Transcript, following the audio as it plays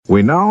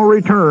We now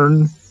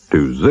return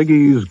to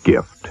Ziggy's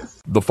Gift.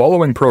 The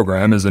following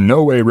program is in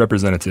no way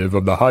representative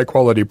of the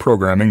high-quality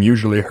programming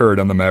usually heard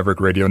on the Maverick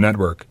Radio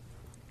Network.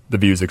 The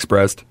views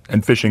expressed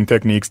and fishing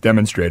techniques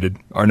demonstrated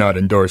are not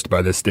endorsed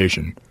by this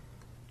station.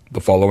 The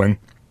following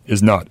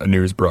is not a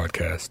news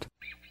broadcast.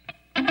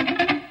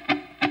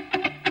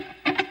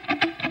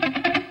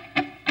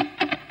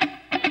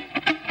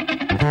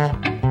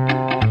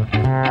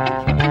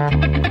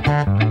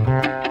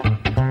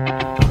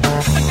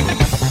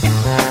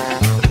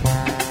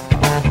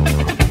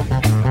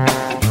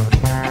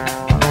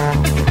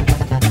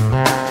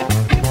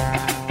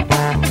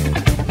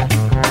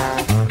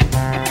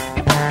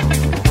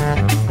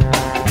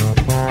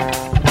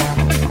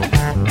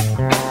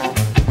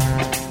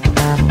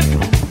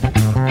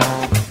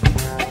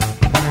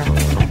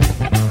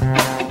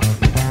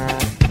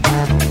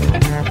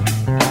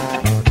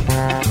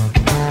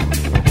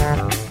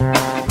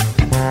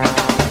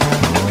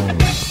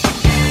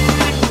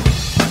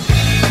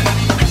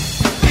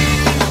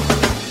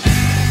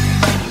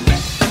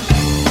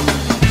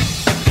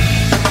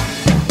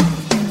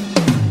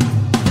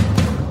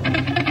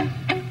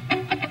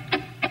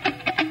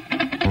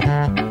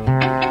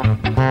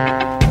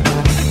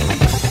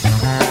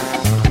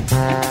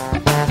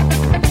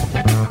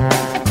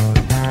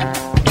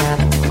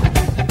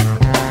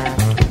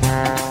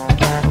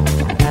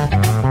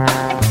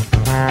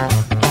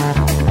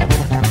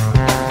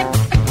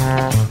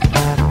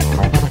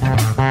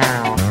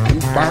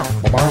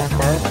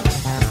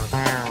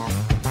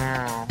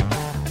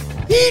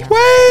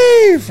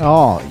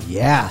 Oh,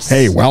 yes.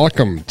 Hey,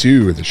 welcome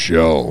to the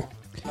show.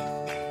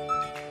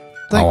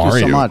 Thank you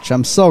so much.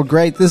 I'm so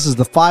great. This is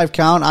the 5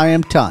 count. I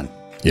am Ton.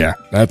 Yeah,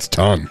 that's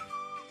Ton.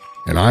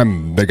 And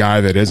I'm the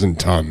guy that isn't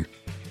Ton,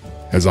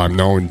 as I'm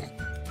known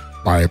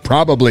by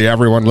probably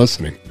everyone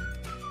listening.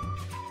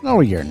 No,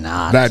 you're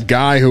not. That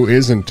guy who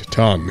isn't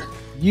Ton.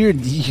 You're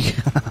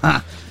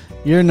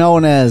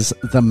known as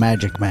the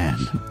Magic Man.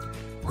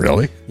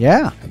 Really?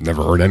 Yeah. I've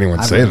never heard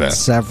anyone say that.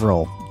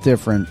 Several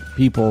different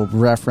people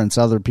reference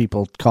other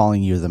people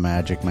calling you the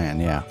Magic Man,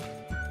 yeah.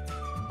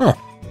 Huh.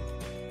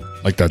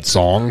 Like that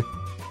song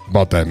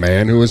about that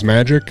man who was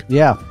magic?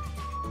 Yeah.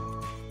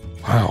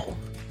 Wow.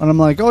 And I'm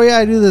like, oh yeah,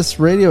 I do this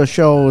radio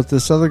show with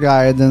this other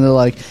guy, and then they're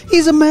like,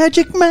 he's a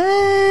magic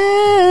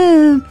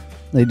man.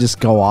 They just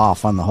go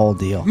off on the whole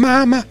deal.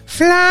 Mama,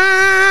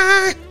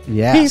 fly.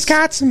 Yeah. He's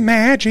got some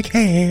magic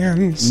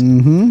hands.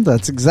 Mm-hmm.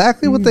 That's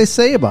exactly what they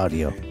say about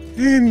you.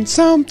 And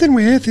something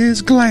with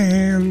his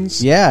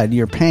glands. Yeah, and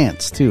your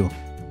pants, too.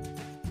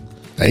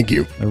 Thank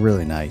you. They're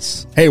really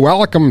nice. Hey,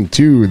 welcome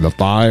to the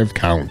 5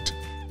 count.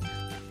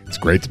 It's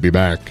great to be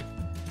back.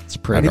 It's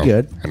pretty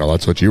good. I know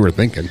that's what you were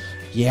thinking.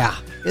 Yeah.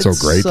 It's so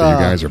great that you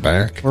guys are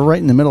back. We're right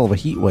in the middle of a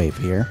heat wave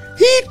here.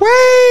 Heat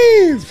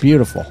wave! It's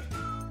beautiful.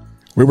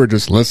 We were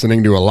just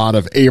listening to a lot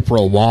of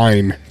April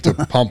wine to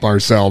pump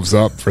ourselves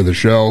up for the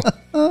show.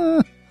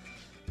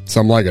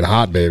 Some like it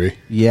hot, baby.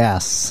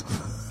 Yes.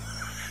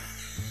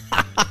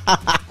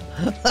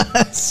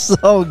 That's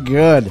so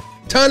good.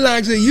 Ton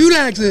likes it, you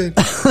likes it.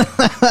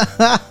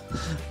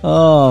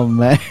 Oh,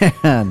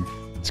 man.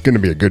 It's going to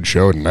be a good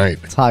show tonight.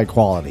 It's high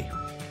quality.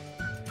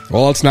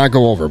 Well, let's not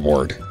go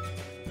overboard.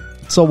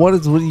 So what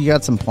you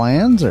got some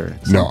plans or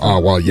something? No,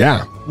 well,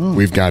 yeah.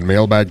 We've got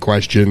mailbag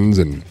questions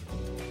and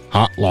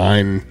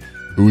hotline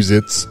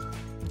who's-its.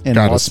 And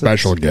got a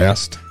special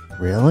guest.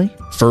 Really?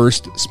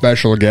 First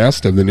special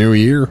guest of the new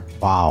year.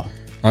 Wow.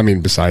 I mean,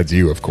 besides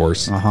you, of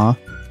course. Uh-huh.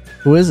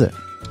 Who is it?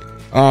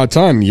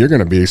 Ton, you're going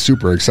to be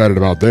super excited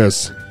about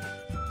this.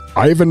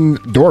 Ivan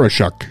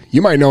Doroschuk.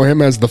 You might know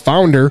him as the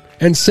founder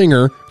and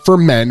singer for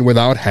Men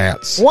Without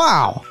Hats.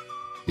 Wow.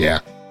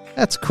 Yeah.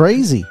 That's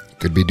crazy.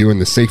 Could be doing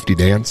the safety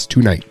dance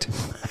tonight.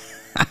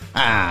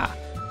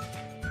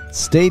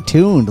 Stay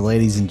tuned,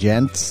 ladies and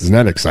gents. Isn't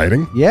that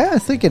exciting? Yeah, I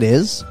think it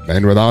is.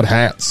 Men Without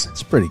Hats.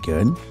 It's pretty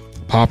good.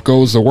 Pop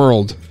goes the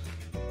world.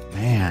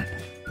 Man.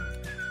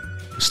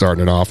 We're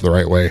starting it off the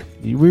right way.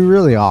 We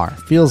really are.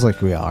 Feels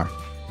like we are.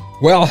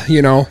 Well,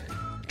 you know,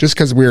 just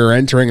because we're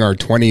entering our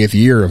 20th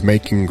year of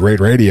making great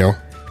radio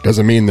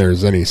doesn't mean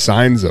there's any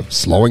signs of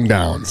slowing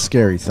down.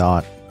 Scary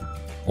thought.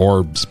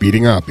 Or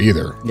speeding up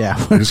either.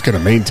 Yeah. We're just going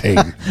to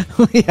maintain.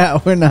 Yeah,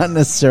 we're not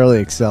necessarily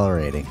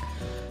accelerating.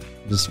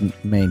 Just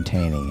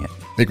maintaining it.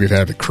 I think we've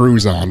had a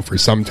cruise on for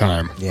some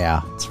time.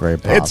 Yeah, it's very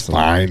possible. It's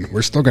fine.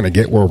 We're still going to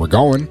get where we're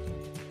going.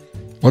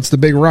 What's the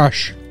big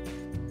rush?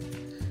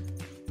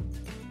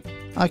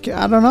 I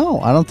don't know.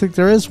 I don't think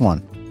there is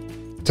one.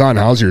 Ton,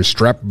 how's your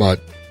strep butt?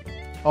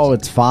 Oh,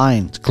 it's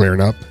fine. It's clearing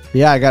up?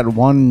 Yeah, I got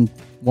one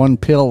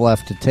pill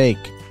left to take.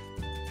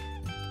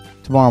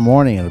 Tomorrow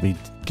morning it'll be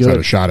good. Is that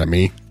a shot at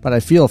me? But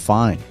I feel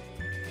fine.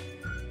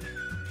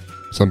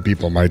 Some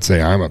people might say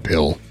I'm a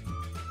pill.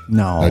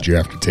 No. That you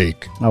have to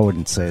take. I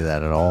wouldn't say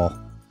that at all.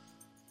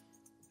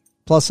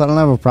 Plus, I don't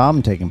have a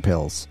problem taking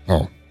pills.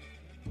 Oh.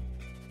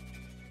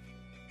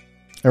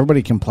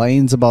 Everybody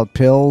complains about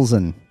pills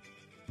and,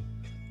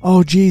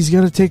 oh, geez, you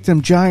got to take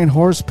them giant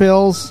horse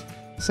pills.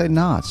 I say,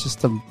 no, it's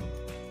just I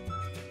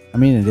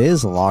mean, it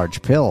is a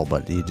large pill,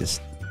 but you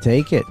just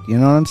take it. You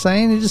know what I'm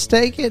saying? You just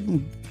take it.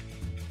 And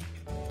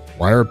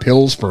Why are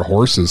pills for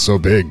horses so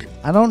big?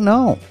 I don't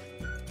know.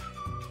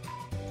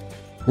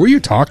 Who are you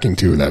talking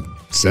to that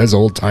says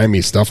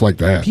old-timey stuff like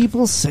that?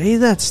 People say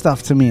that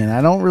stuff to me, and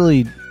I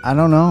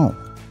don't know.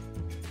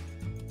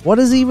 What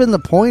is even the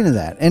point of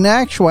that? In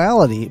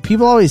actuality,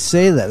 people always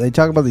say that. They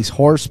talk about these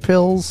horse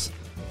pills.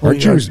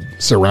 Aren't you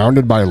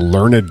surrounded by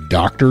learned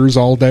doctors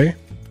all day?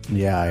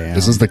 Yeah, I am.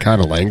 This is the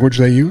kind of language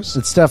they use?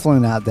 It's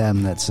definitely not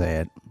them that say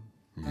it.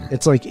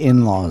 It's like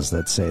in-laws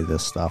that say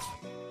this stuff.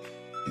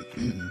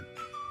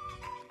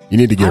 You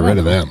need to get rid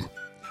of them.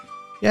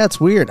 Yeah, it's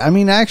weird. I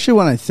mean, actually,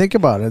 when I think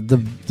about it, the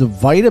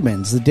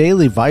vitamins, the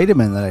daily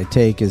vitamin that I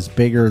take is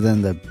bigger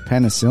than the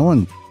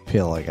penicillin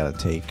pill I got to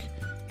take.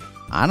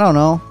 I don't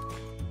know.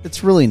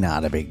 It's really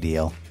not a big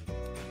deal.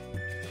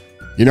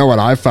 You know what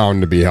I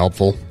found to be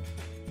helpful?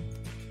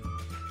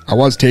 I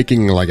was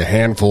taking like a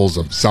handfuls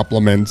of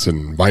supplements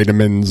and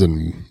vitamins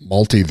and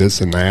multi this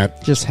and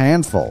that. Just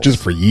handfuls.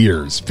 Just for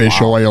years.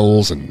 Fish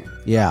oils and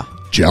yeah,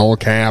 gel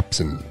caps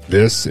and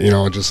this,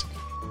 just...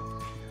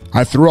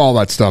 I threw all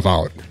that stuff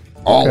out.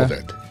 All of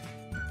it.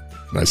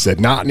 And I said,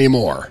 not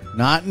anymore.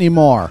 Not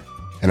anymore.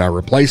 And I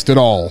replaced it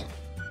all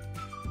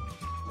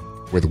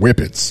with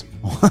whippets.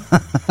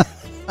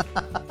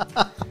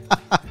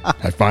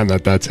 I find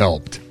that that's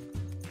helped.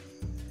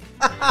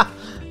 I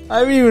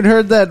haven't even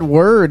heard that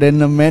word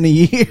in many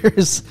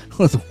years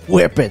with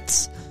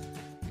whippets.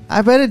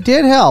 I bet it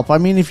did help. I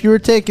mean, if you were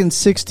taking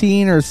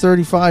 16 or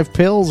 35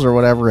 pills or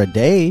whatever a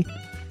day,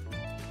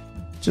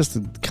 just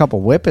a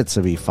couple whippets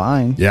would be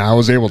fine. Yeah, I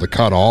was able to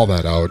cut all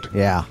that out.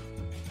 Yeah.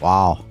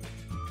 Wow.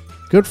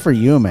 Good for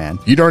you, man.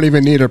 You don't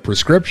even need a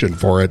prescription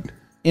for it.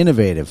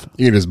 Innovative.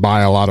 You can just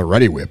buy a lot of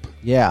Ready Whip.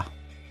 Yeah.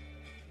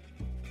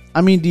 I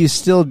mean, do you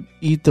still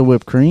eat the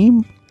whipped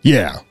cream?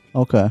 Yeah.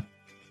 Okay.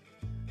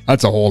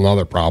 That's a whole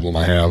nother problem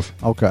I have.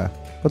 Okay.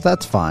 But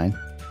that's fine.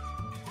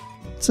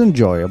 It's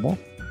enjoyable.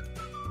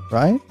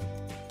 Right?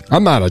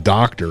 I'm not a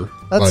doctor.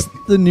 That's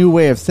the new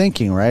way of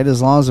thinking, right?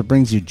 As long as it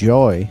brings you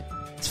joy,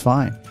 it's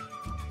fine.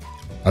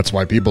 That's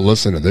why people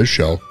listen to this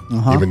show,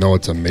 even though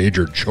it's a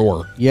major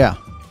chore. Yeah.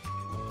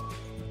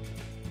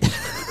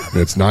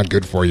 It's not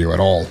good for you at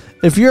all.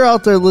 If you're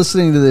out there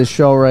listening to this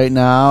show right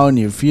now and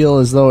you feel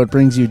as though it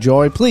brings you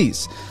joy,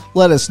 please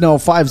let us know.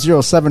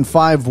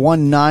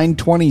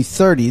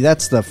 507-519-2030.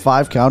 That's the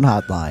 5-count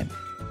hotline.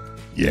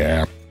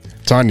 Yeah.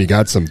 Son, you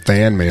got some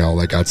fan mail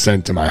that got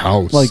sent to my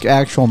house. Like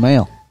actual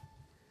mail.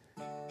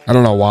 I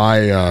don't know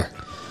why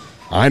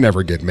I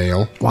never get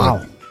mail.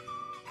 Wow.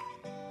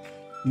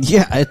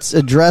 Yeah, it's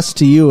addressed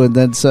to you and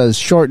then says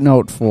short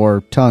note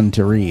for Ton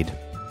to read.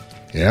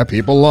 Yeah,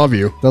 people love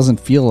you. Doesn't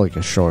feel like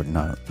a short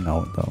note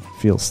though.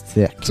 Feels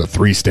thick. It's a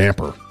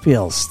 3-stamper.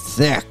 Feels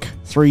thick.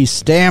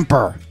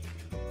 3-stamper.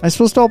 Am I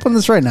supposed to open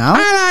this right now?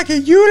 I like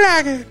it. You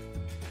like it.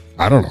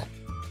 I don't know.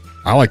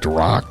 I like to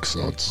rock,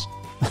 so it's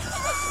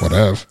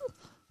whatever.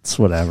 It's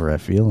whatever I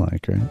feel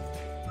like, right?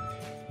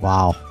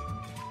 Wow.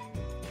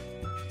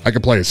 I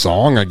could play a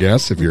song, I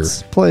guess, if you're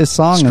play a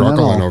song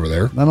struggling and over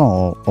there. Then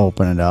I'll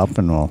open it up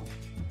and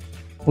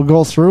we'll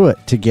go through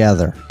it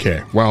together.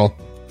 Okay. Well,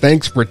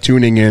 thanks for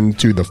tuning in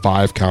to the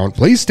 5-count.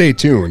 Please stay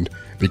tuned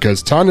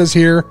because Ton is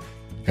here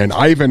and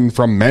Ivan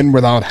from Men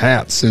Without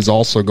Hats is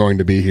also going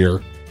to be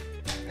here.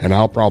 And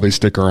I'll probably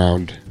stick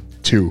around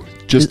too,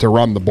 just to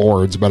run the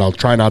boards, but I'll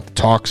try not to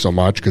talk so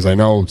much because I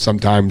know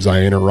sometimes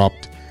I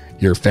interrupt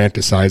your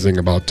fantasizing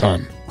about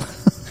Ton.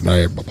 And I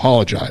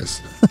apologize.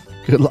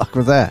 Good luck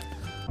with that.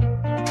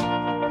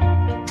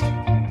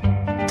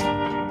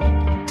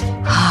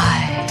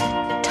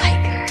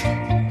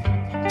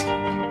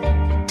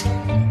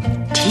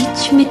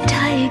 Teach me,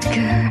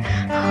 tiger,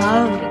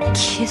 how to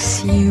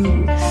kiss you.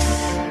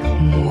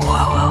 Wow,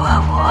 wow,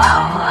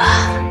 wow,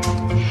 wow.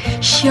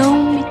 Show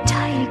me,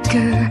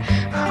 tiger,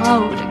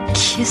 how to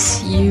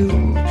kiss you.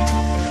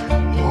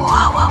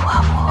 Wow, wow,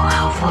 wow,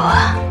 wow,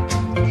 wow.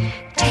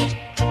 Take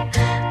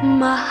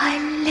my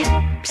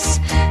lips,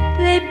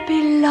 they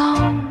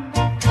belong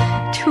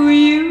to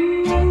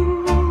you.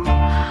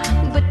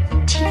 But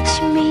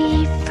teach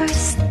me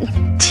first,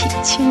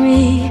 teach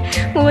me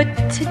what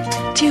to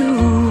do.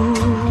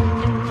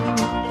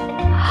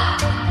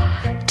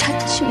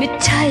 Touch me,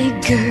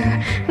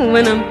 tiger,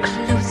 when I'm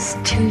close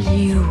to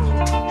you.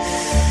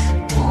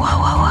 Wow,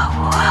 wow, wow,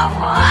 wow,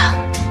 wow.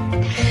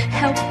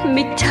 Help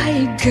me,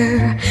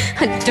 tiger,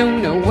 I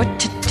don't know what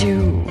to do.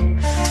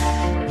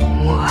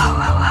 Wow,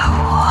 wow, wow,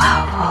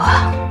 wow, wow.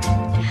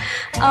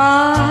 I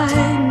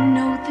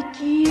know that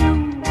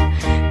you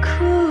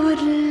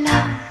could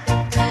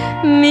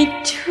love me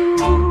too.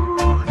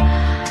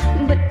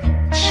 But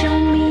show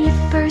me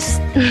first,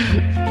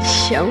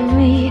 show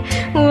me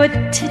what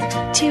to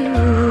do.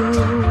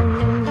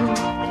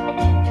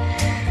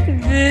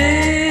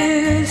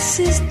 This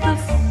is the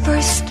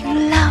first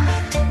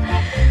love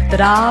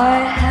that I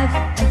have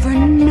ever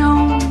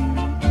known.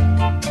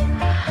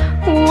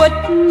 What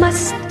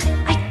must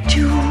I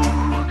do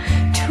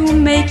to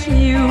make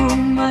you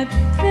my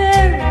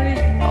very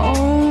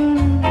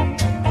own?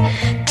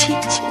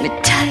 Teach me,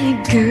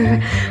 tiger,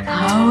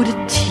 how to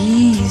teach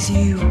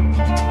you.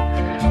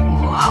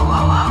 Wah,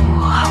 wah, wah,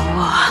 wah,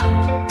 wah.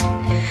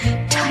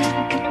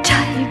 Tiger,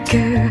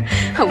 tiger,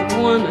 I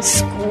wanna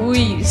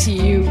squeeze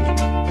you.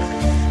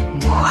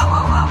 Wah,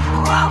 wah, wah,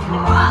 wah,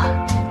 wah.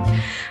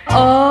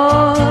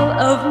 All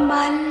of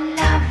my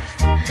love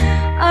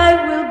I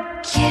will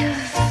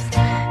give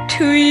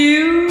to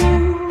you.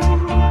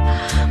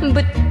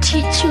 But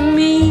teach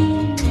me,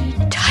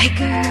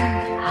 tiger,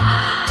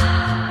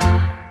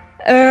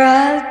 or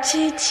I'll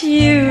teach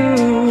you.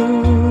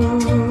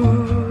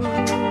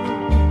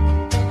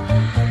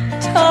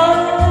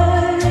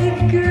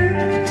 Tiger,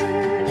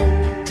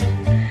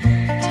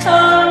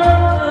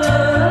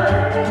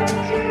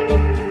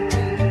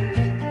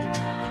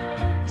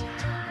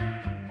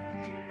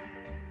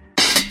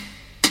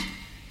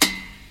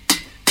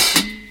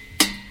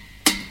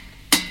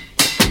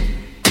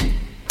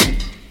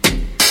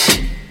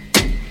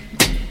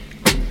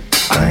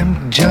 I'm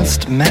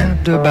just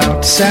mad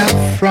about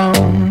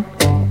saffron.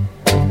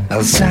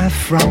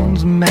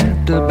 Saffron's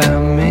mad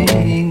about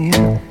me.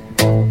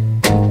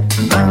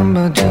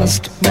 I'm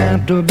just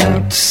mad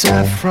about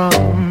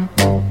saffron.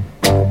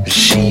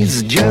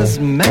 She's just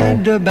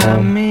mad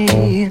about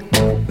me.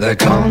 They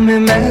call me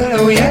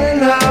mellow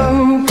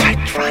yellow,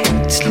 quite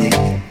rightly.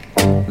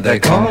 They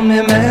call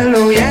me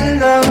mellow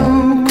yellow,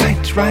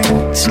 quite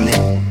rightly.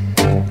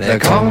 They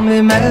call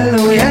me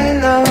mellow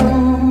yellow.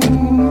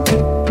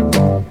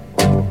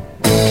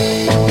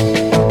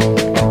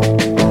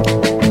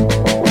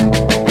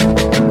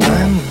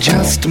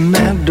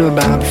 Mad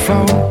about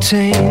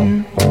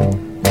 14.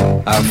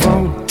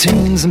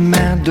 14's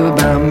mad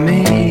about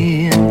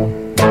me.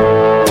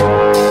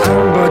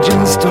 I'm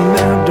just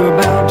mad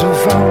about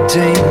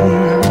 14.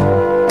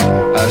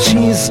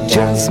 She's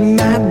just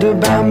mad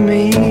about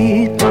me.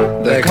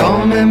 They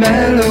call me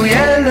mellow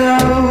yellow.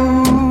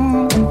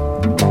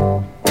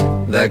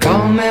 They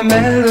call me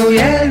mellow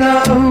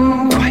yellow,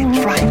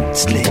 quite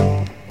rightly.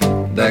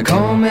 They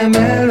call me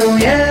mellow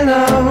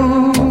yellow.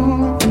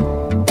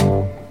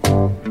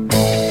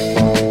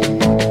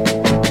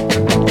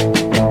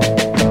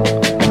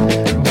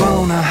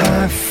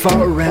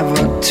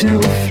 Forever to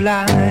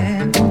fly,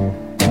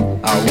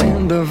 a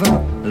wind of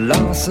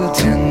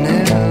velocity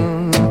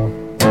nil.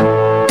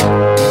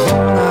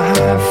 Born a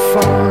high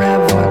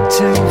forever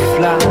to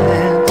fly.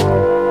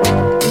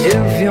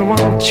 If you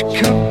want your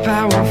cup, I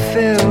will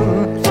fill.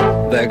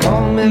 They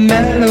call me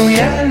mellow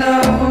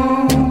yellow,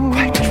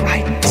 quite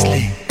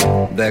rightly.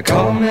 They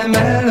call me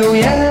mellow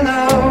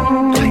yellow,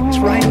 quite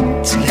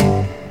rightly.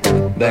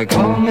 They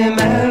call me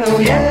mellow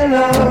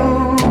yellow.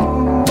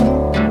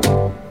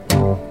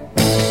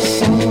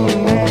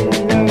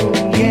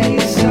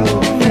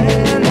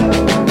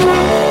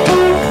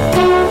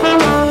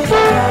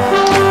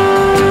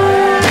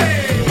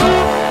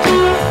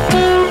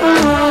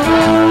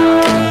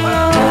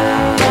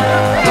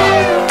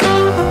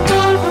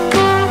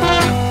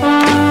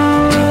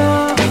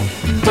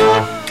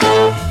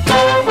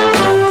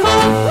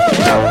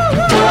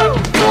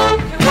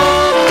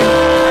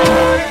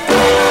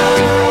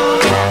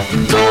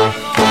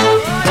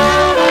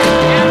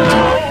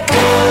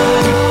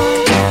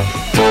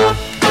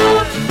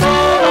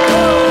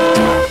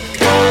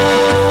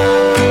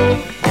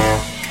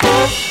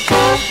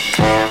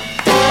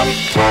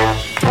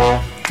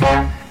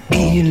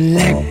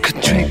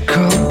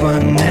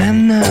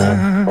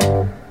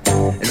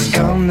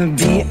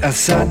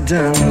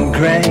 Sudden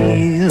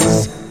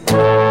grace,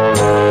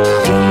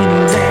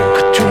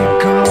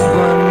 electrical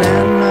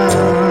banana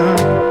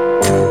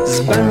is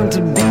bound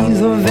to be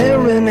the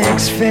very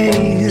next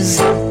phase.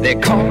 They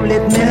call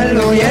it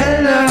mellow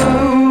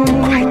yellow,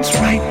 quite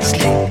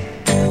rightly.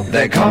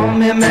 They call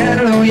me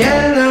mellow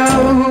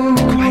yellow,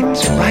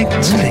 quite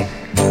rightly.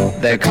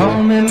 They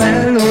call me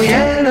mellow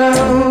yellow.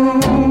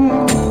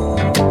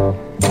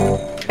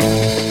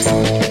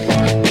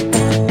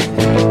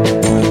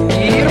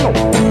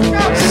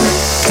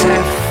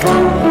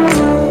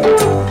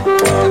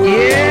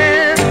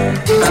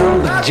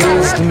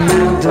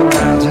 Mad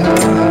about her.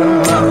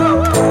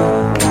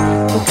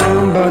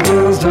 I'm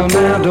just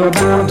mad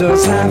about her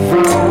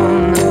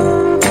saffron.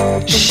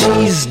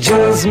 She's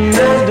just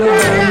mad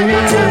about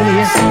me.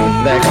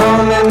 They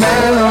call me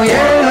mellow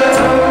yellow,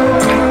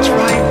 quite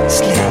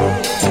rightly.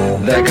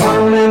 They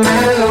call me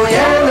mellow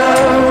yellow,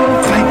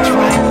 quite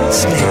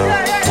rightly.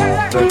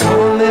 They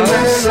call me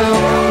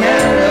mellow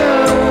yellow.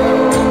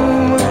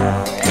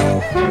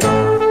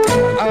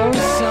 Oh,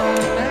 so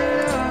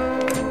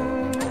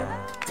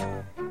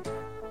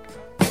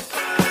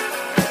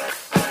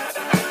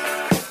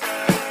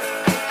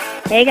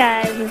Hey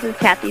guys, this is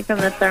Kathy from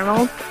the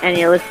Thermals, and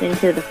you're listening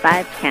to The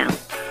 5 Count.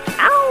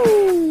 Ow!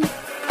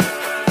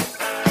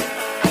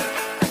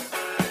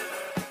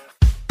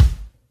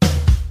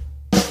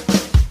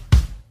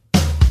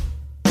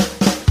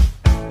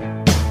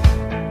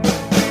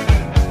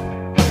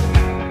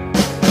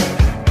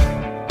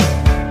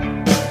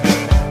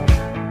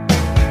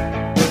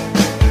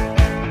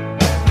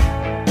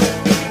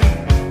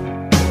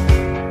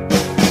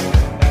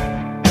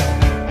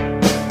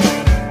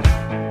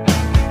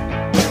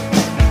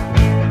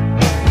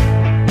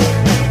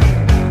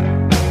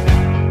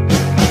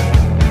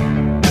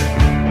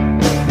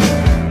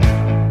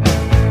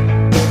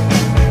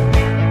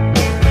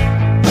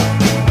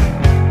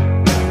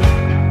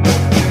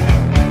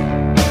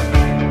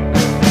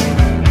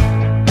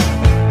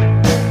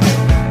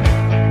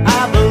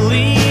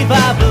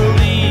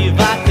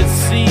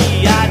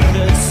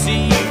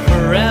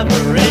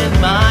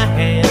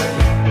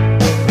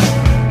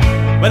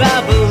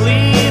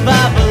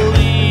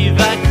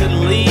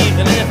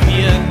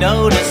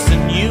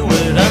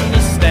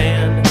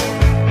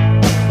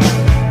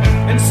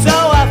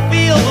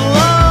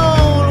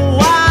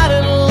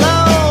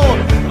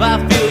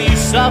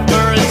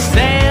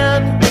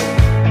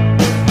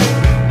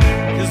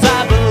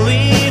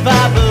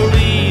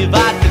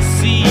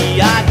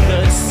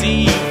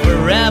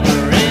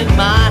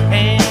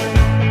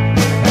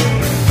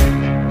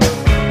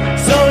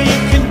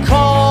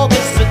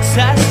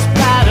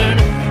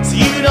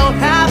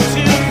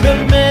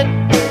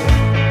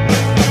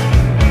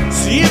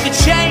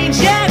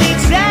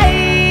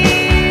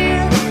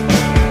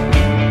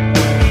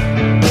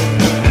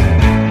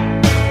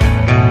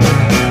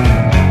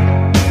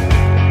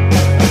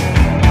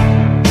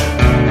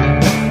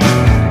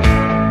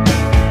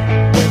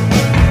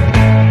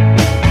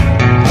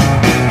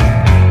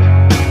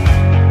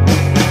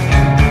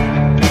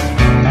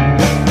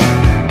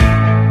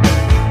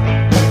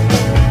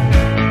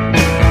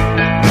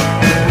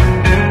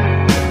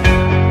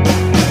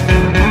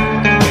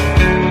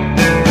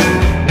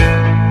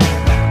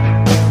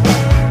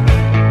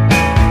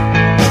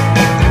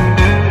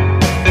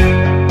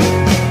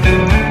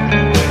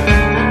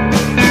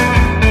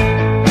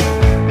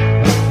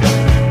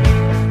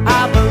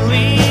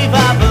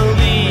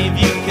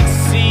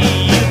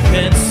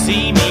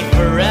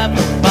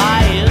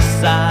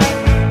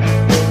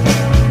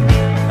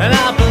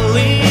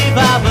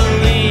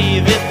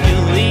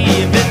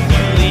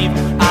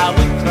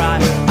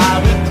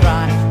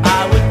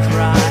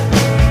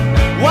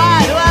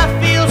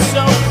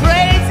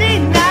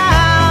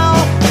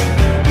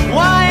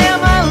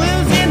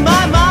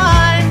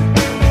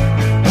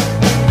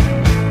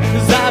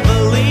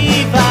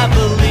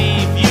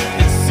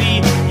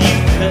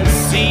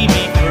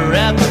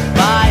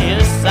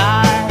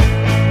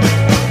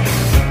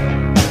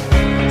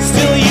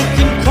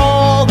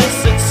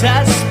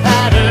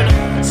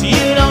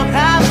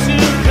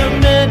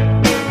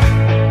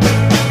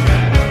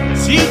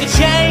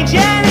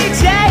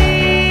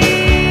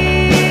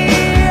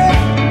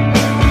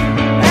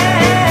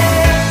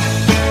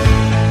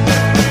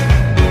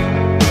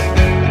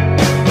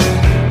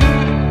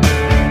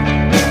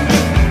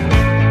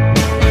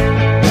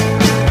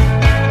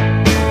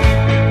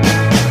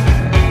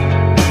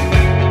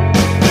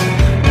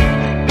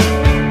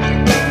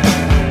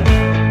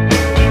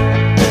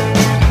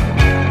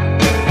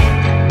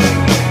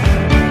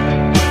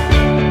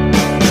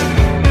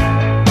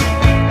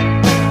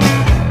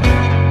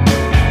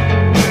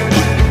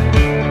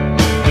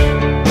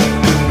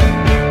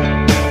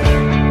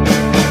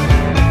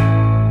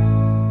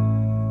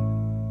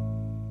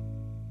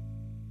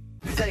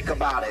 think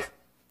about it.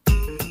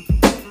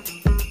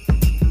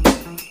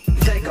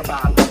 Think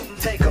about it,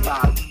 think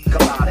about it,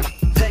 about it,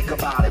 think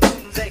about it,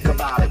 think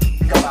about it,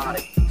 about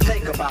it,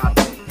 think about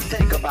it,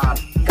 think about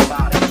it,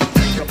 about it,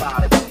 think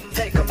about it,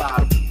 think about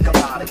it,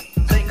 about it,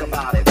 think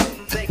about it,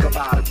 think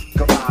about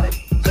it, about it,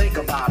 think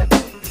about it,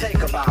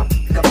 think about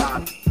it,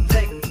 about it,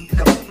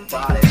 think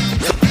about it.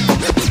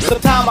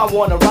 Sometimes I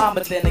wanna rhyme,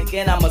 but then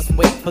again I must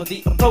wait for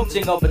the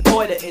approaching of a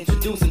toy to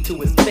introduce him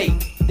to his fate,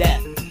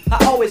 death.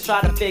 I always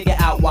try to figure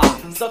out why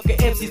sucker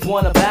MCs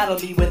wanna battle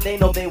me when they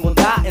know they will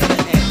die in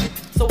the end.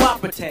 So I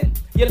pretend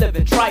you're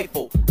living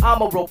trifle.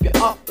 I'ma rope you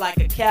up like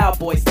a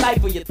cowboy,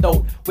 stifle your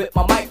throat with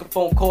my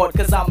microphone cord,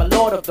 cause I'm a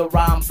lord of the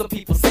rhyme. Some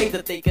people say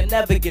that they can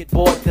never get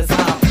bored, cause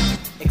I'm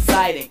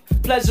exciting,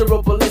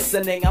 pleasurable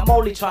listening. I'm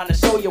only trying to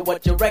show you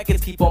what your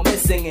records keep on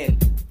missing in.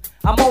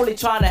 I'm only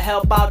trying to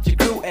help out your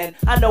crew, and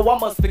I know I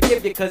must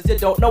forgive you cause you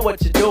don't know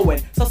what you're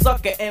doing. So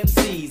sucker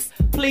MCs,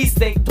 please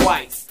think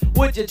twice.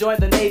 Would you join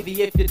the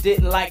Navy if you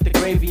didn't like the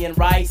gravy and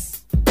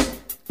rice?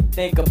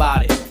 Think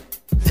about it.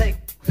 Think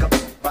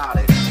about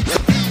it.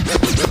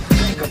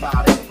 Think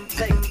about it.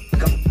 Think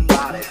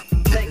about it.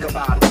 Think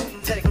about it.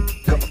 Think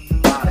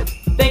about it.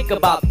 Think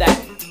about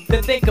that.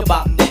 Then think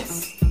about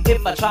this.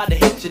 If I tried to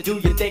hit you, do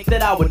you think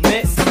that I would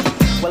miss?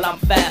 Well, I'm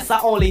fast. I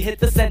only hit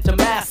the center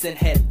mass and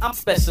head. I'm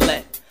special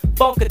ed.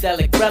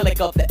 Funkadelic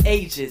relic of the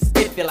ages.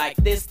 If you like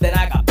this, then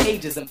I got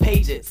pages and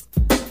pages.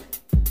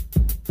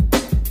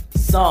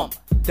 Some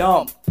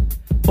dumb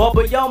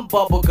bubble yum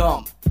bubble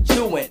gum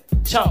chewing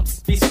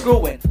chumps be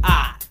screwing.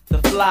 The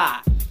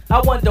fly.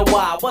 I wonder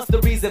why. What's the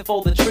reason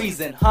for the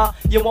treason, huh?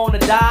 You wanna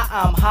die?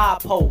 I'm high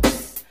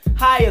post,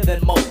 higher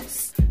than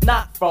most.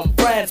 Not from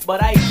France,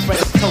 but I eat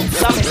French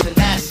toast. I'm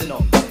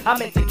international.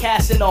 I'm into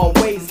cash and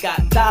always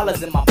got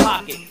dollars in my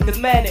pocket. Cause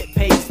man, it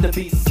pays to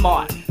be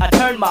smart. I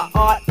turn my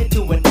art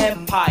into an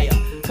empire.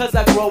 Cause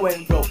I grow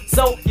and grow.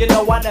 So, you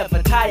know I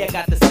never tire.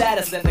 Got the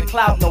status and the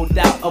clout, no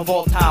doubt, of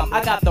all time.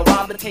 I got the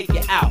rhyme to take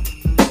you out.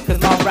 Cause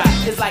my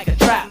rap is like a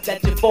trap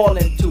that you fall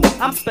into.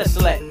 I'm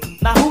special ed.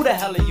 Now who the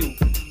hell are you?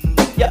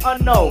 You're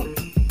unknown.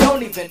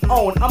 Don't even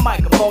own a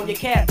microphone. You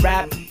can't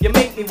rap. You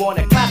make me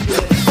wanna clap you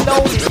with a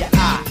stone in your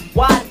eye.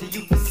 Why do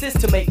you persist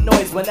to make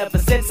noise when ever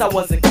since I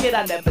was a kid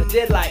I never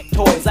did like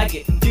toys? I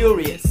get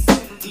furious,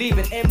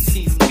 leaving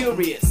MCs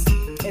curious.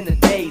 In the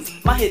days,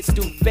 my hits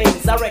do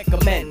phase. I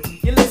recommend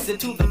you listen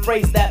to the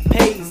phrase that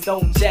pays.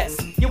 Don't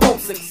jest, you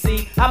won't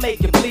succeed. I make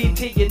you bleed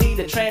till you need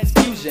a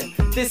transfusion.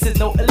 This is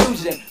no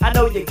illusion. I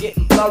know you're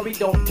getting blurry.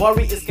 Don't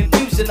worry, it's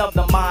confusion of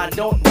the mind.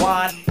 Don't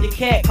whine, you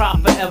can't cry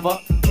forever.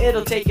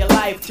 It'll take your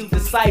life to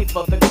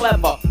decipher the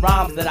clever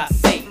rhymes that I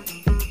say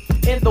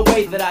in the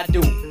way that I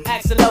do.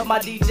 Action of my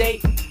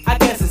DJ, I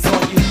guess it's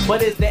on you.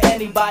 But is there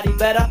anybody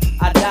better?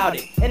 I doubt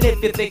it. And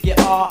if you think you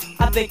are,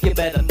 I think you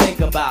better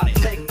think about it.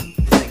 Think about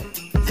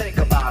it. Think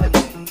about it.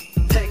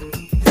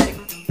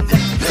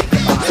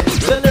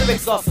 The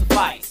lyrics are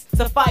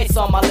suffice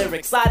on my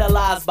lyrics.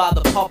 Idolized by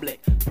the public,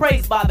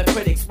 praised by the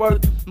critics.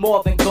 Worth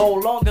more than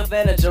gold, longer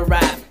than a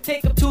giraffe.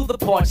 Take them to the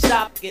pawn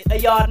shop, get a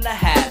yard and a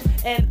half.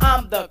 And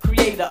I'm the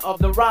creator of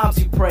the rhymes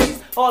you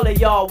praise. All of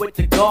y'all with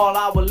the gall,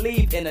 I will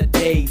leave in a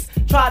daze.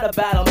 Try to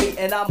battle me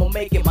and I'ma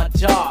make it my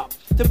job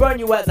to burn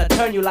you as I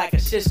turn you like a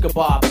shish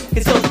kebab.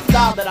 Cause the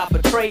style that I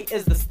portray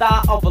is the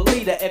style of a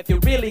leader. If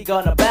you're really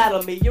gonna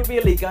battle me, you're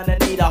really gonna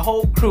need a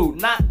whole crew,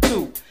 not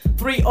 2,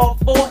 3 or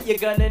 4, you're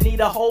gonna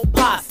need a whole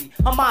posse,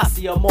 a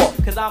mossy or more.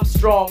 Cause I'm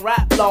strong,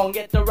 rap long,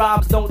 yet the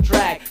rhymes don't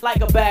drag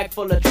like a bag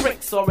full of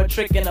tricks or a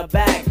trick in a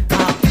bag.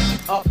 I'm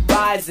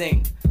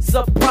uprising,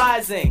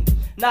 surprising,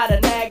 not a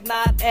nag,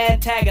 not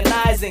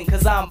antagonizing.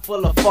 Cause I'm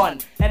full of fun,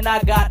 and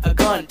I got a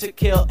gun to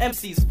kill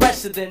MCs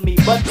fresher than me.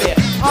 But there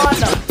are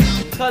none,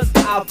 cause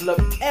I've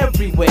looked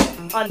everywhere,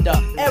 under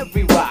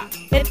every rock,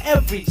 in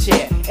every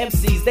chair.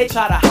 MCs, they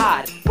try to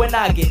hide when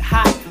I get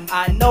hot.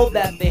 I know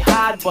that they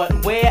hide,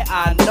 but where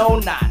I know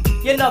not.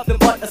 You're nothing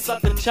but a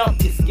sucker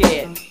chump, you're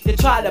scared. You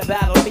tried to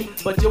battle me,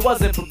 but you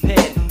wasn't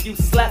prepared. You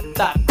slept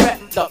up,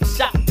 crept up,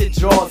 shot the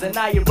drawers, and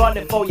now you're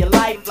running for your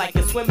life like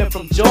you're swimming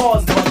from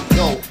jaws. But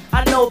go,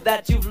 I know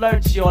that you've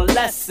learned your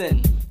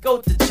lesson.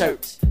 Go to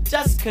church,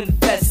 just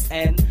confess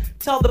and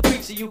tell the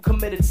preacher you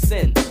committed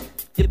sin.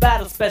 You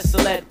battled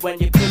special ed when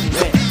you couldn't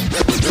win.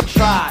 You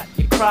tried,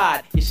 you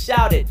cried, you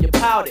shouted, you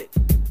pouted.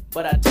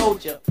 But I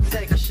told you,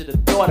 you should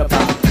have thought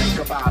about it. Think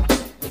about it.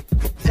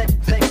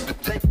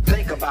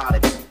 Think about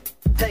it.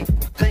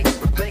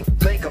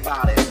 Think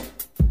about it.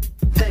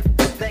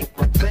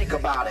 Think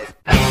about it.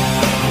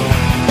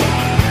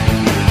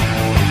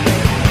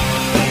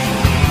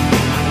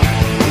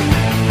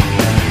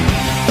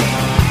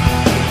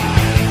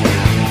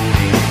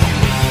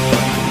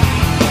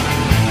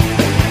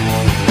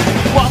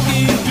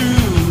 Walking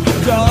through the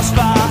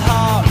crossfire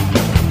heart,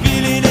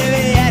 feeling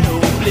heavy and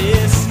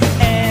hopeless,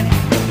 and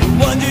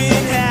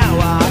wondering how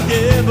I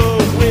ever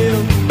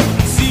will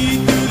see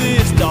through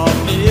this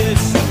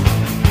darkness.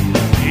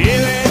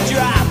 Every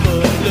drop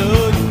of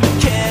blood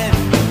can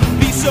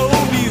be so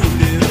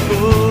beautiful.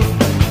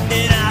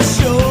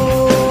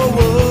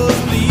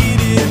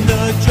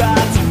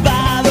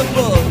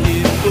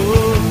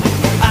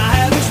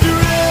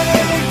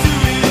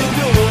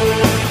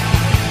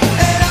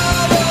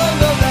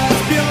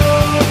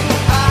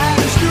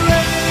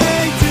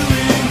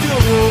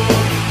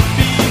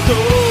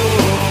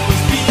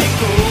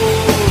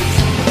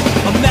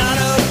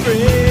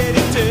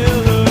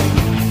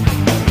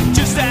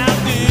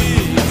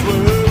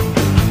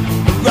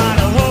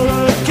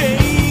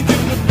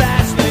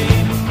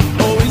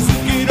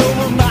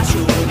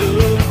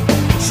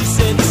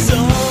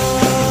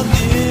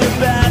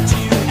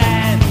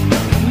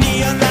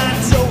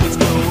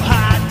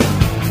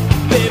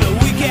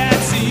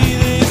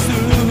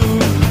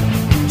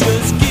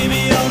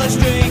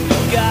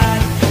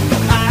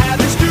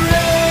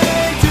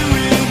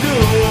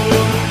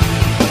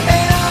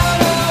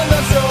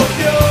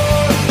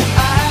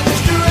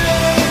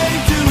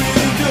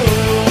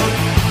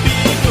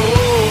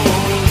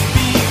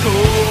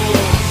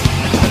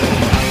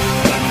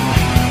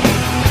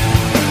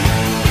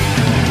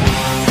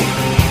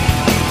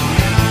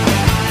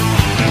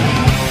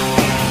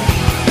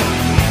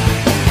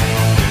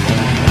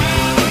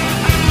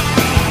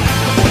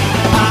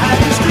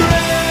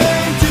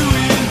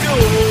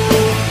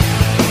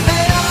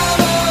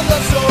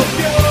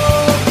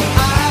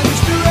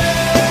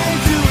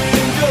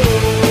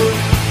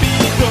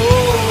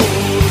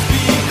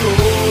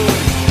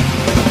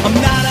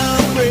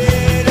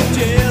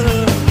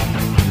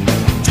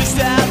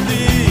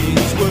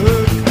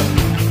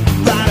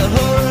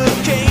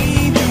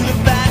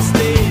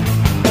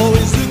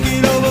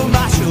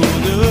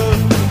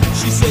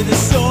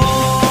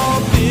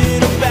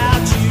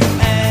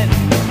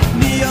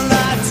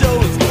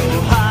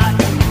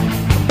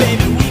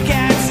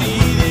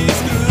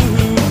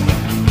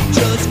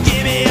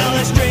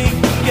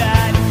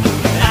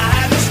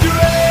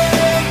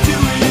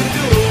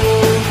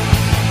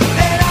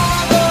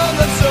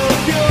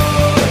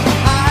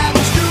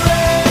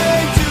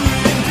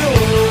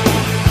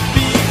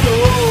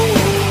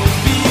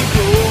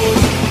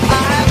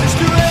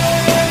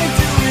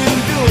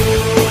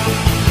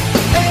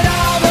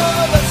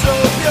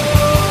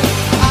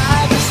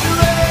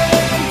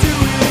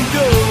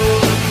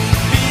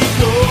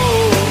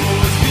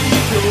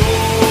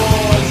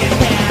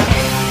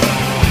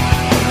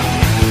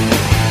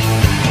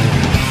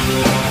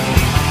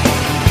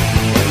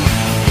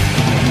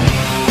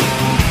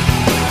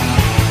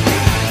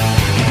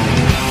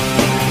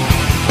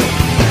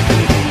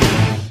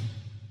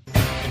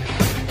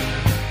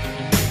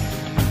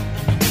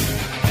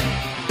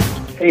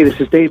 Hey,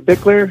 this is Dave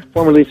Bickler,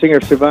 formerly singer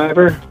of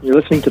Survivor. You're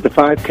listening to The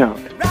 5 Count.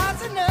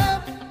 Rising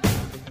up,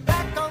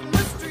 back on the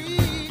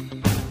street.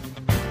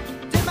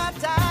 Did my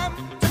time,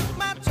 took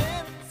my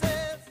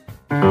chances.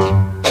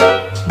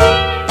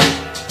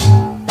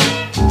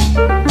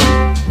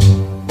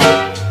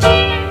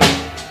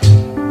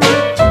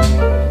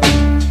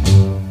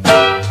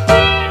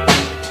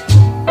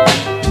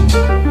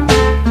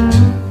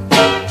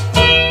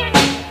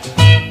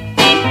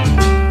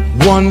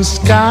 One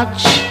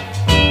scotch,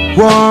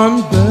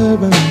 one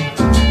bourbon,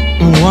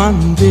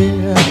 one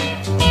beer.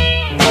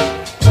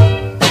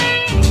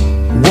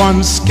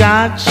 One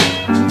scotch,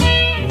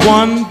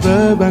 one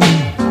bourbon,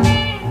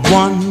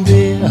 one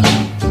beer.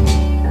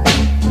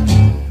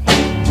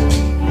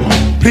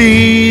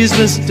 Please,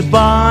 Mr.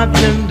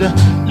 Bartender,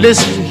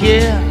 listen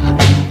here.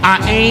 I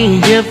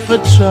ain't here for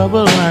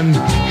trouble and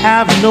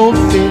have no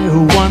fear.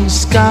 One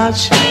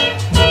scotch,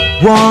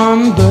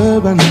 one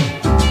bourbon,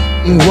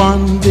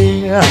 one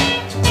beer.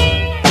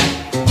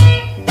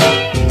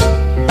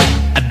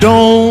 I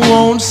don't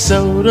want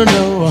soda,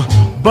 no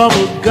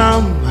bubble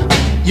gum.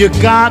 You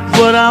got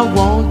what I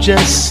want,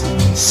 just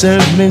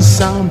serve me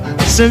some.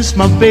 Since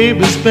my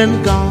baby's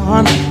been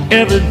gone,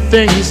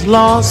 everything's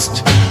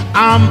lost.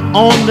 I'm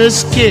on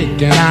this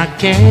kick and I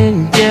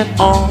can't get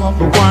off.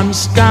 One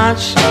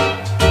scotch,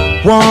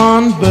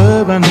 one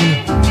bourbon,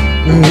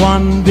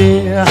 one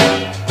beer.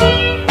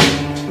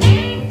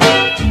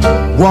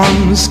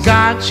 One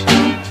scotch,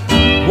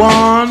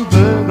 one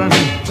bourbon,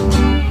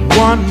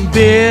 one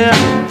beer.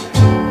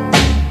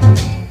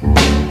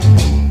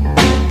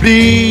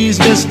 Please,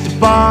 Mr.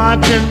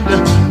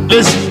 Bartender,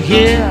 listen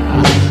here.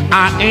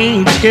 I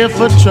ain't here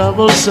for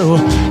trouble, so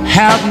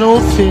have no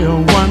fear.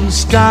 One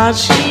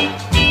scotch,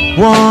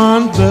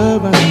 one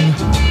bourbon,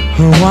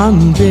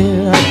 one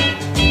beer.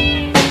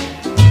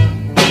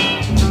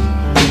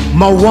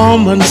 My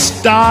woman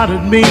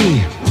started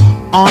me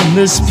on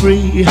this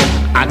spree.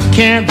 I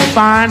can't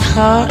find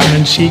her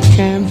and she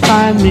can't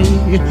find me.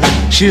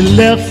 She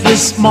left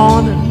this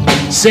morning,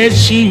 said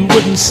she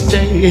wouldn't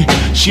stay.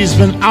 She's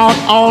been out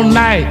all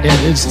night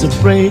and it's the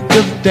break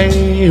of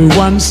day.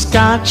 One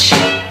scotch,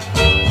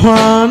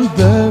 one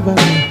bourbon,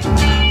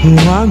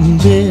 one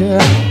beer.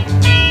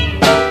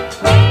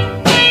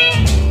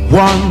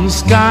 One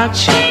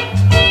scotch,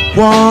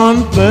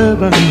 one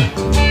bourbon,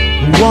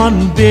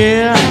 one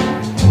beer.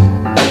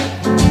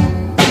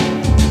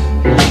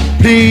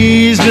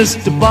 Please,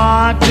 Mr.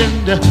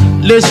 Bartender,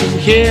 listen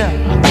here.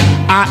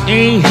 I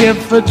ain't here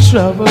for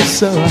trouble,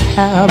 so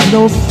have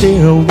no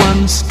fear.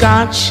 One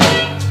scotch,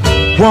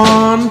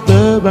 one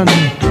bourbon,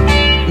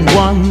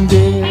 one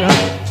beer.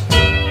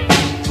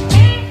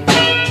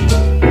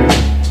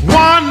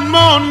 One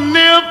more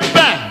nip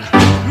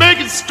and make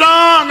it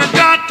strong. I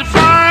got to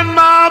find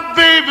my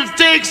baby. It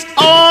takes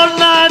all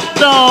night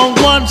long.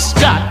 One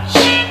scotch,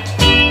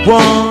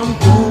 one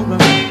bourbon,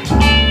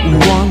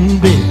 one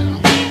beer.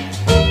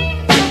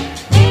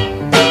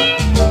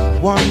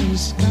 One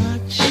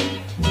scotch,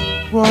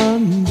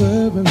 one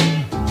bourbon,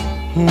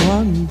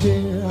 one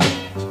beer.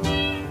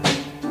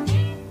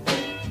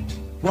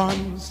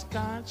 One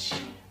scotch.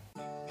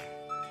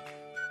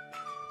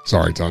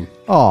 Sorry, Ton.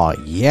 Oh,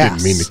 yes.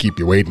 Didn't mean to keep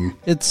you waiting.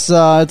 It's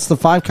the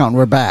 5 count.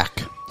 We're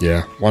back.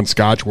 Yeah, one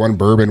scotch, one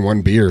bourbon,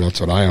 one beer. That's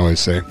what I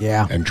always say.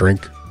 Yeah. And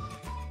drink.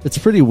 It's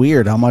pretty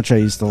weird how much I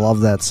used to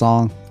love that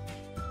song.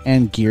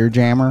 And Gear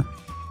Jammer.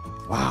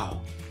 Wow.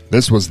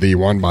 This was the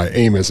one by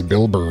Amos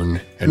Bilburn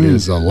and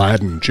his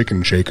Aladdin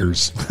Chicken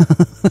Shakers.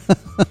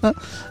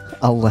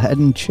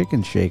 Aladdin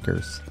Chicken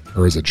Shakers.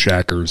 Or is it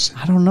Shackers?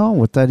 I don't know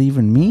what that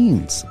even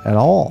means at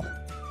all.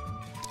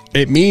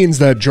 It means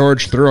that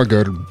George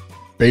Thorogood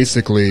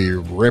basically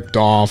ripped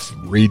off,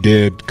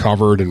 redid,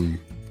 covered, and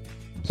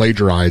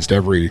plagiarized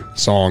every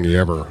song he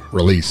ever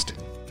released.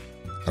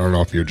 I don't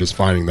know if you're just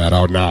finding that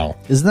out now.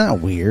 Isn't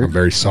that weird? I'm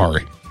very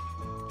sorry.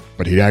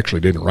 But he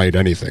actually didn't write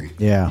anything.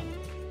 Yeah.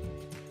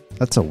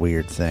 That's a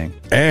weird thing.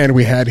 And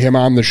we had him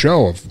on the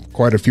show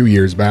quite a few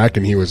years back,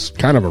 and he was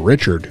kind of a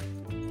Richard.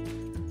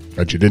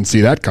 Bet you didn't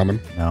see that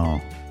coming.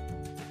 No.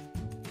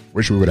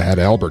 Wish we would have had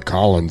Albert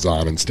Collins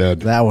on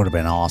instead. That would have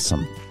been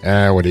awesome.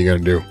 What are you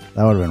going to do?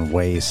 That would have been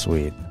way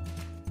sweet.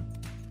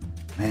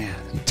 Man.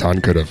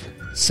 Ton could have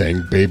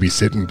sang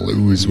Babysitting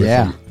Blues with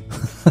him.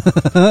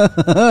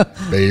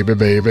 Baby,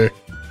 baby.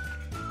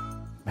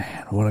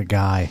 Man, what a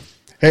guy.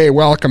 Hey,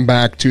 welcome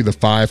back to the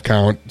 5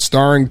 count,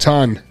 starring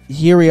Ton.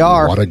 Here we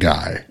are. What a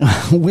guy.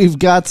 We've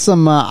got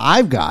some,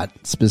 I've got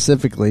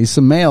specifically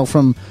some mail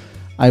from,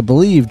 I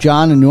believe,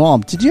 John in New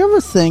Ulm. Did you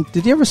ever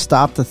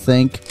stop to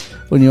think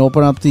when you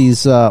open up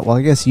these, well,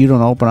 I guess you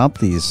don't open up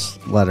these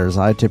letters.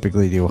 I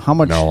typically do. How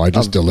much? No, I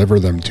just deliver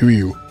them to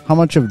you. How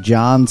much of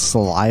John's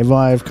saliva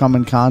I've come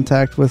in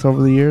contact with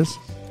over the years?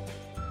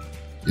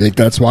 You think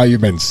that's why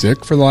you've been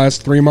sick for the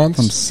last 3 months?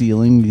 From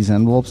sealing these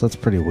envelopes? That's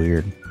pretty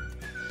weird.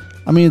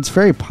 I mean, it's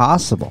very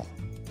possible.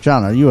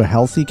 John, are you a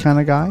healthy kind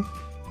of guy?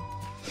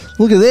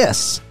 Look at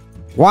this.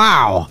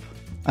 Wow.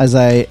 As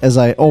I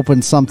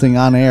open something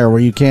on air where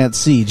you can't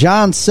see.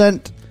 John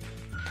sent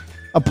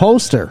a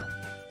poster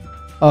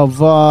of,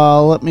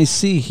 let me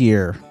see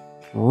here,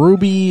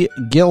 Ruby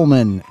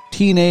Gilman,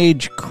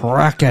 Teenage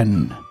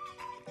Kraken.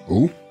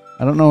 Ooh.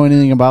 I don't know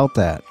anything about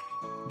that.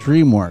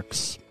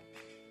 DreamWorks.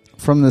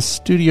 From the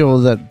studio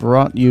that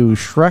brought you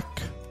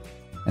Shrek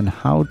and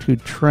How to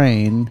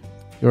Train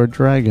Your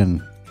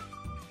Dragon.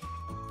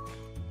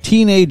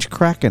 Teenage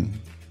Kraken.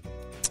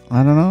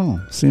 I don't know.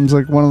 Seems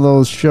like one of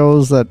those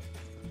shows that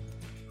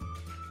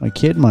my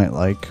kid might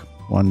like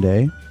one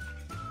day.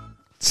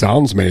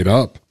 Sounds made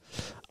up.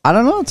 I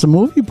don't know. It's a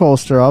movie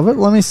poster of it.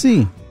 Let me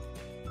see.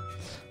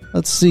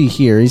 Let's see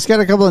here. He's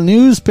got a couple of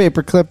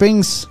newspaper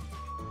clippings.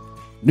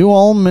 New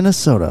Ulm,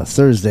 Minnesota,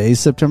 Thursday,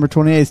 September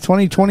 28th,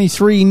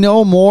 2023.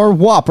 No more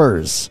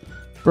Whoppers.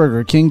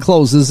 Burger King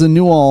closes in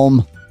New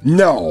Ulm.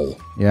 No.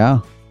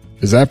 Yeah.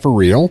 Is that for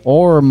real?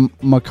 Or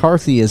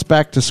McCarthy is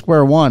back to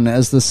square one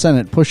as the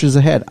Senate pushes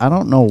ahead. I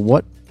don't know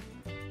what.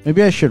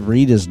 Maybe I should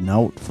read his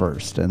note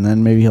first, and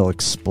then maybe he'll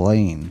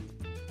explain.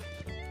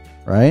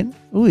 Right?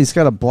 Ooh, he's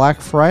got a Black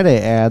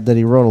Friday ad that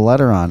he wrote a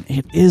letter on.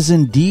 It is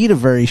indeed a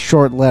very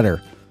short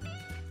letter.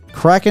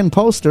 Kraken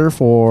poster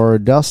for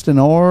Dustin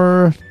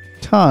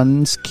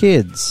Orton's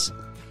kids.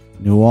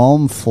 New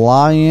Ulm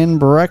fly-in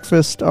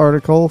breakfast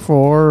article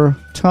for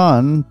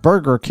Ton.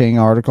 Burger King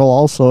article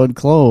also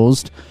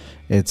enclosed.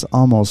 It's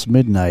almost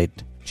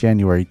midnight,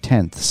 January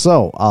 10th.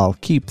 So I'll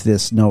keep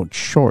this note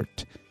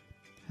short.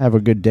 Have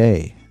a good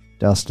day,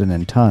 Dustin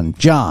and Ton.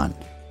 John.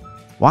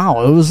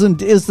 Wow,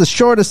 it is the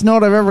shortest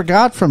note I've ever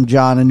got from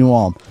John in New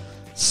Ulm.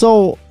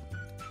 So,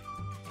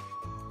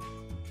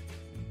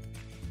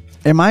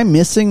 am I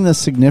missing the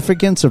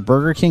significance of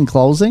Burger King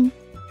closing?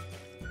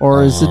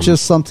 Or is it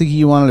just something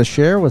you wanted to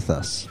share with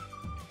us?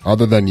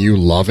 Other than you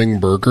loving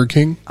Burger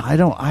King? I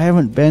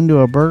haven't been to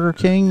a Burger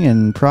King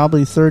in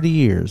probably 30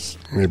 years.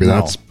 Maybe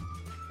that's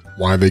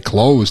why they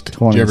closed.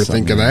 Did you ever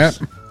think of that?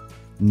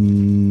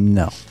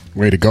 No.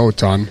 Way to go,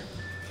 Ton.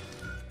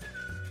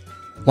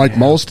 Like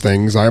most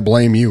things, I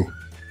blame you.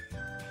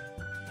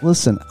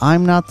 Listen,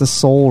 I'm not the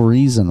sole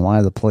reason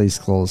why the place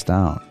closed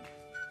down.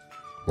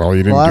 Well,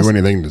 you didn't do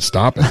anything to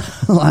stop it.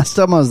 Last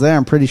time I was there,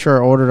 I'm pretty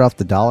sure I ordered off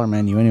the dollar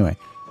menu anyway.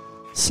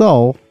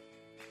 So,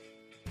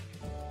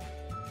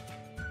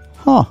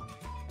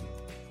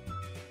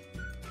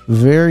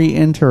 very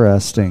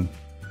interesting.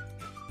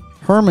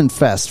 Herman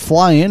Fest,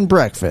 fly-in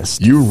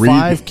breakfast.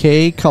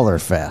 5K Color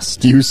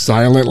Fest. You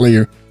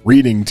silently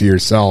reading to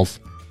yourself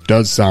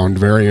does sound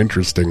very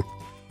interesting.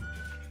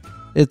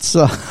 It's,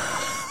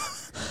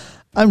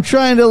 I'm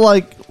trying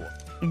to,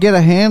 get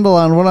a handle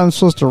on what I'm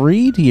supposed to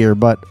read here,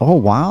 but, oh,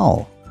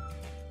 wow.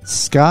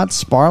 Scott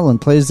Sparlin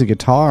plays the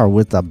guitar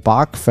with the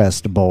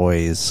Bachfest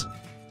Boys.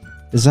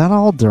 Is that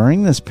all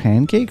during this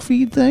pancake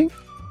feed thing?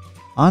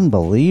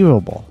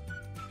 Unbelievable.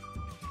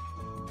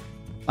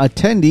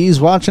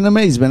 Attendees watch in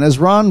amazement as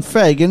Ron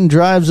Fagan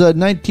drives a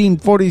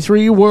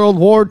 1943 World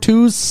War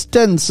II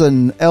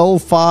Stenson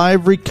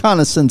L-5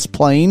 reconnaissance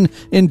plane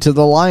into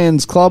the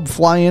Lions Club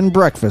fly-in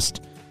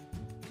breakfast.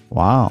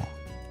 Wow.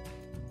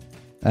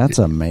 That's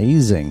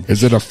amazing.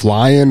 Is it a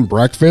fly-in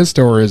breakfast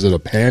or is it a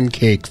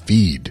pancake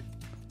feed?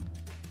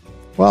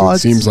 Well, it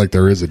seems like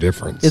there is a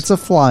difference. It's a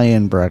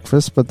fly-in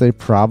breakfast, but they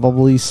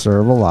probably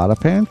serve a lot of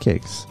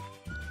pancakes.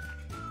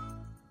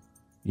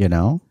 You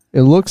know?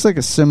 It looks like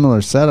a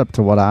similar setup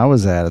to what I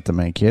was at the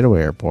Mankato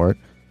airport.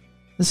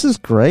 This is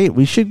great.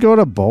 We should go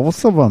to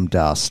both of them,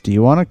 Dust. Do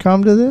you want to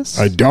come to this?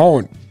 I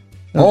don't.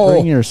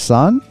 Bring your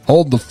son?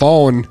 Hold the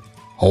phone.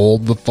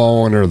 Hold the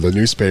phone or the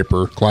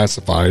newspaper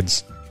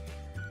classifieds.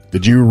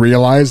 Did you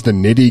realize the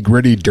Nitty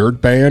Gritty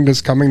Dirt Band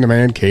is coming to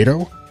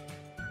Mankato?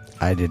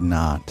 I did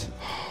not.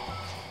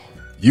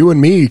 You and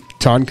me,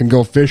 Ton, can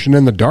go fishing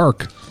in the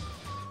dark.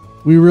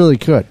 We really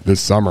could.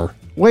 This summer.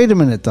 Wait a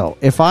minute, though.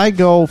 If I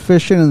go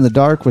fishing in the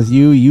dark with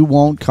you, you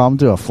won't come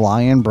to a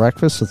fly-in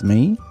breakfast with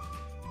me?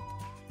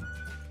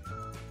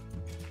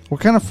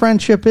 What kind of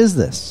friendship is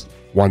this?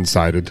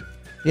 One-sided.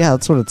 Yeah,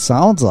 that's what it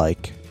sounds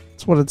like.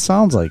 That's what it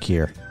sounds like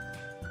here.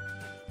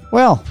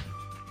 Well,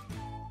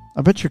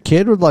 I bet your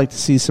kid would like to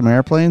see some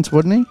airplanes,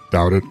 wouldn't he?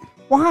 Doubt it.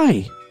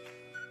 Why?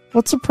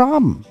 What's the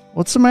problem?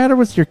 What's the matter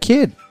with your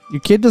kid?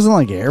 Your kid doesn't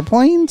like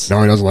airplanes?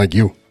 No, he doesn't like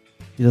you.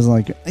 He doesn't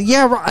like it.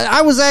 Yeah,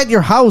 I was at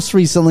your house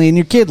recently, and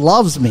your kid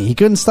loves me. He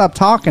couldn't stop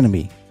talking to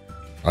me.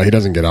 He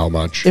doesn't get out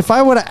much. If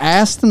I would have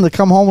asked him to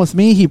come home with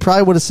me, he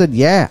probably would have said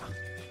yeah.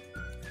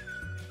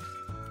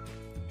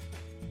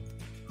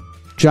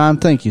 John,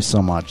 thank you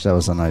so much. That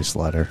was a nice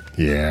letter.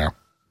 Yeah.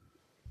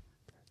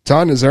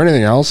 Ton, is there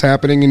anything else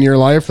happening in your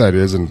life that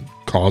isn't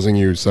causing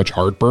you such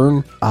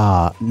heartburn?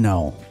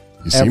 No.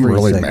 You seem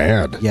really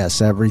mad.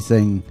 Yes,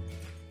 everything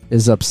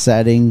is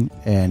upsetting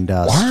and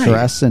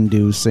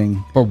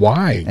stress-inducing. But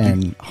why?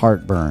 And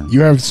heartburn.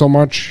 You have so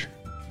much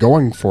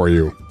going for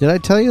you. Did I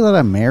tell you that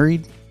I'm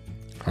married?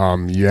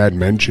 You had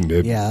mentioned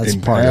it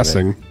in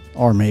passing.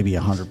 Or maybe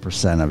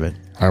 100% of it.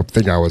 I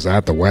think I was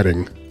at the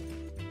wedding.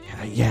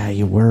 Yeah,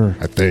 you were.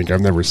 I think.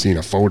 I've never seen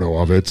a photo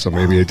of it, so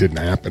maybe it didn't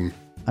happen.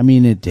 I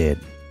mean, it did.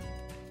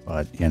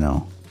 But,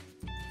 Yeah.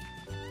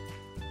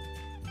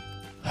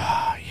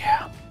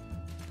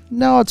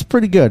 No, it's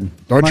pretty good.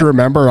 Don't you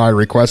remember I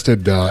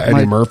requested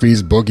Eddie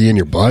Murphy's Boogie in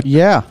Your Butt?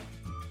 Yeah.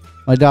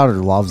 My daughter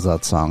loves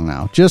that song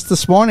now. Just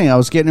this morning, I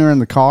was getting her in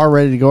the car,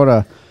 ready to go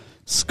to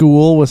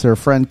school with her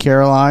friend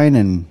Caroline,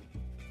 and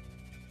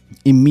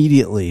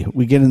immediately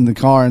we get in the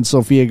car, and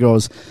Sophia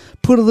goes,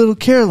 "Put a little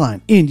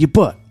Caroline in your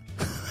butt."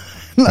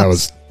 That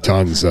was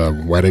Ton's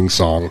wedding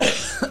song.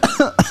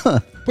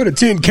 Put a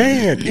tin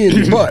can in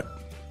your butt.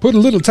 Put a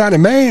little tiny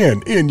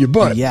man in your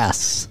butt.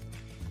 Yes.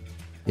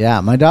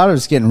 Yeah, my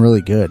daughter's getting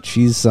really good.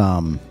 She's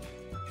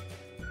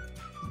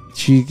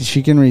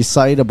she can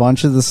recite a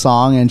bunch of the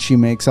song, and she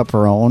makes up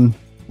her own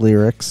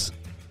lyrics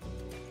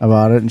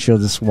about it, and she'll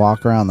just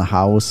walk around the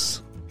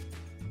house,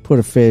 put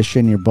a fish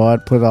in your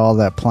butt, put all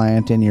that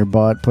plant in your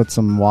butt, put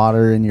some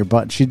water in your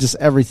butt. She just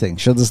everything.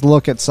 She'll just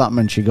look at something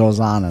and she goes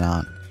on and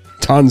on.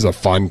 Tons of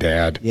fun,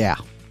 Dad. Yeah.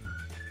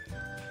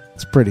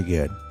 It's pretty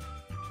good.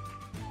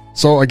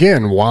 So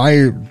again,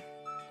 why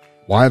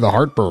the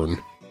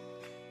heartburn?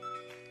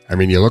 I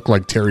mean, you look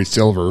like Terry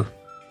Silver.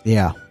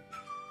 Yeah.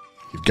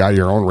 You've got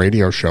your own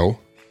radio show.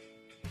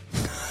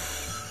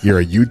 You're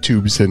a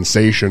YouTube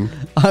sensation.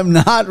 I'm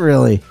not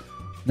really.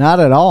 Not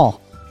at all.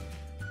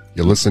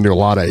 You listen to a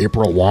lot of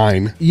April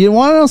Wine. You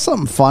want to know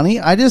something funny?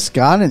 I just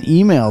got an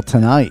email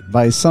tonight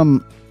by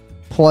some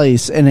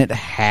place, and it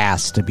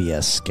has to be a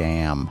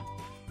scam.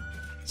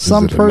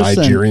 Some Is it person,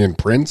 a Nigerian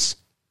prince?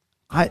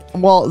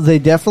 Well, they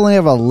definitely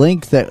have a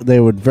link that they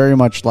would very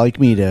much like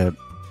me to.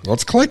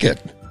 Let's click it.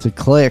 To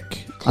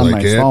click on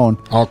my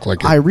phone. I'll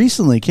click it. I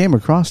recently came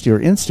across your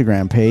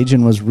Instagram page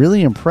and was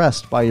really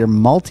impressed by your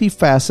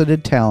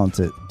multifaceted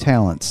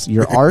talents.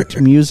 Your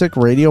art, music,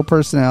 radio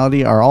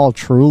personality are all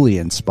truly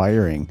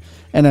inspiring.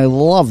 And I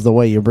love the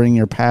way you bring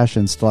your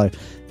passions to life.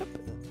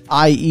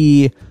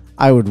 I.e.,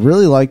 I would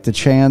really like the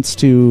chance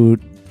to,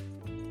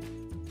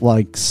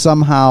 like,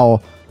 somehow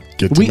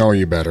get to know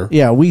you better.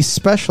 Yeah, we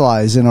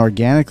specialize in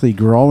organically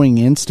growing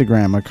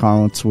Instagram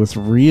accounts with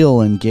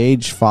real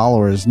engaged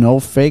followers, no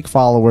fake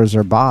followers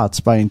or bots.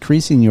 By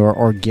increasing your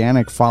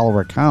organic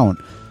follower count,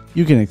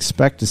 you can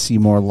expect to see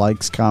more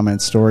likes,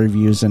 comments, story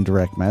views, and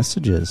direct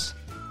messages.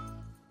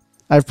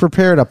 I've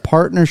prepared a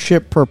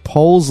partnership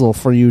proposal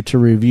for you to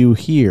review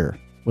here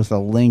with a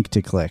link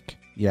to click.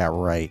 Yeah,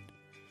 right.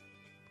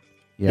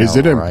 Yeah, Is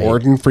it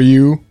important for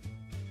you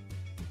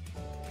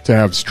to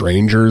have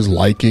strangers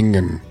liking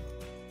and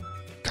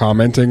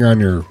commenting on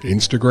your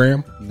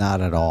Instagram?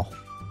 Not at all.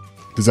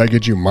 Does that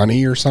get you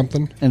money or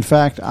something? In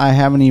fact, I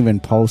haven't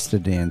even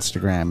posted to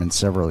Instagram in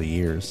several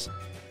years.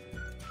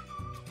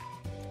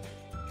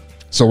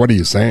 So what are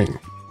you saying?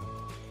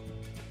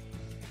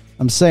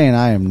 I'm saying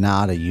I am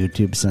not a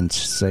YouTube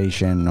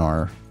sensation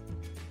or,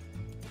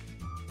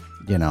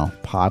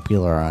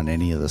 popular on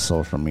any of the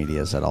social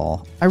medias at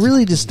all. I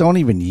really just don't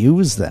even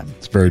use them.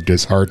 It's very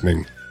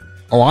disheartening.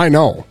 Oh, I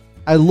know.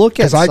 I look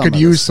at because I could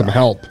use some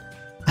help.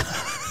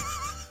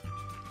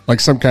 Like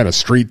some kind of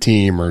street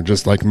team or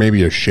just like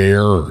maybe a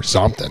share or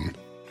something.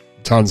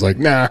 Ton's like,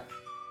 nah,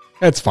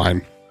 that's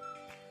fine.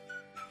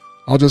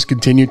 I'll just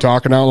continue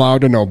talking out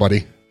loud to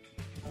nobody.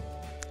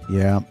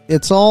 Yeah,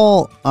 it's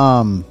all,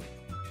 I'm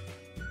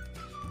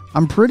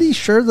pretty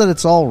sure that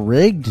it's all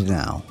rigged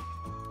now.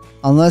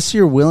 Unless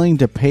you're willing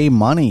to pay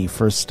money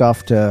for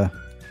stuff to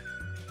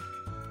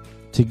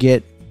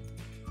get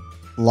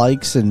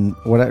likes and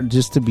whatever,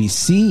 just to be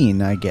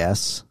seen, I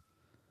guess.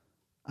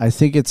 I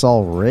think it's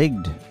all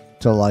rigged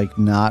to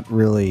not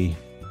really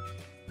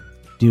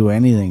do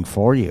anything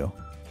for you.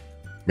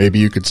 Maybe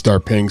you could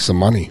start paying some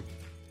money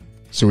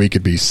so he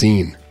could be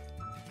seen.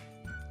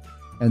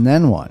 And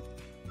then what?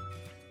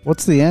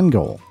 What's the end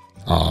goal?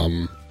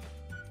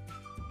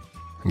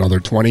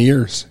 Another 20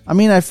 years. I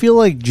mean, I feel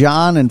like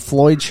John and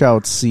Floyd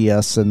Shouts see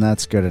us, and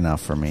that's good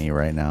enough for me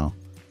right now.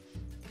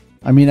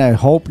 I mean, I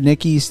hope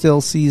Nikki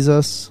still sees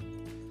us.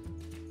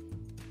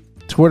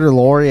 Twitter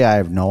Lori, I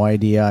have no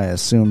idea. I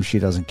assume she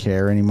doesn't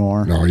care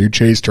anymore. No, you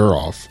chased her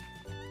off.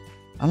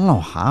 I don't know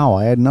how.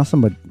 I had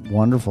nothing but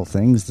wonderful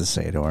things to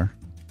say to her.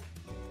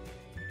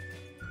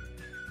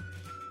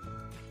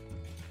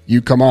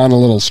 You come on a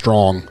little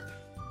strong.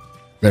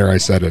 There, I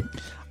said it.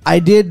 I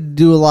did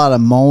do a lot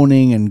of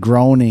moaning and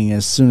groaning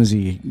as soon as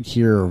you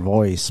hear her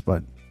voice,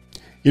 but...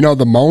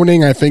 the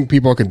moaning, I think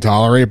people can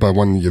tolerate, but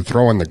when you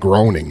throw in the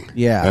groaning,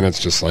 then it's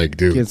just like,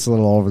 dude. Gets a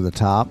little over the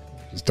top.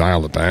 Just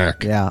dial it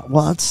back. Yeah,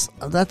 well,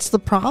 that's the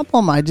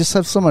problem. I just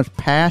have so much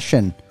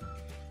passion,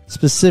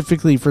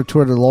 specifically for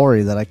Twitter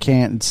Lori, that I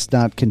can't, it's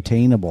not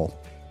containable.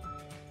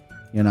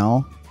 It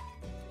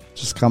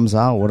just comes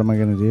out. What am I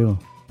going to do?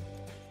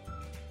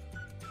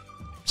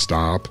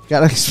 Stop.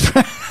 Gotta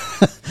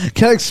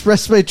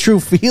express my true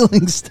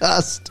feelings,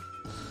 Dust.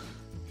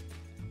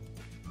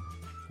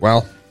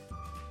 Well,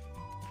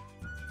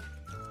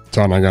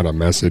 Ton, I got a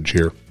message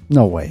here.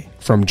 No way.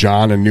 From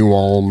John and New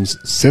Ulm's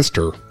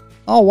sister.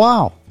 Oh,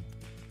 wow.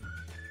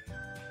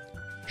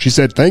 She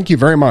said, "Thank you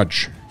very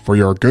much for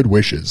your good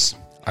wishes.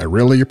 I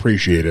really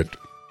appreciate it.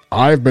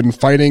 I've been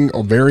fighting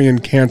ovarian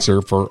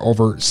cancer for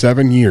over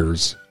 7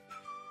 years.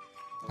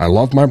 I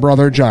love my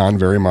brother John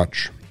very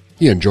much.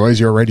 He enjoys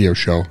your radio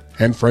show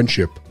and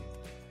friendship.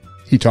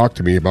 He talked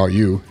to me about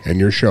you and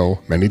your show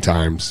many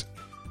times.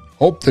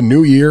 Hope the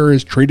new year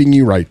is treating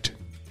you right.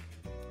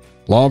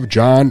 Love,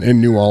 John in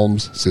New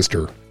Ulm's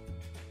sister.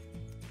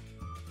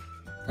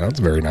 That's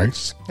very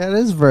nice. That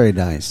is very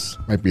nice.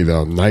 Might be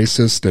the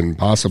nicest and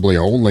possibly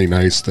only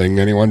nice thing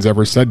anyone's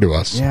ever said to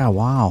us. Yeah,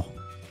 wow.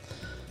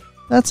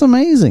 That's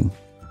amazing.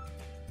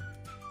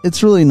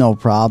 It's really no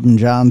problem,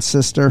 John's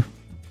sister.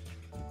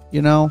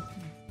 You know,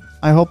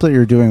 I hope that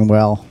you're doing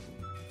well.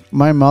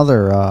 My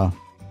mother,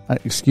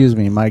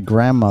 my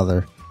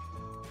grandmother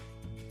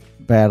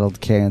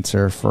battled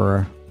cancer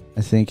for,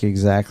 I think,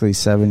 exactly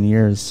 7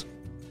 years.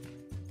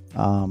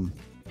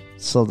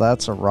 So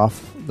that's a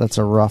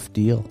rough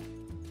deal.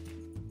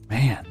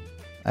 Man,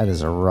 that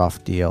is a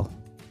rough deal.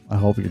 I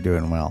hope you're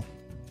doing well.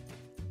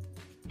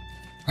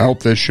 I hope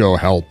this show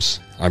helps.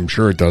 I'm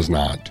sure it does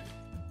not.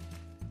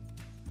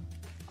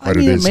 But I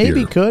mean, it is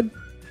maybe here. Could.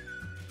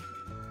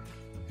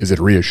 Is it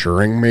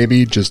reassuring,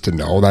 maybe, just to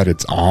know that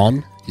it's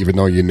on, even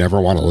though you never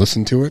want to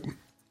listen to it?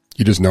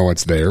 You just know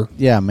it's there?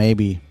 Yeah,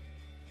 maybe.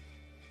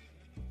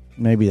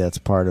 Maybe that's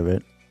part of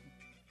it.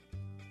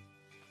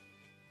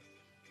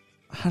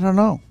 I don't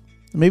know.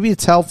 Maybe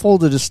it's helpful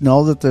to just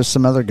know that there's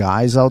some other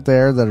guys out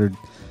there that are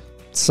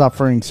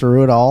suffering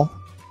through it all,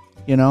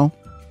 you know,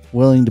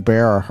 willing to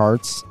bear our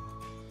hearts,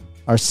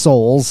 our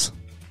souls.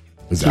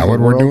 Is that what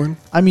we're doing?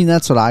 I mean,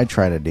 that's what I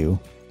try to do.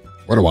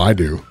 What do I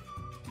do?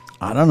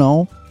 I don't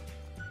know.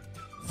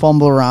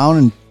 Fumble around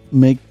and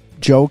make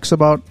jokes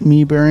about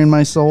me bearing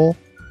my soul.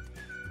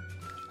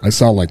 I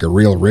sound like a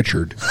real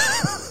Richard.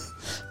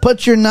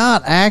 But you're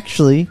not,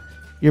 actually.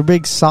 You're a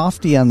big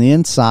softy on the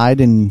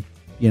inside, and,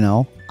 you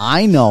know,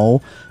 I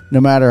know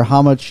no matter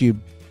how much you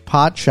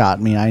pot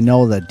shot me, I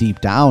know that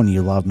deep down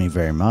you love me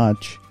very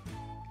much.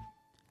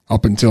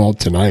 Up until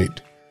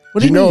tonight.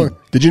 What do you mean?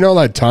 Did you know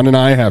that Ton and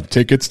I have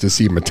tickets to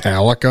see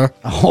Metallica?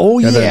 Oh,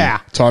 and yeah.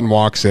 Then Ton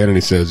walks in and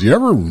he says, "You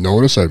ever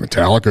notice that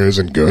Metallica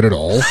isn't good at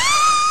all?"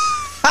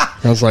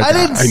 I was like, I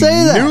didn't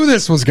say that. I knew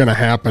this was going to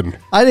happen.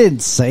 I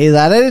didn't say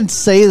that. I didn't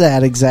say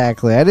that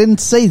exactly. I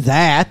didn't say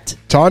that.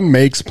 Ton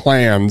makes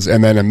plans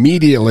and then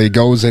immediately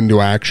goes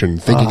into action,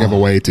 thinking of a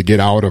way to get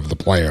out of the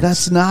plans.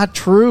 That's not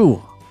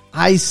true.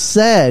 I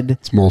said,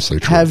 it's mostly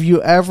true. Have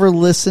you ever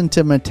listened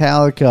to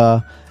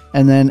Metallica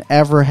and then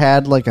ever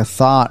had like a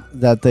thought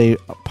that they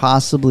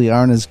possibly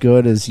aren't as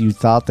good as you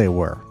thought they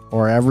were,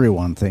 or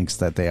everyone thinks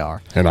that they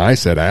are? And I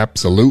said,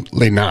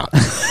 absolutely not.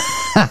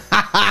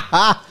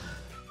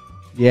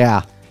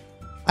 Yeah.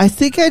 I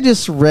think I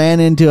just ran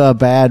into a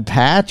bad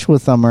patch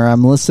with them, or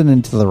I'm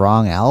listening to the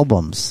wrong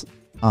albums.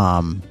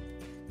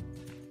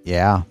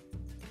 Yeah.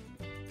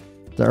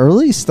 The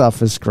early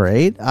stuff is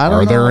great.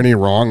 Are there any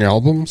wrong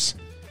albums?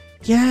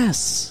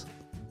 Yes.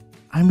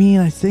 I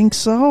mean, I think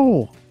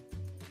so.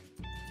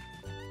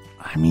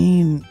 I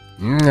mean...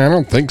 I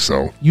don't think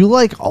so. You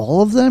like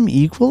all of them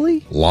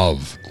equally?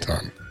 Love,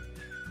 Ton.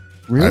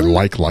 Really?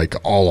 I like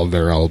all of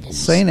their albums.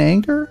 Saint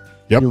Anger?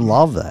 Yep. You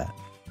love that.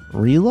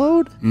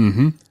 Reload?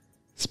 Mm-hmm.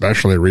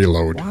 Especially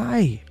Reload.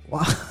 Why?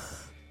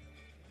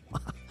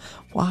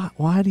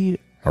 Why do you...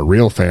 A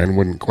real fan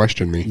wouldn't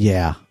question me.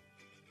 Yeah.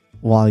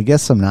 Well, I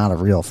guess I'm not a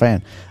real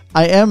fan.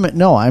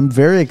 I'm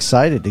very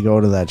excited to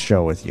go to that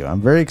show with you. I'm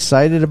very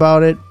excited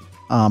about it.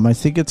 I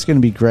think it's going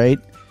to be great.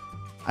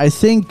 I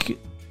think...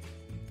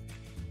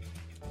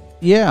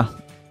 Yeah.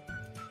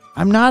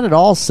 I'm not at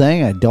all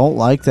saying I don't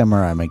like them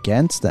or I'm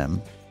against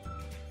them.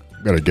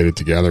 Better get it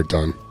together,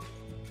 Ton.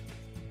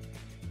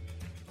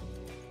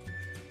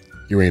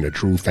 You ain't a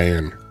true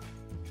fan.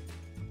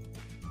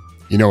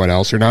 You know what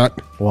else you're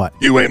not? What?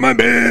 You ain't my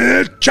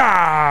bitch.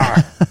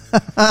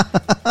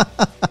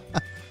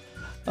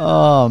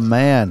 Oh,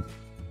 man.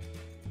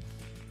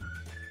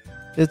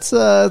 It's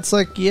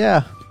like,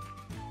 yeah.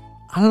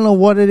 I don't know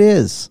what it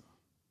is.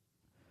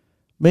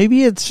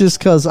 Maybe it's just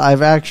because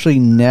I've actually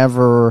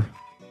never...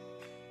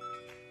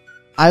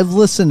 I've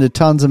listened to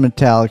tons of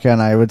Metallica,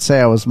 and I would say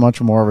I was much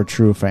more of a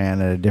true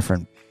fan at a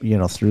different,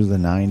 through the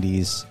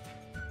 90s.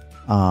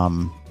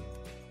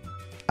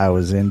 I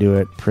was into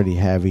it pretty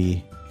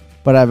heavy.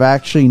 But I've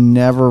actually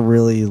never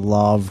really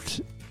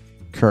loved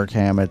Kirk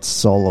Hammett's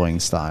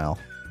soloing style.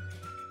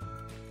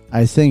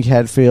 I think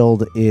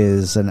Hetfield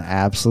is an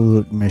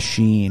absolute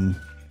machine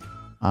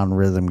on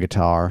rhythm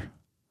guitar.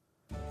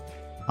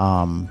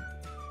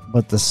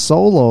 But the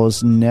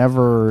solos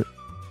never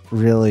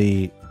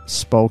really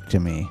spoke to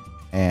me.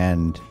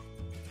 And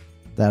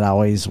that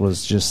always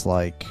was just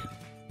like,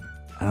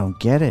 I don't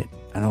get it.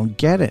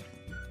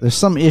 There's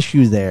some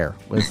issue there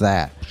with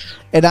that.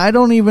 And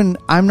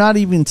I'm not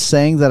even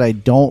saying that I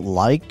don't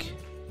like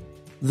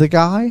the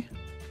guy.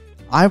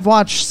 I've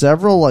watched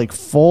several like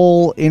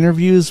full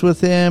interviews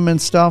with him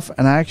and stuff,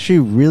 and I actually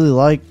really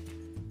like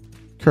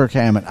Kirk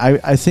Hammett.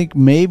 I think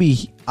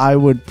maybe I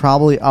would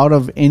probably, out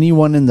of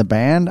anyone in the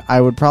band,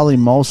 I would probably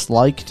most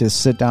like to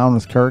sit down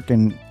with Kirk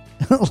and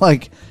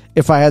like,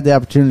 if I had the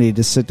opportunity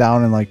to sit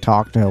down and like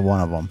talk to one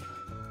of them,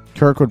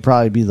 Kirk would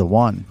probably be the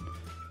one.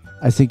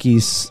 I think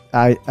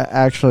I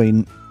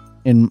actually,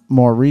 in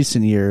more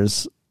recent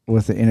years,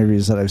 with the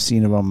interviews that I've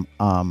seen of him,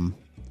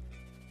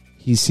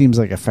 he seems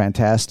like a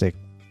fantastic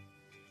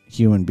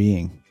human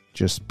being.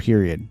 Just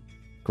period.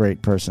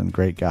 Great person,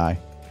 great guy.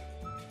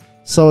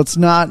 So it's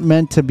not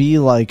meant to be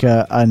like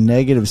a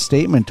negative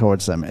statement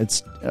towards them.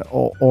 It's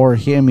or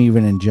him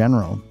even in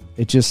general.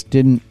 It just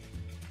didn't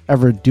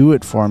ever do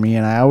it for me,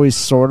 and I always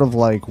sort of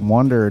like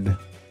wondered,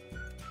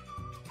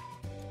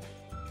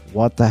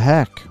 what the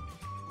heck?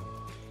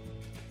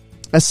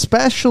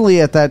 Especially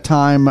at that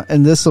time,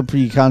 and this will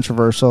be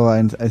controversial,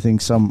 and I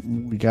think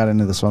we got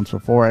into this once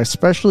before,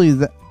 especially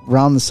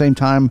around the same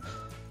time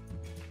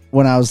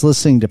when I was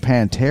listening to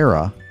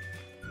Pantera,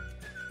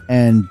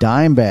 and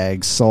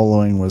Dimebag's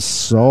soloing was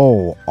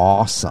so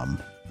awesome.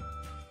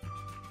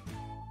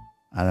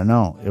 I don't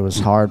know. It was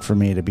hard for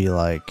me to be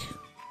like,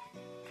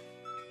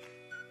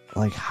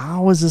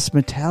 how is this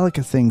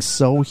Metallica thing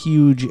so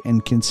huge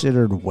and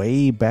considered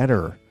way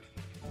better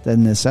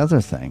than this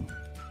other thing?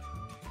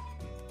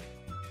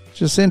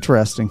 Just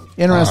interesting.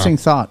 Interesting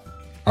thought.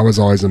 I was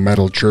always a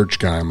metal church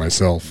guy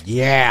myself.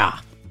 Yeah.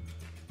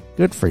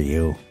 Good for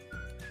you.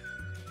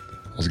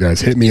 Those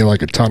guys hit me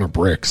like a ton of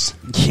bricks.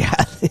 Yeah.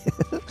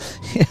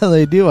 Yeah,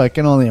 they do. I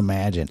can only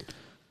imagine.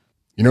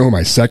 You know who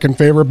my second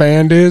favorite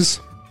band is?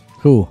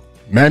 Who?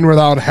 Men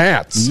Without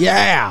Hats.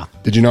 Yeah.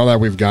 Did you know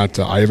that we've got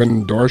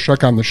Ivan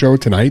Doroschuk on the show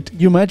tonight?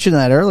 You mentioned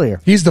that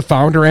earlier. He's the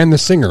founder and the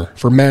singer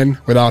for Men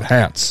Without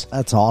Hats.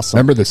 That's awesome.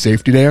 Remember the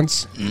safety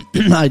dance?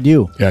 I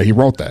do. Yeah, he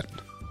wrote that.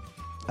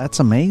 That's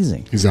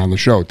amazing. He's on the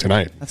show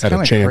tonight. That's had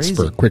a chance crazy.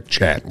 for a quick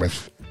chat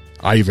with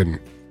Ivan.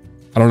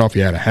 I don't know if he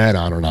had a hat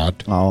on or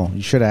not. Oh,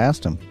 you should have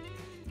asked him.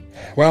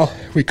 Well,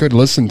 we could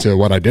listen to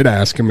what I did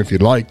ask him if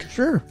you'd like.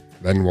 Sure.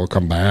 Then we'll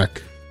come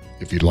back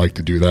if you'd like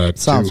to do that.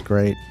 Sounds too.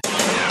 great.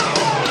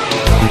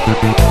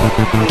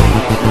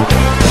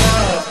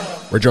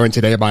 We're joined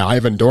today by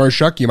Ivan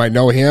Doroschuk. You might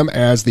know him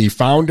as the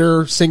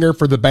founder, singer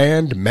for the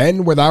band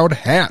Men Without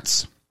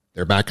Hats.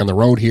 They're back on the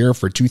road here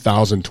for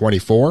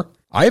 2024.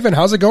 Ivan,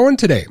 how's it going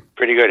today?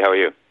 Pretty good. How are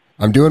you?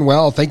 I'm doing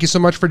well. Thank you so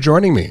much for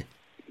joining me.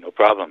 No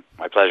problem.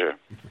 My pleasure.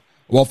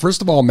 Well,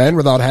 first of all, Men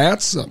Without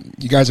Hats,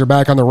 you guys are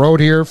back on the road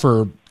here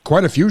for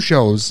quite a few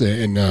shows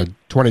in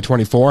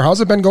 2024.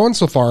 How's it been going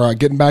so far,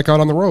 getting back out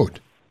on the road?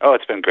 Oh,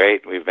 it's been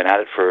great. We've been at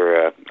it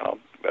for a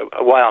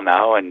while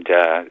now, and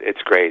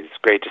it's great. It's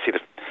great to see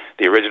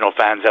the original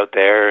fans out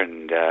there,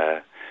 and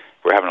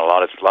we're having a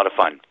lot of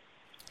fun.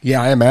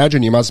 Yeah, I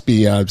imagine you must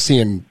be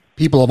seeing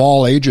people of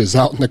all ages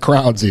out in the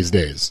crowds these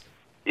days.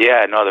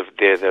 Yeah, no,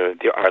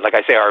 like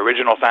I say, our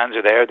original fans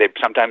are there.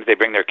 Sometimes they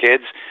bring their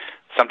kids,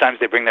 sometimes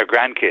they bring their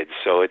grandkids.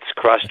 So it's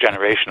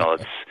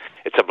cross-generational.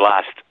 It's a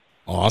blast.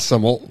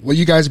 Awesome. Well, will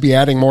you guys be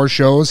adding more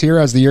shows here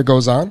as the year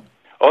goes on?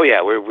 Oh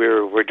yeah,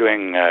 we're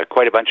doing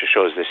quite a bunch of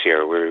shows this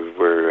year.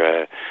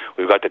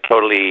 We've got the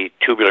Totally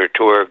Tubular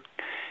tour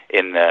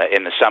in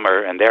the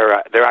summer, and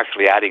they're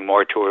actually adding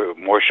more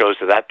shows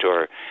to that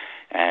tour.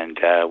 And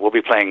we'll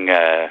be playing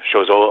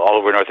shows all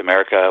over North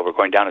America. We're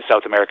going down to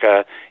South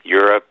America,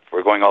 Europe.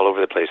 We're going all over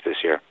the place this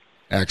year.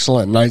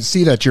 Excellent. And I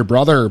see that your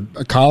brother,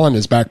 Colin,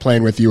 is back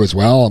playing with you as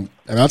well.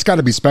 And that's got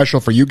to be special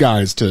for you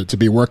guys to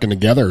be working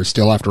together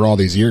still after all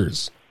these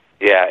years.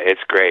 Yeah,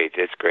 it's great.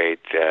 It's great.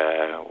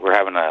 We're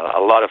having a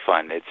lot of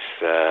fun. It's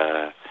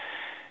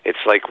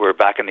like we're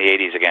back in the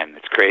 80s again.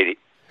 It's crazy.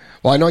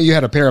 Well, I know you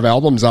had a pair of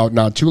albums out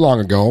not too long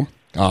ago,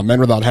 Men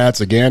Without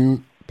Hats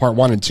again, Part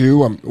 1 and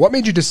 2. What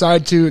made you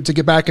decide to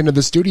get back into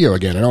the studio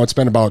again? I know it's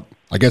been about,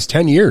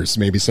 10 years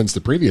maybe since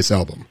the previous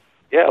album.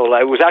 Yeah, well,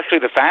 it was actually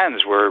the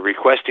fans were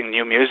requesting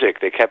new music.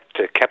 They kept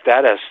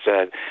at us,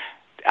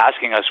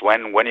 asking us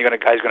when are you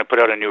guys going to put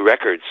out a new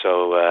record.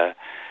 So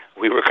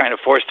we were kind of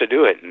forced to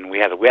do it, and we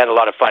had a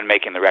lot of fun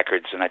making the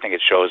records, and I think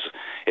it shows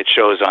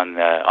on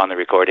the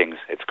recordings.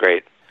 It's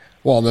great.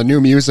 Well, the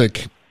new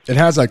music, it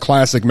has that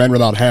classic Men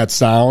Without Hats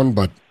sound,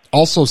 but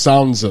also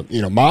sounds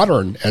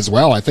modern as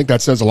well. I think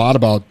that says a lot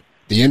about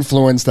the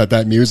influence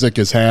that music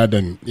has had,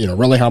 and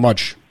really how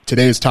much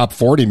today's top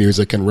 40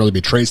 music can really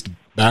be traced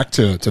back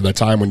to the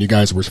time when you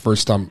guys were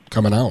first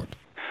coming out.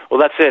 Well,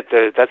 that's it.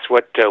 That's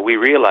what we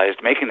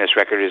realized making this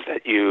record, is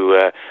that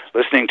you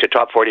listening to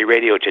Top 40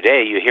 radio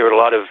today, you hear a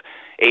lot of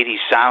 80s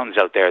sounds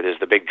out there. There's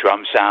the big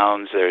drum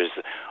sounds, there's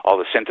all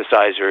the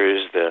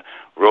synthesizers, the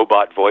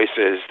robot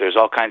voices, there's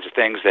all kinds of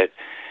things that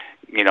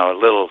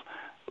little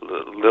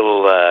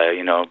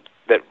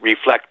that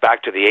reflect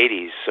back to the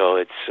 80s. So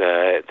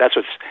it's that's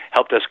what's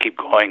helped us keep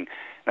going.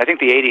 And I think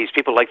the 80s,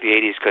 people like the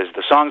 80s because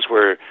the songs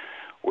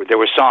there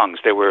were songs,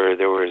 there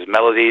was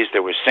melodies,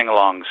 there was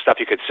sing-along stuff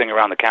you could sing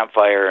around the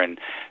campfire, and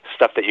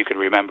stuff that you could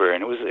remember.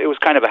 And it was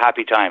kind of a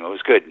happy time. It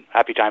was good,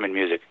 happy time in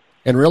music.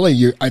 And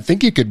really, I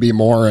think you could be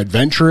more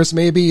adventurous,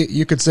 maybe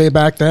you could say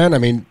back then. I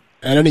mean,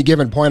 at any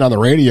given point on the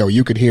radio,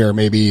 you could hear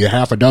maybe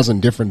half a dozen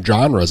different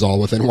genres all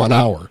within 1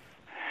 hour.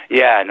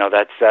 Yeah, no,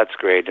 that's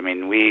great. I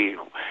mean,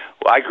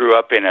 I grew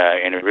up in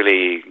a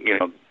really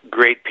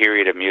great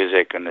period of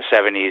music in the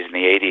 70s and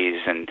the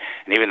 80s and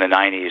even the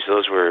 90s.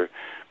 Those were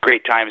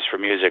great times for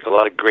music. A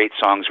lot of great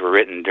songs were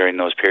written during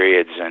those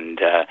periods, and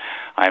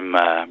I'm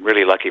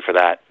really lucky for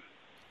that.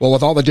 Well,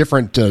 with all the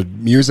different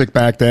music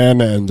back then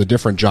and the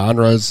different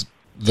genres,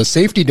 the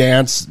safety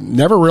dance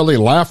never really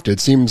left. It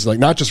seems like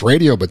not just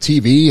radio, but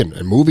TV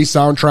and movie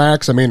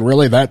soundtracks. I mean,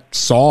 really, that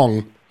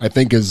song, I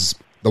think, is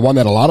the one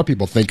that a lot of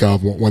people think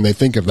of when they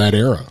think of that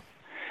era.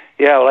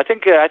 Yeah, well, I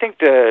think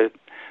the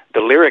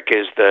lyric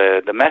is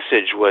the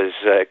message was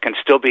can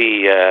still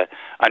be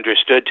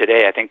understood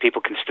today. I think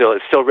people can still,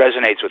 it still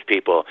resonates with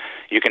people.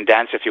 You can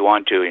dance if you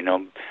want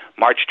to,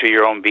 march to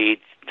your own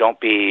beat. Don't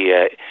be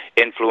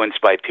influenced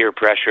by peer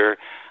pressure.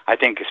 I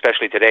think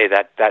especially today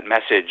that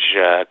message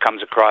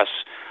comes across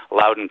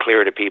loud and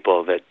clear to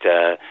people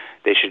that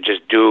they should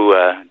just do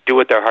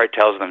what their heart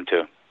tells them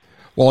to.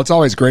 Well, it's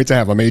always great to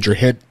have a major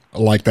hit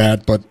like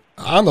that, but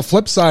on the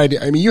flip side,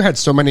 I mean, you had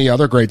so many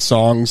other great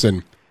songs,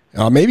 and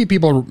maybe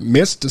people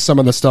missed some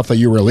of the stuff that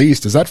you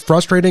released. Is that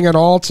frustrating at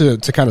all to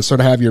kind of sort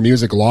of have your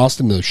music lost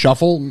in the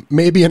shuffle,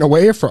 maybe in a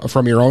way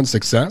from your own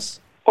success?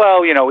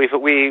 Well, we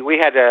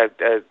had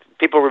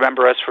people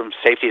remember us from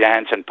Safety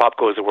Dance and Pop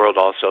Goes the World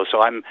also.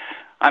 So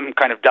I'm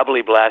kind of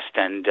doubly blessed,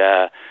 and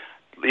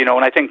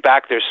when I think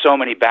back, there's so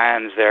many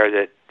bands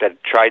there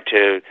that tried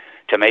to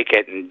make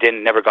it and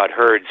never got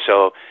heard.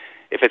 So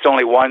if it's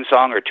only one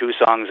song or two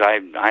songs,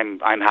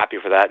 I'm happy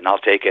for that, and I'll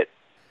take it.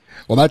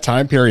 Well, that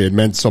time period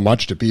meant so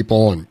much to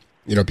people, and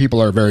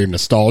people are very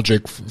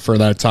nostalgic for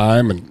that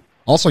time, and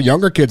also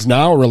younger kids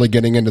now are really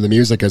getting into the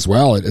music as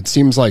well. It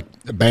seems like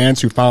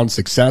bands who found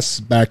success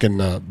back in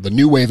the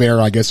new wave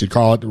era, I guess you'd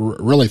call it,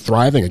 really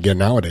thriving again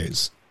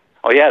nowadays.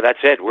 Oh yeah, that's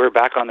it. We're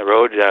back on the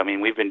road. I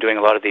mean, we've been doing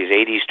a lot of these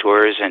 '80s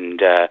tours,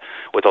 and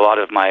with a lot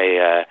of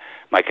my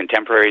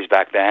contemporaries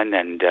back then,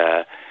 and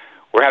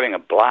we're having a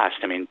blast.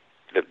 I mean,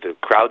 the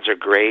crowds are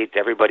great.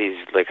 Everybody's,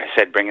 like I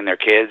said, bringing their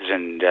kids,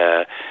 and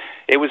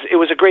it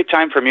was a great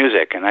time for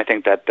music, and I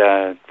think that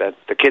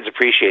the kids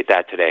appreciate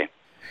that today.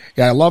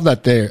 Yeah, I love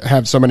that they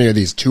have so many of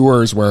these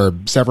tours where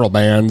several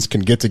bands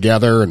can get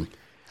together, and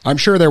I'm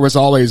sure there was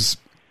always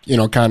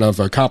kind of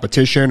a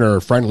competition or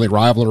friendly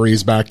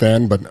rivalries back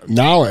then, but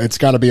now it's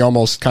got to be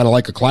almost kind of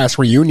like a class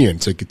reunion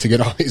to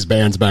get all these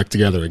bands back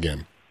together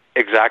again.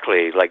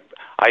 Exactly. Like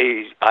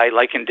I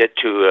likened it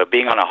to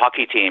being on a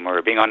hockey team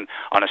or being on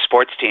a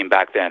sports team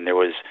back then. There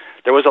was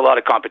a lot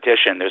of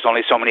competition. There's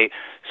only so many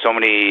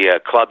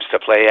clubs to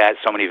play at,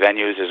 so many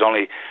venues. There's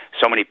only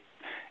so many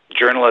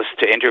journalists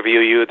to interview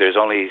you. There's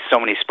only so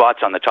many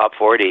spots on the top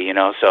 40.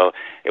 So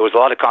it was a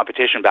lot of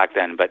competition back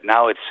then. But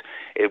now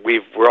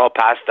we're all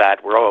past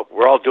that. We're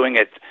all doing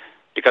it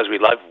because we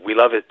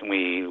love it, and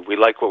we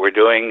like what we're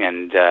doing,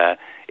 and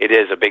it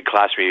is a big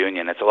class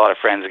reunion. It's a lot of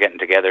friends getting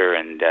together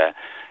and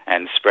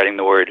spreading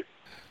the word.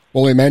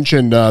 Well, we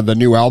mentioned the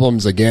new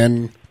albums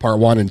again, part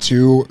 1 and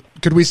 2.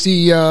 Could we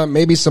see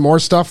maybe some more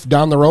stuff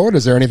down the road?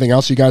 Is there anything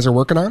else you guys are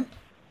working on?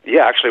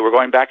 Yeah, actually, we're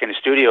going back in the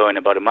studio in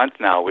about a month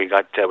now. We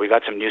got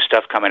some new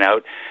stuff coming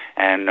out,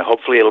 and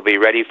hopefully it'll be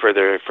ready for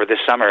this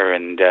summer,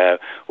 and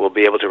we'll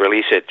be able to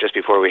release it just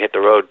before we hit the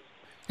road.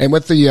 And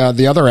with the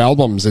other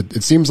albums,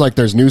 it seems like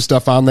there's new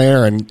stuff on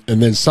there, and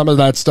then some of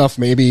that stuff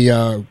maybe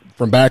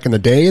from back in the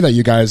day that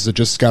you guys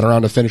just got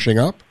around to finishing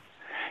up.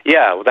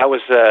 Yeah, well, that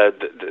was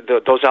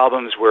those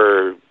albums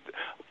were.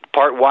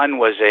 Part 1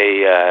 was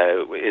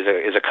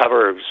a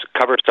cover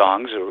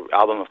songs, or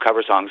album of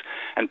cover songs,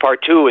 and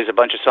part 2 is a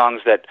bunch of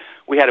songs that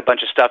we had a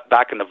bunch of stuff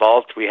back in the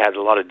vault. We had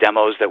a lot of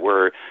demos that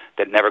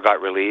never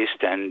got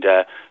released, and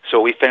so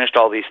we finished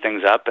all these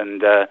things up,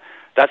 and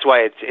that's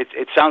why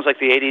it sounds like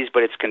the '80s,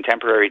 but it's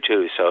contemporary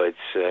too. So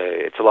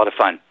it's a lot of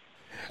fun.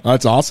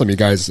 That's awesome. You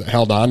guys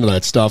held on to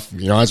that stuff.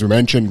 As we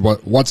mentioned,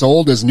 what's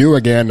old is new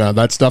again.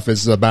 That stuff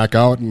is back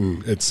out,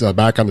 and it's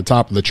back on the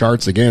top of the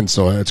charts again.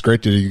 So it's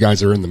great that you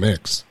guys are in the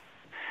mix.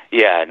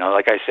 Yeah, no,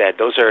 like I said,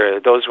 it was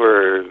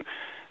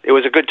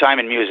a good time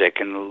in music,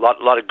 and a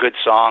lot of good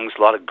songs,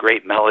 a lot of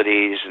great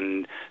melodies,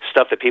 and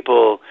stuff that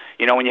people,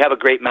 when you have a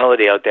great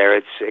melody out there,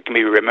 it can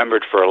be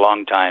remembered for a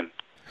long time.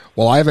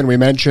 Well, Ivan, we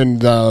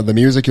mentioned the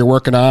music you're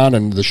working on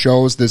and the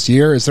shows this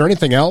year. Is there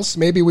anything else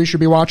maybe we should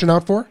be watching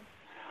out for?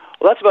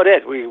 Well, that's about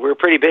it. We're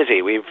pretty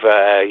busy. We've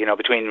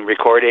between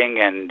recording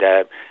and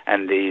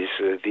these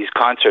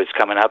concerts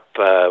coming up,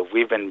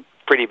 we've been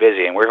pretty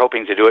busy, and we're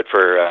hoping to do it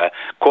for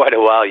quite a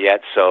while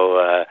yet.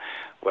 So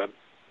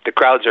the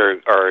crowds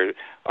are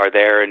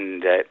there,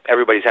 and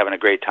everybody's having a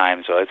great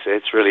time. So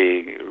it's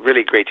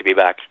really great to be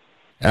back.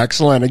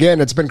 Excellent.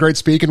 Again, it's been great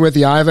speaking with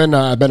you, Ivan.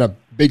 I've been a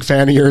big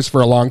fan of yours for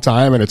a long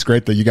time, and it's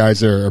great that you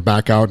guys are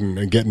back out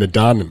and getting it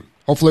done. And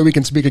hopefully we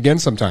can speak again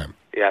sometime.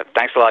 Yeah,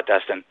 thanks a lot,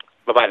 Dustin.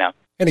 Bye-bye now.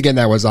 And again,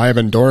 that was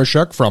Ivan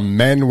Doroschuk from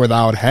Men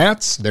Without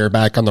Hats. They're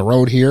back on the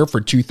road here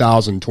for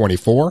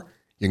 2024.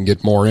 You can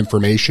get more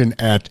information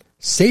at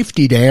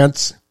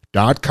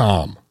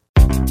safetydance.com.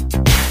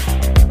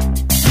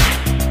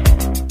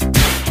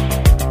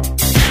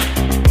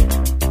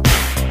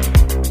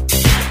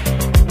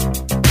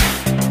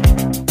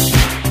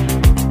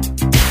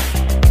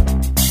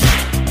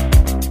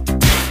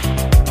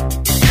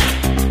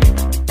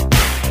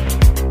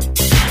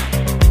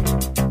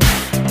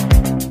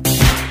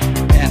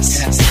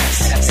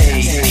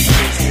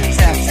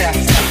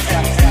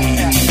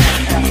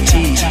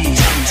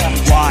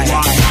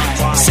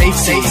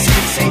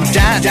 Safe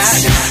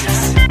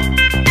dance.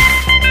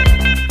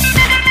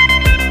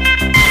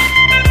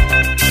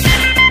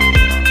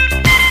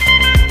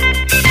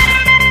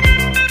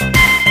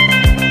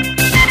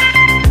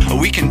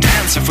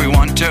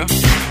 to,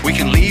 we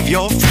can leave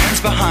your friends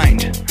behind.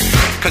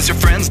 Cause your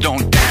friends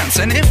don't dance,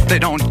 and if they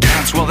don't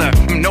dance, well, they're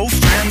no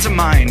friends of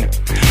mine.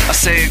 I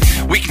say,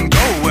 we can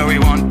go where we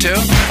want to,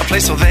 a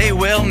place where they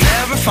will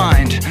never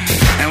find.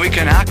 And we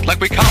can act like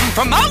we come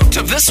from out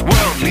of this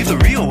world, leave the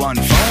real one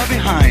far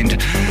behind.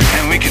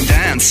 And we can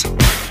dance.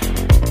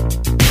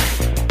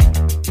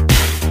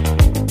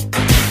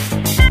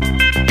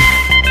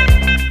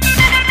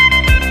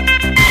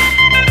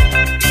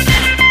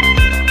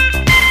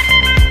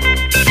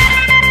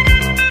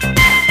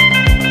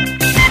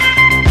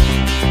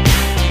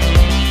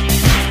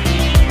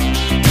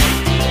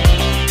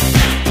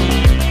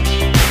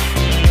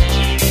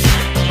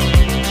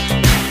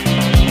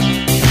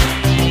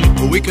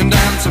 We can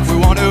dance if we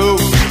want to,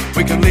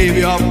 we can leave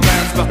your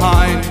friends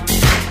behind.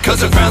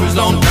 Cause your friends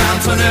don't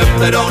dance, and if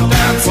they don't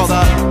dance, well,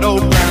 they're no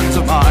friends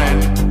of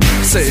mine.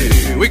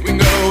 Say, we can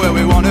go where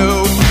we want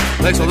to,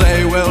 place where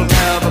they will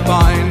never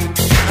find.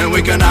 And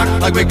we can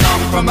act like we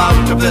come from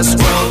out of this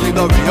world, leave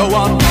the real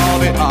one far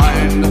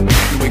behind.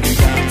 And we can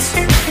dance.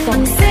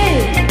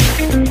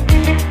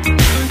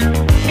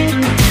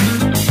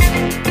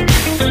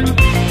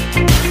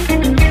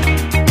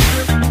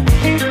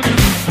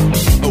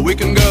 We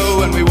can go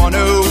when we want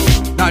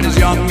to, night is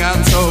young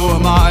and so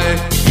am I.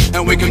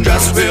 And we can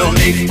dress real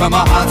neat, from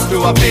our hearts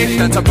to our feet,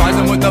 and surprise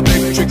them with a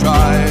victory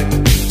cry.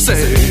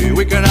 Say,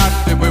 we can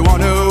act if we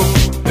want to,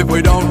 if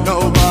we don't,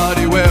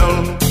 nobody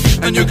will.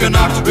 And you can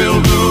act real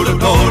rude and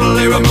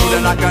totally removed,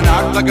 and I can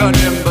act like an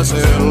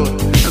imbecile.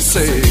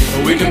 Say,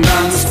 we can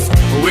dance,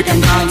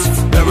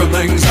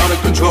 everything's out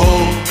of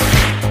control.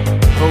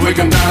 We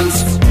can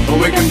dance,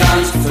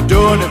 they're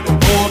doing it from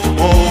pole to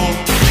pole.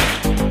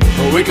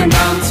 We can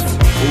dance,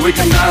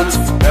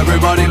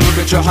 everybody look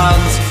at your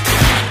hands.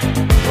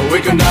 We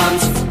can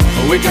dance,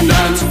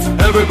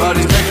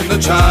 everybody's taking the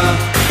chance.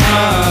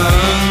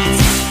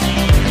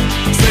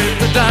 Safe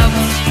to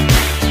dance,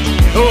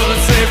 oh,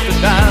 it's safe to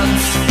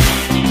dance.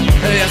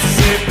 Yes, it's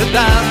safe to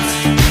dance.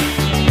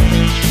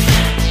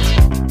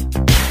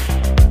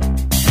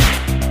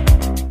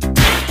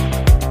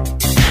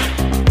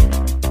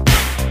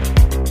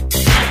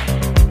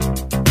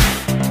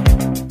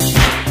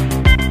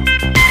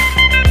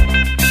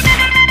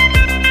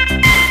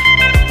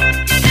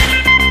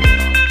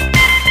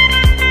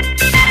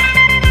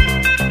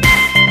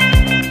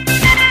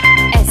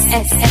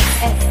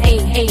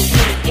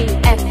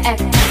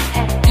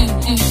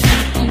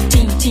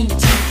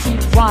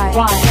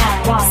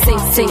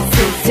 Say,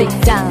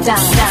 down.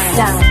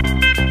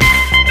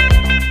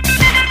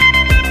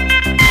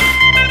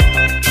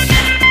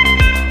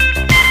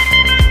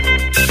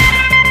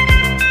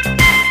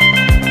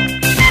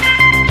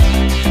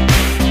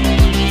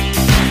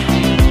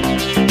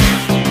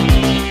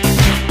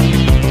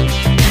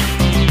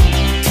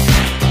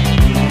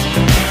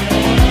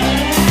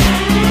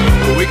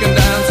 We can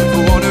dance if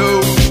we want to,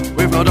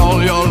 we've got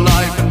all your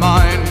life in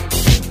mind.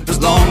 As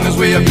long as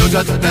we abuse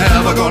it,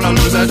 never gonna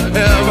lose it,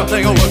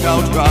 everything will work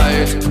out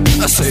right.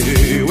 I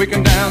say, we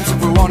can dance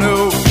if we want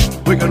to,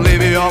 we can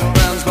leave your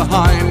friends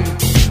behind.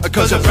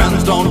 Cause your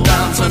friends don't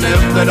dance, and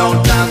if they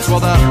don't dance, well,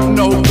 they're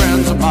no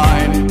friends of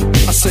mine.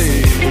 I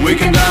say, we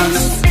can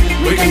dance,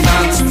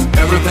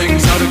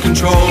 everything's out of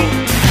control.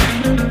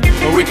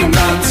 We can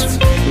dance,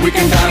 we're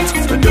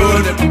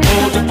doing it from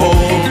pole to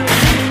pole.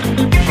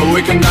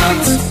 We can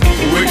dance,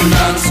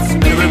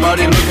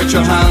 everybody look at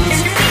your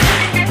hands.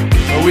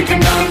 We can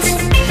dance,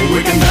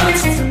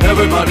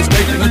 everybody's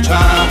taking a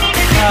chance.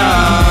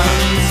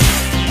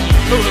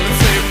 Well, it's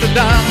safe to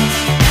dance,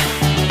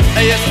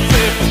 yes, it's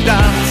safe to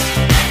dance.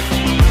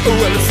 Well,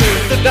 it's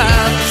safe to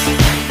dance,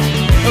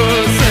 well,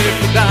 it's safe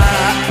to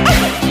dance.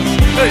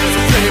 Yes,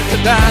 it's safe to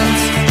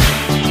dance,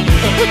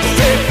 it's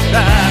safe to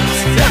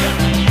dance.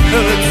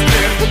 Well, it's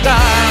safe to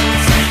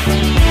dance,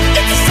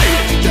 it's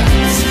safe to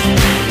dance.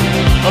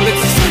 Oh,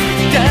 it's safe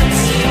to dance,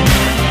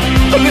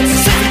 oh, it's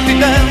safe to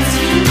dance.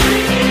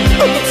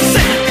 Oh, it's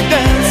safe to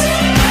dance,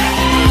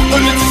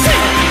 oh, it's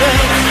safe to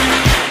dance.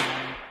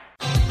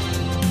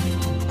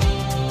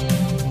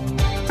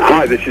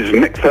 Hi, this is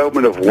Mick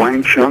Feldman of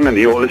Wang Chung, and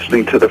you're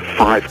listening to the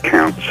 5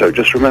 Count. So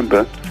just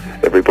remember,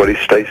 everybody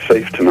stay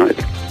safe tonight.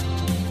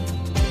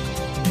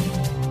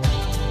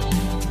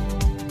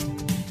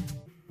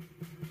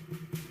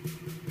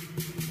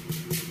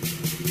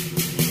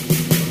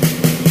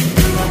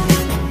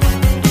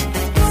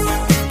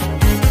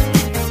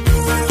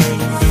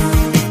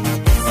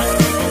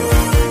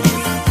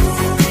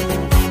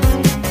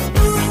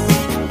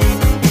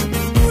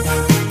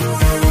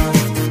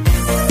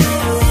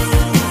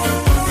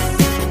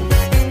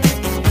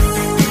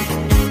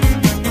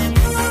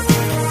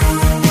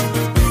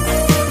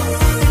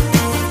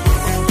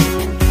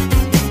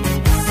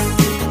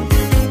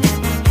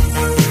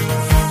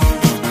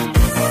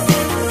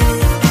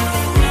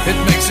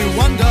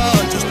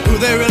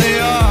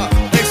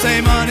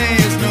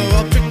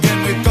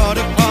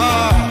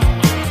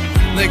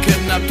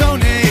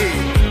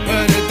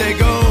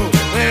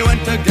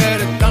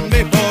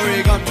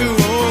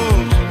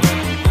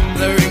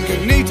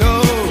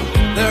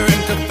 They're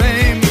into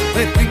fame,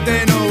 they think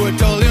they know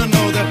it all, you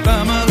know their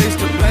family.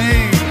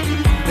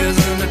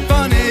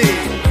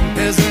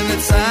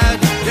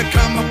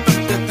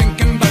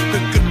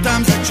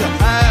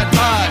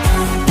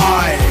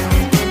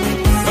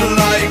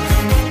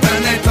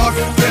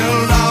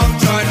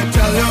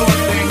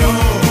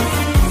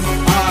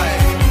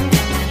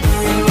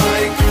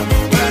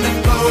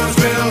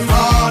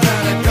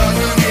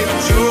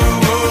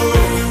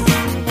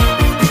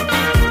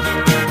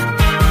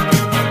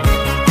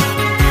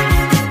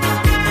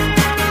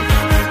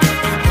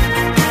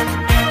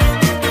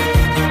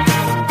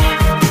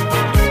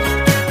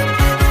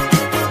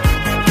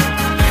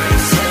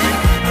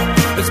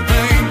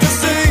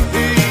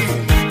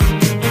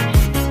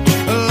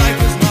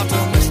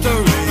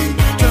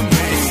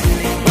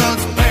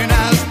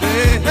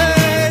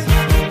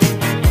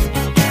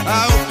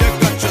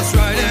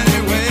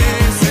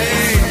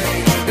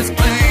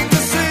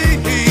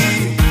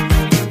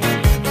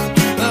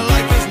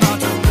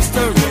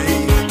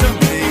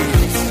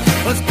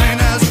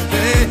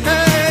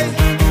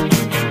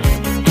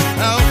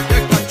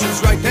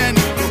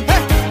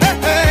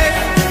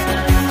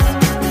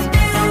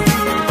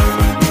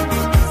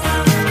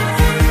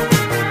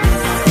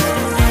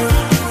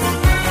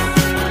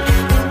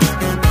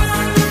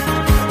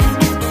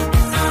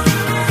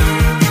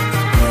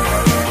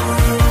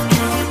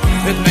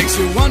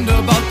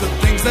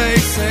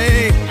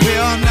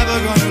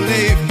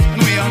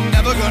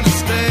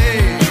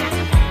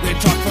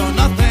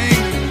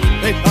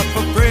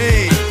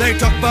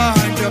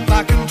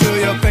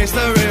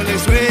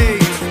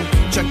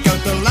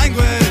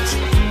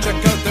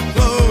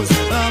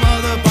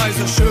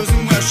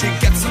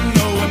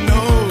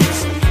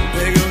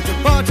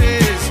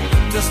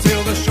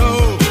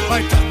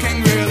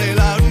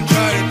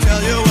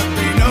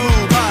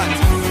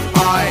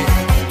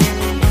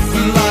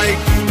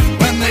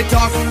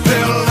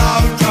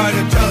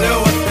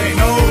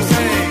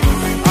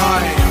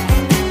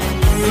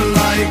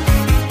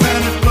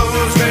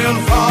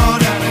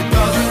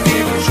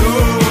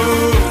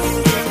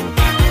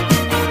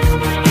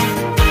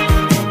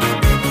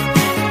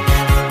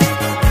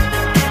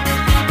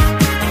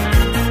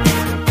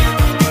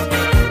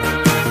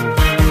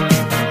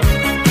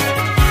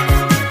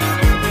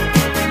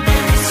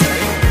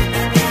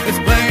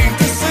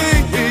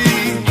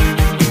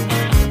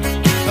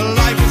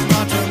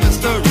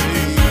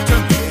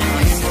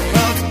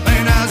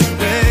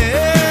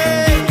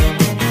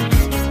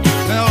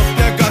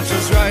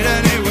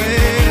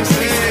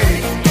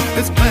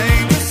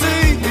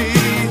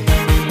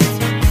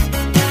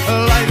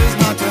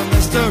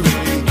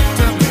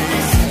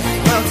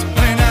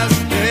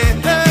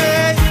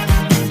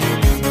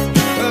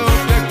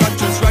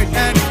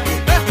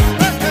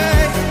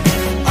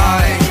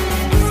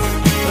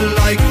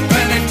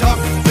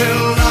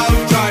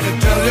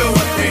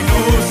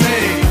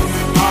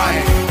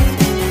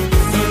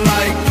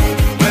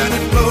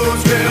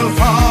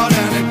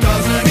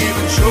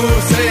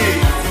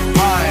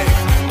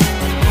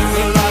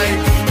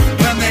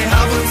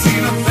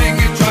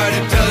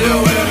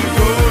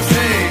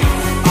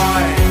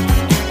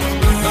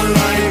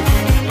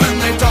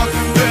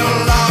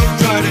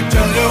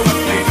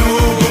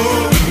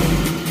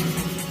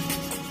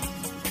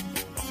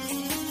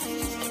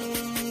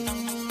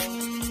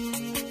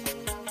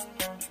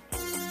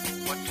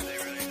 what do they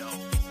really know?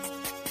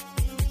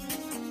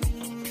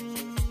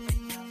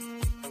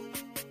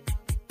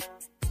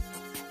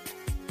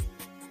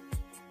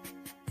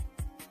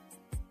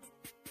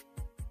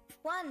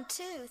 1,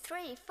 2,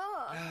 3, 4.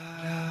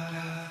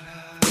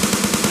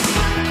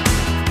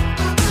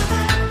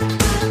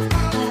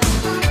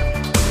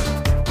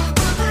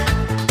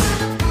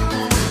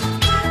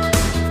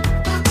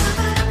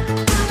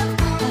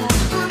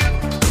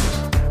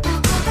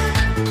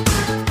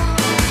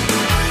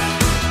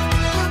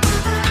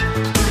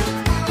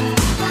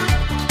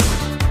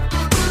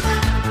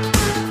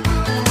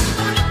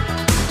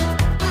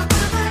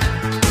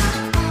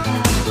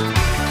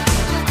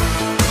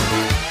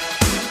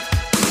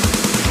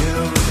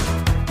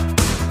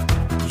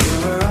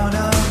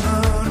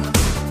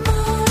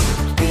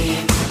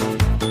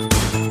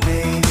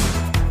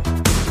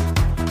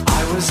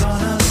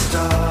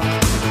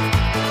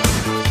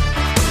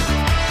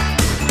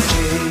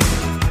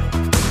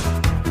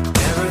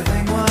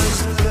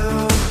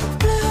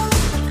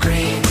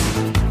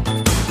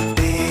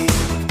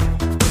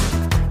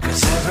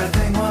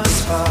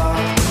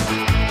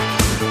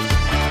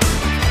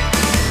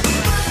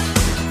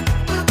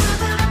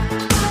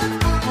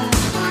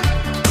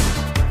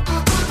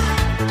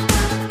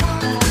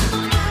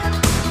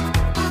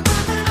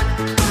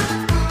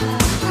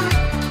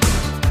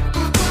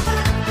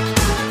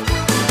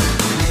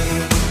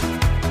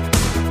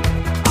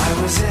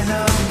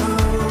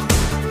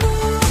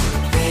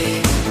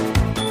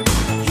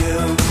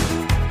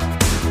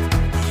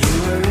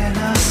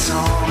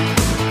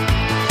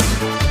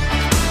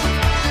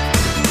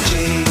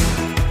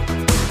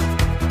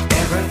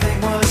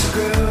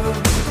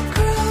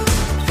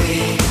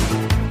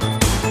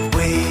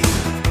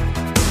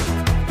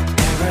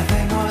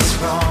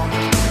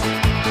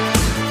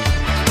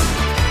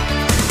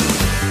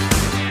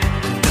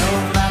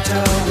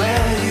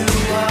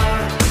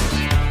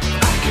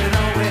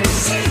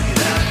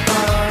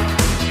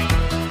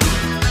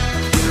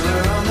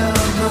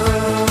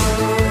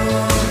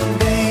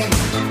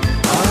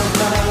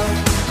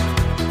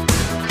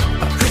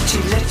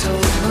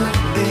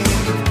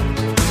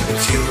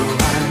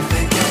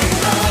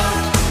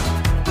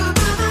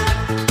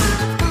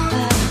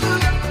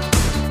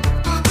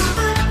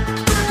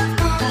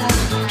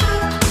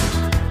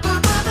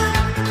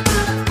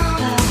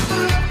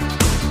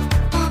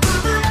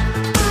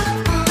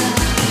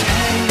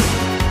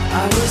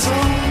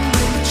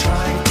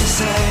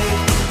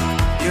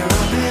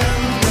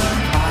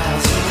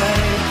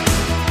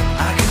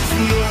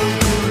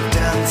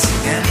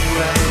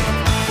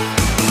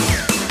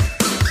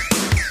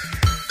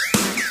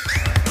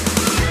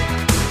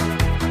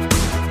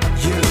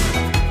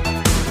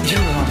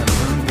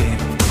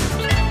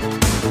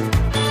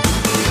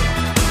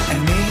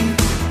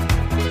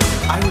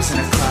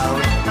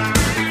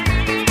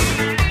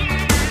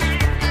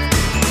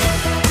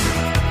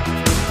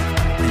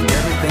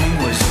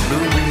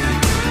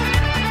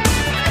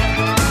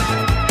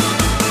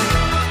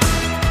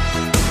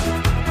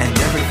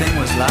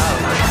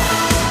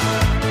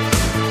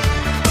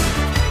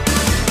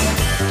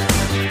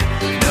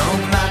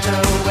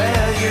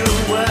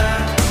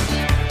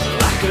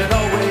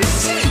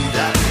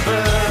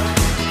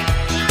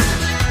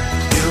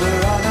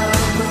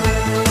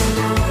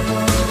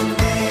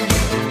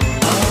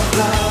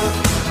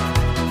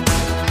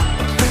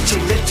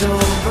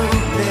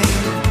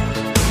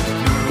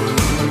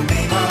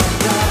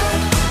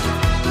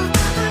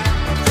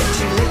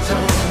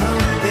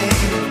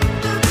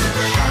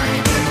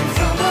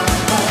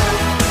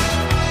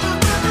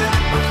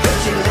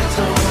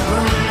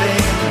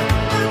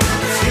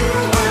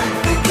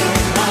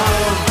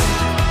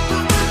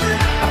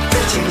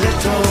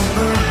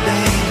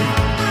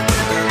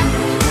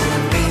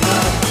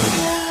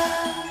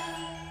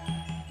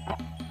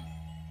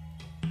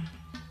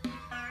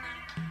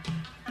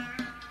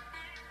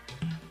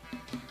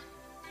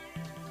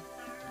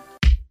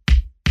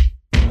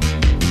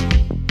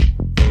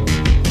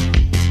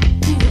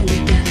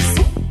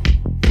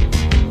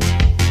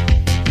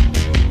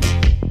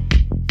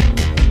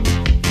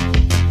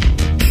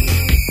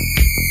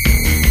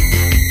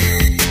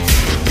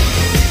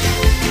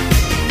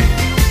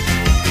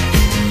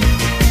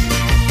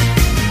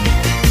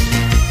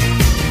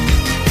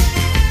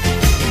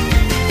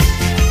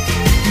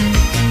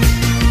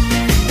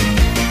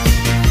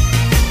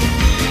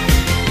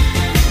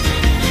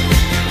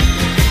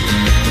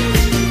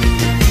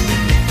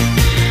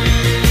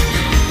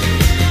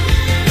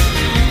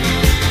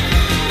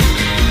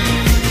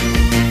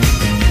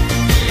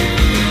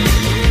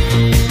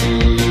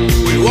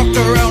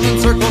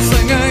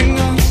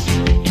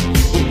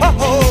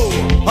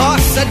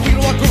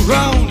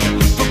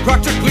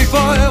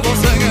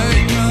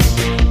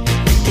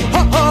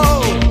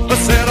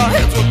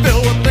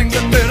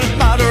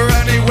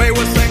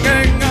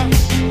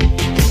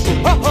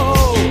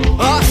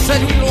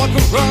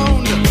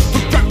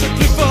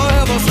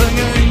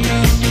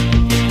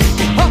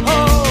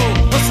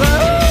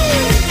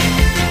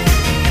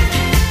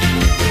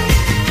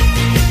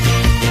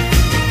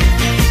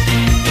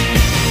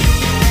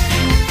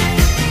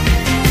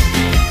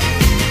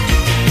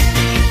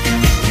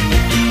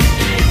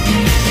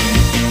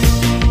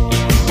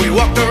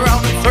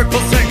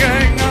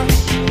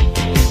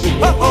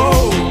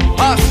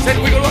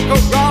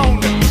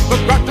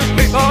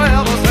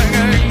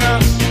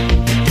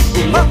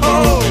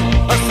 Whoa-ho,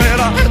 I said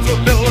our heads were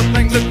filled with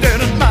things that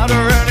didn't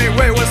matter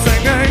anyway, we're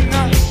singing.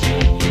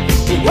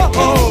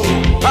 Whoa-ho,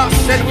 I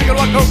said we could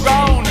walk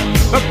around,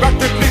 but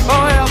practically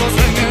forever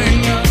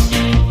singing.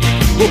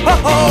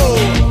 Whoa-ho,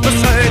 I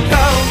say,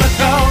 tell me,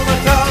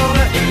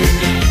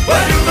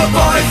 where do the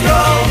boys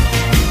go?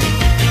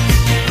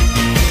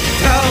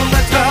 Tell me,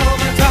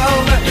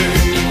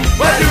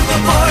 where do the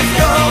boys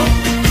go?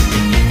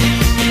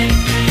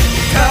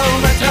 Tell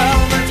me,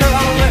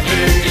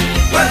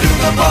 where do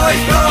the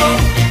boys go?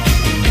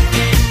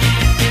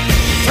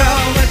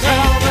 Tell me,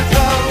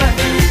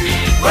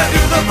 where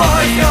do the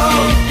boys go?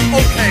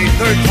 Okay,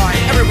 third time,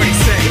 everybody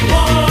sing.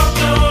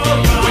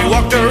 We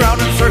walked around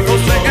in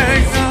circles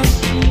singing.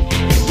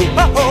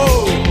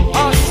 Oh, I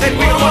said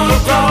we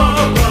walked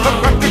around, but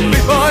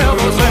practically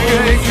forever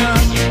singing.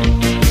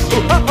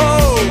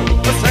 Oh,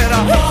 I said I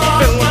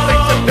filled with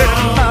things that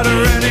didn't matter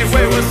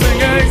anyway, we're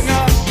singing.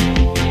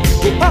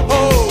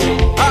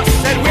 Oh, I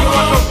said we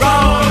walked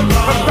around,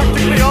 but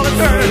practically all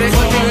eternity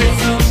singing.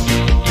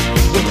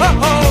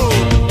 Oh,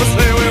 I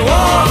say we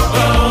walked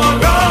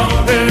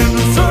around in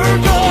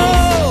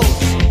circles.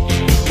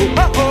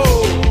 Oh,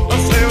 I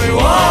say we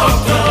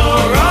walked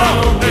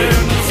around in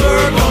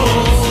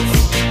circles.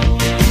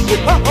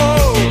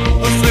 Oh,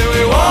 I say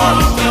we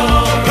walked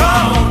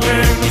around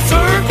in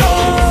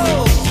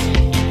circles.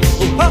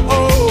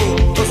 Oh,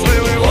 I say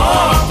we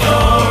walked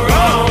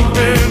around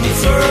in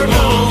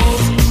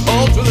circles.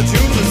 All to the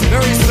tune of this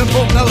very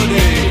simple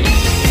melody.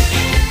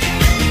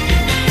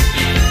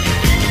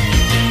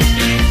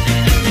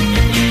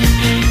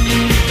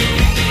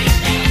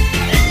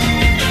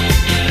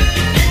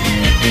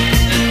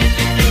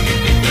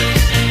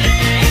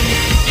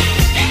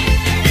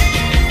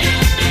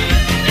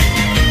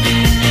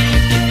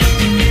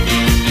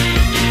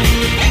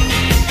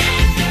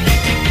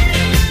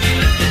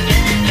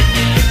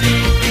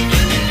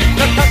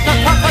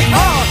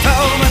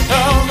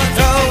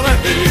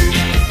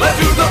 Where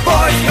do the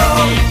boys go?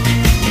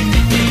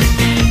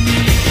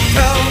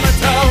 Tell me,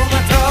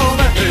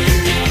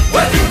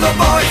 where do the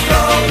boys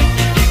go?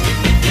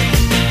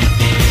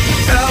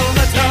 Tell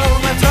me,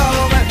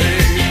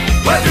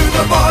 where do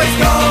the boys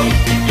go?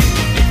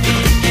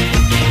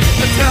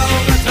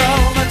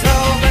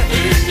 Tell me,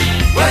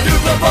 where do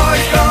the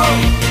boys go?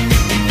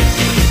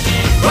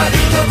 Where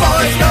do the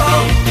boys go?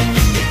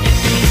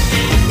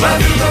 Where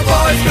do the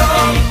boys go?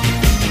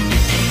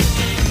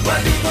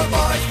 Where do the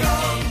boys go?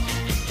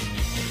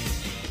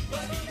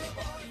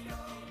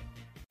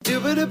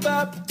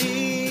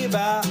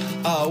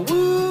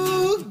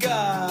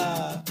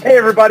 Hey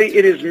everybody,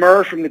 it is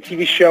Murr from the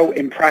TV show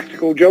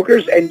Impractical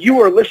Jokers, and you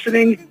are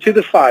listening to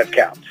The 5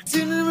 Count.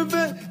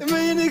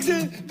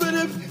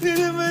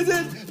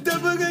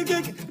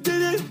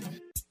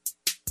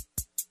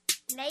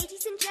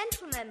 Ladies and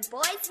gentlemen,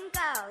 boys and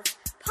girls,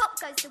 pop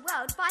goes the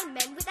world by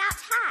men without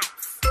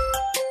hats.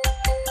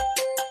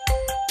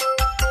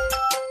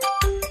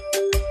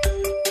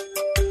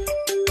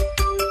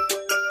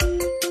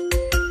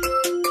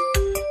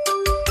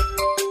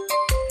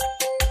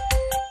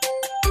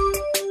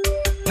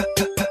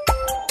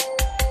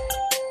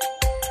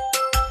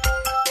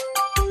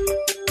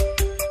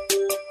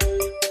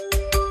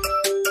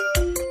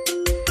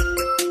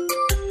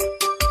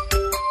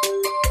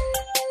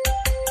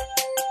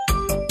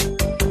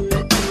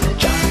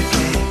 Johnny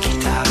play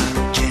guitar,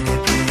 Jenny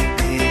play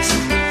bass.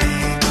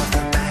 Name of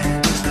the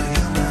band is the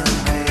Human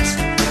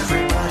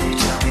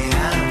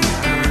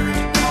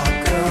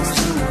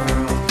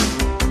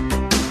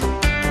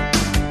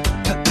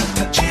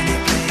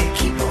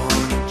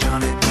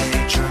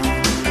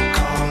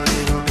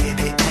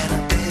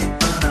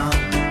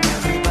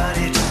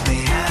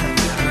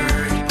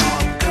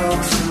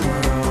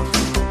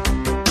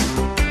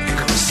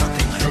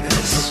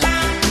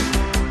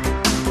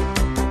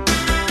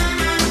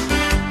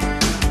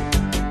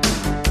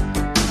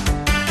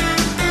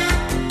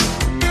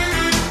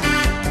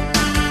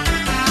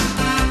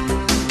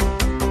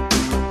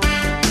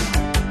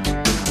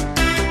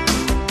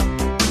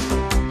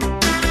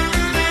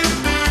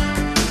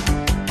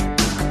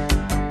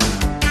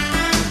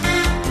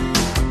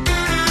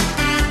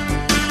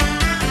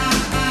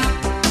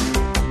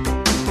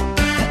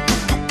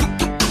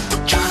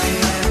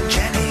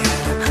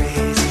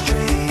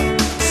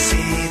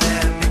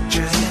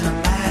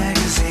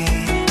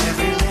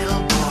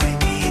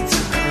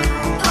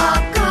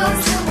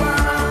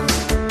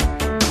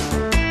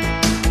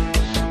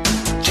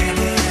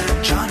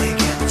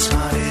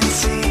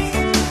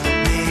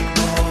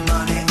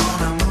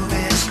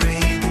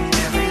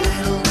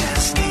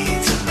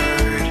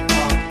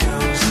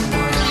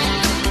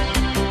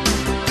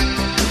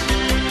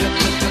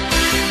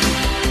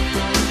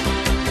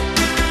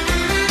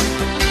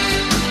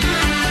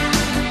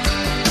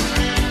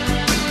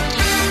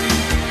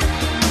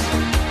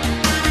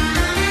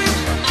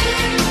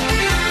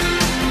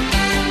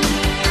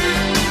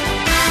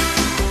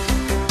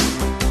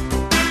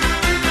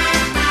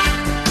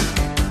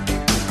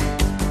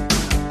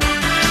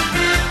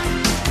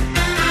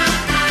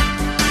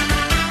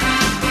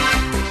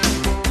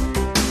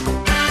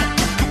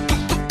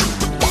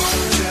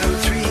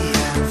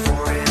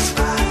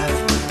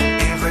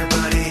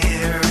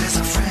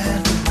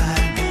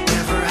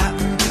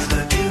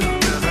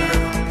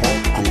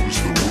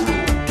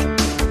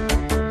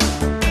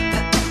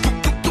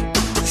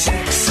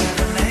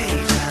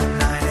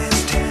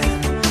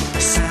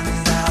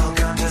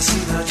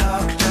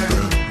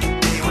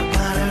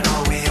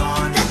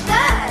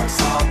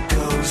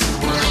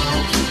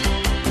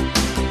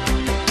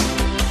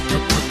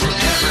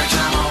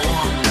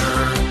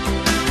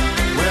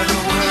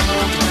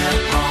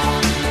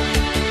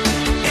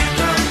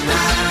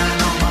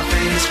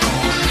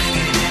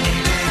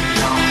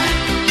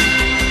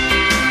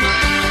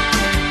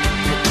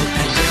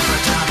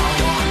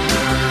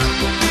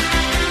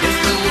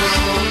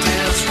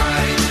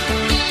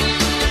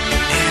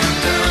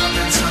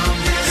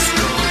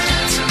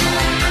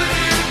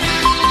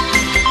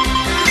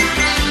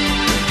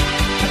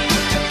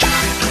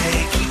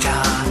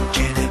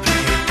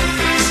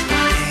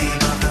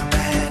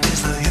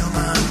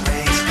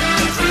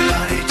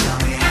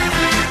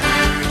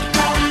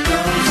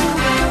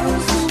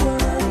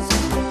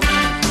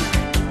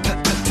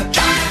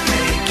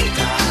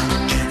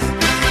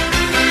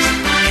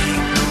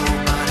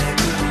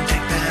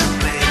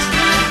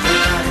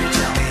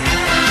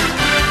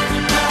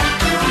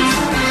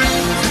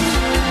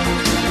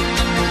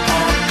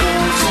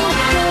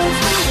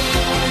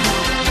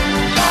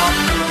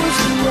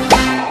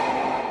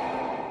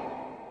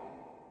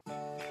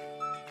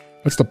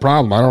That's the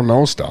problem. I don't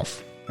know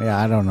stuff. Yeah,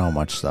 I don't know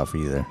much stuff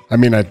either. I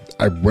mean, I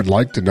would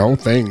like to know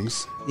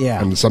things.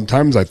 Yeah. And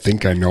sometimes I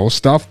think I know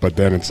stuff, but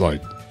then it's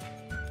like,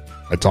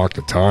 I talk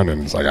to Ton,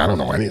 and it's like, I don't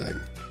know anything.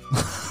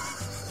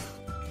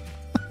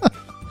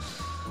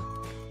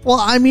 Well,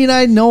 I mean,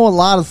 I know a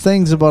lot of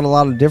things about a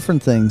lot of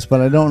different things,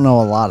 but I don't know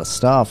a lot of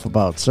stuff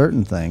about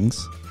certain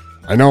things.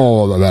 I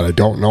know that I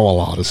don't know a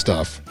lot of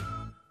stuff.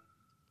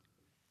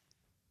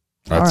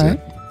 That's it.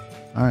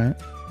 All right.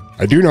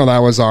 I do know that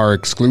was our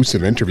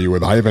exclusive interview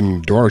with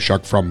Ivan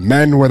Doroschuk from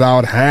Men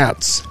Without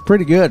Hats.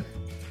 Pretty good.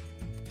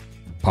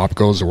 Pop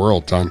goes the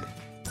world, Ton.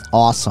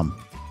 Awesome.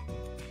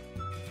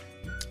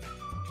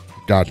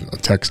 Got a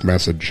text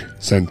message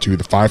sent to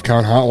the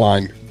 5-count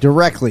hotline.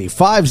 Directly,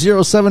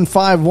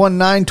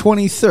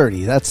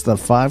 507-519-2030. That's the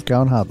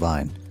 5-count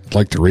hotline. I'd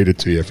like to read it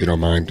to you if you don't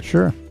mind.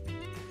 Sure.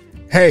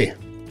 Hey,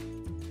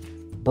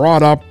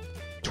 brought up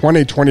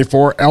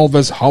 2024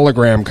 Elvis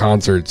hologram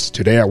concerts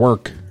today at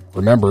work.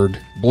 Remembered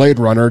Blade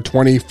Runner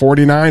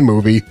 2049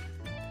 movie.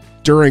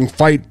 During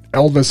fight,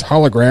 Elvis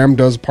hologram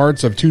does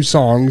parts of 2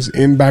 songs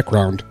in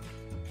background.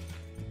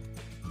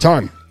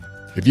 Ton,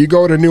 if you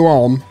go to New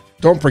Ulm,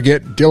 don't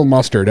forget dill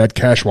mustard at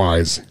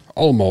Cashwise.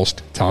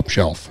 Almost top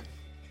shelf.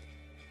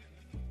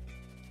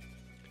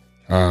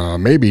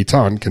 Maybe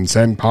Ton can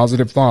send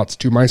positive thoughts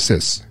to my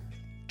sis.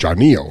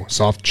 Janio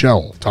Soft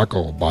Shell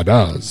Taco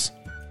Badaz.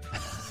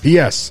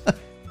 P.S.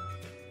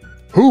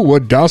 Who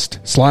would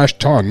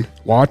Dust/Ton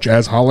watch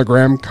as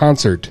hologram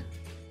concert?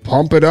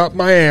 Pump it up,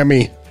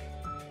 Miami.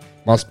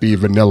 Must be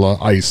Vanilla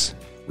Ice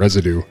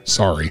residue.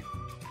 Sorry,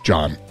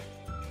 John.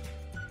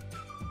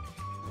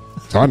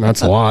 Ton,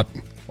 that's a lot.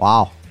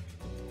 Wow.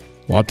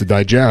 A lot to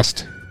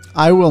digest.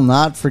 I will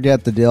not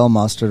forget the dill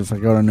mustard if I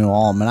go to New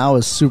Ulm. And I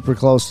was super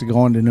close to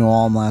going to New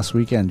Ulm last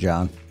weekend,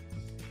 John.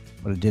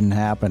 But it didn't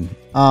happen.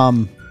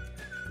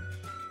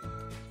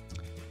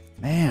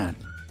 Man.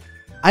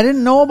 I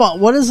didn't know about,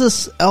 what is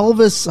this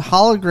Elvis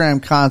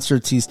hologram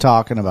concerts he's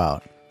talking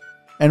about?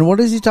 And what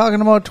is he talking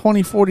about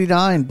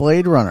 2049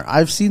 Blade Runner?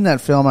 I've seen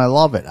that film. I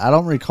love it. I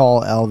don't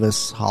recall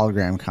Elvis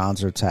hologram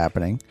concerts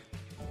happening.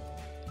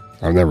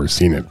 I've never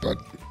seen it, but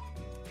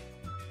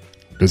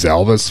does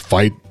Elvis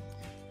fight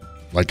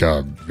like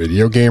a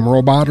video game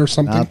robot or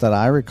something? Not that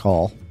I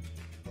recall.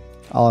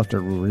 I'll have to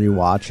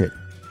rewatch it.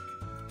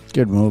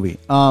 Good movie.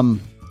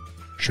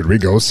 Should we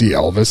go see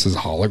Elvis's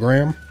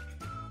hologram?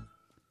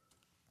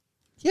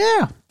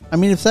 Yeah. I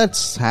mean, if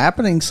that's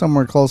happening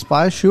somewhere close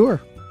by, sure.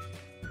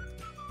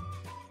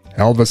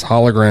 Elvis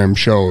hologram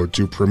show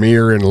to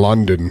premiere in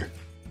London.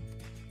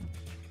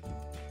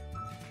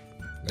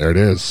 There it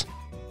is.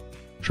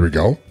 Should we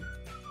go?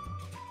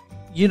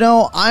 You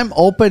know, I'm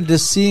open to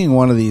seeing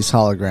one of these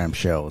hologram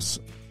shows.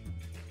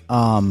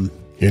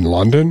 In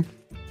London?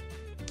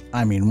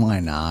 I mean, why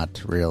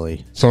not,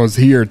 really? So is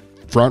he your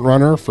front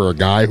runner for a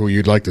guy who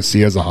you'd like to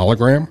see as a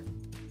hologram?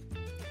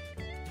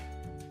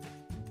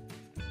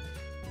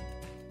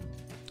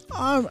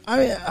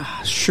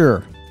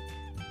 Sure.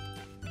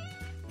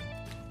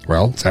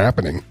 Well, it's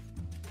happening.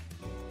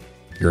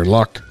 You're in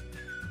luck.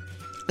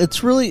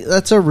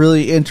 That's a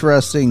really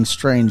interesting,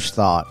 strange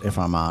thought, if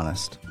I'm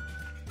honest.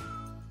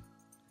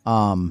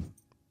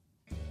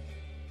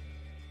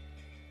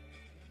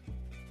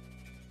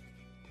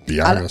 Be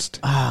honest.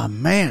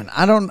 Man,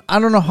 I don't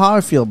know how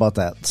I feel about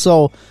that.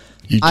 So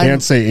you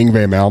can't say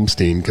Yngwie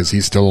Malmsteen because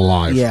he's still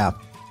alive. Yeah.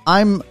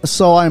 I'm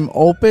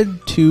open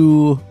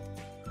to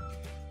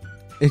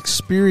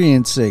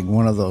experiencing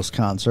one of those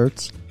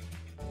concerts,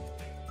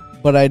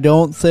 but I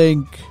don't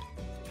think.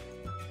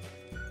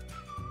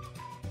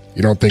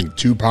 You don't think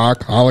Tupac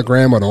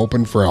hologram would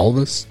open for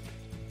Elvis?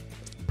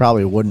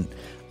 Probably wouldn't.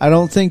 I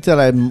don't think that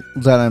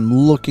I'm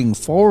looking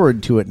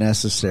forward to it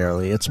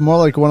necessarily. It's more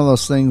like one of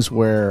those things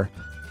where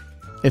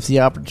if the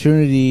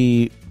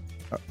opportunity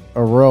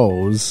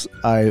arose,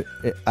 I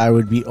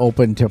would be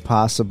open to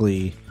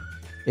possibly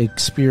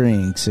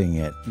experiencing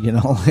it. You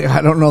know,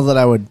 I don't know that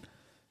I would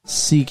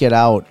seek it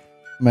out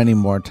many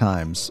more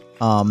times.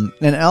 And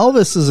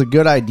Elvis is a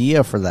good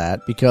idea for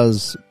that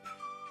because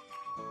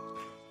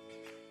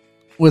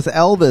with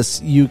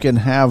Elvis you can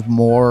have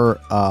more.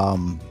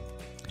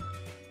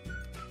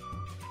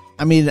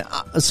 I mean,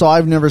 so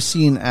I've never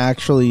seen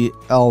actually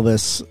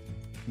Elvis,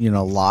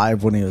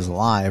 live when he was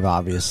alive,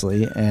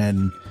 obviously,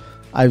 and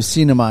I've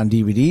seen him on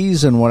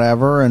DVDs and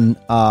whatever, and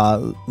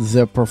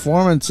the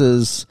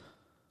performances,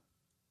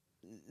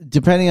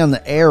 depending on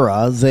the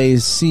era, they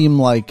seem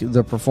like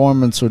the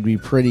performance would be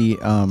pretty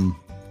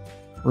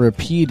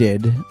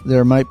repeated.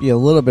 There might be a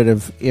little bit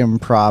of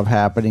improv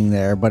happening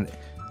there, but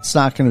it's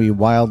not going to be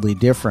wildly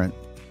different.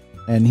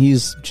 And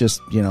he's just,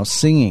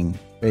 singing,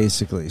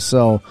 basically.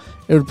 So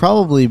it would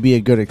probably be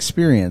a good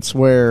experience,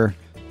 where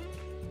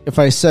if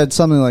I said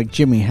something like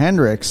Jimi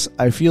Hendrix,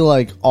 I feel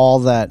like all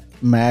that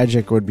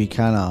magic would be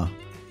kind of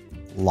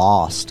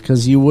lost,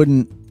 because you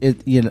wouldn't,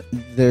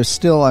 there's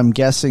still, I'm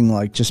guessing,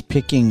 like just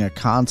picking a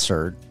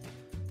concert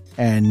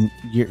and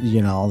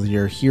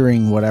you're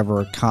hearing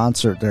whatever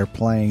concert they're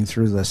playing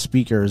through the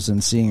speakers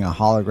and seeing a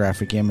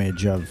holographic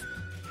image of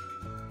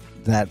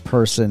that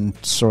person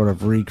sort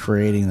of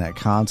recreating that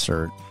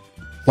concert.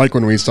 Like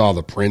when we saw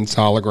the Prince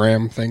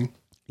hologram thing.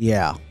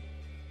 Yeah.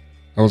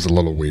 That was a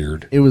little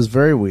weird. It was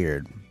very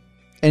weird.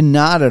 And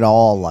not at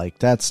all like,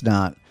 that's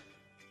not...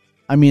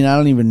 I mean, I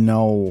don't even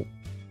know...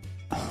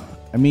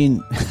 I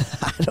mean,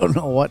 I don't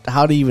know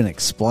how to even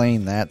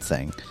explain that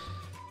thing,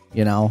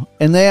 you know?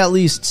 And they at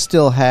least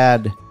still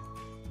had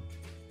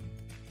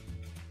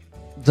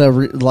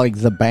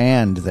the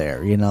band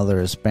there, you know,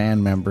 there's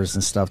band members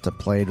and stuff that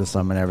played with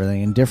them and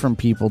everything, and different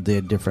people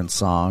did different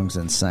songs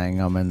and sang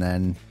them, and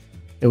then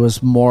it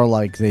was more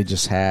like they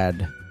just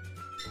had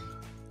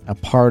a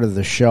part of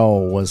the show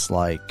was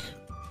like...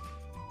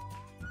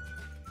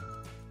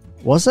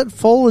 Was it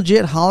full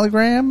legit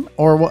hologram?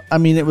 Or what? I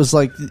mean, it was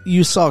like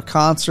you saw a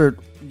concert,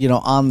 you know,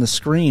 on the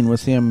screen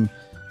with him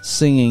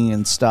singing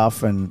and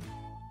stuff. And,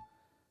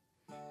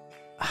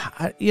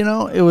 you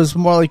know, it was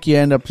more like you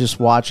end up just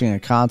watching a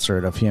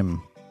concert of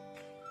him,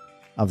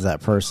 of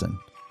that person.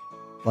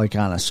 Like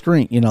on a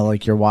screen, you know,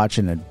 like you're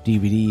watching a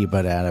DVD,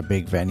 but at a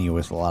big venue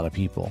with a lot of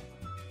people.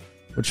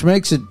 Which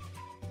makes it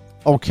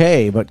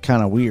okay, but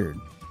kind of weird.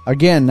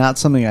 Again, not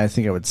something I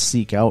think I would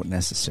seek out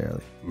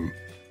necessarily.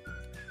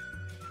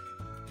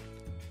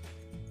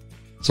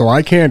 So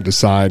I can't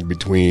decide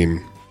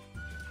between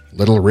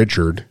Little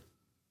Richard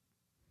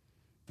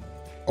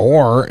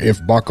or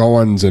if Buck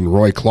Owens and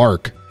Roy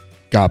Clark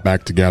got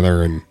back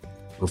together and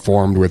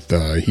performed with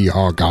the Hee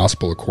Haw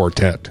Gospel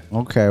Quartet.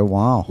 Okay,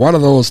 wow. One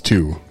of those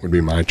two would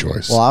be my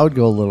choice. Well, I would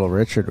go Little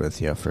Richard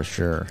with you for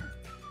sure.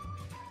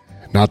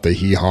 Not the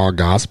Hee Haw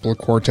Gospel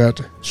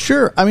Quartet?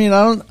 Sure. I mean,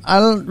 I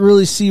don't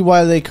really see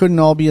why they couldn't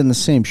all be in the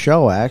same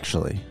show,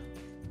 actually.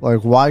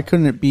 Like, why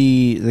couldn't it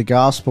be the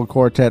Gospel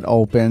Quartet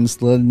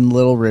opens,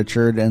 Little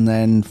Richard, and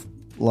then,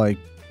 like,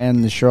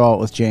 end the show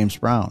out with James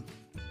Brown?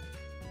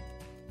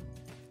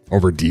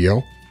 Over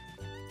Dio?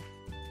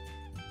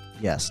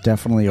 Yes,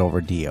 definitely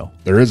over Dio.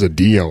 There is a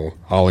Dio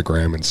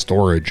hologram in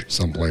storage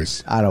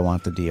someplace. I don't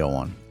want the Dio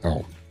one.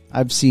 Oh.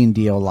 I've seen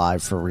Dio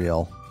live for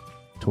real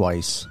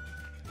twice.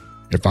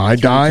 If I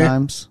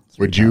die,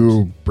 would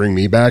you bring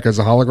me back as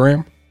a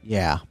hologram?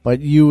 Yeah,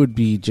 but you would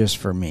be just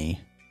for me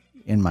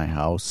in my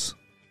house.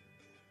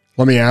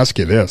 Let me ask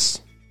you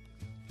this.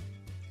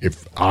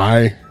 If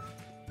I,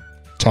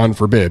 ton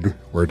forbid,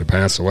 were to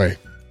pass away,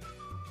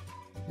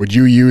 would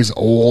you use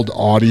old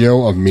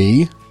audio of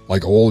me,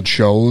 like old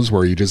shows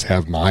where you just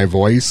have my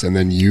voice and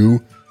then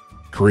you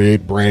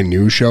create brand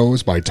new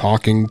shows by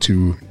talking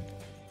to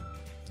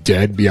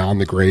dead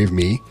beyond the grave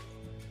me?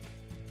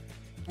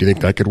 Do you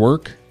think that could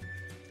work?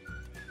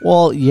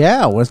 Well,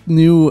 yeah, with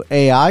new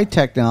AI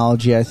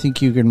technology, I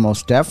think you can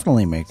most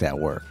definitely make that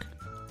work.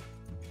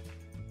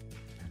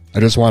 I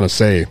just want to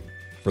say,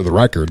 for the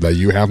record, that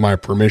you have my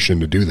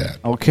permission to do that.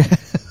 Okay.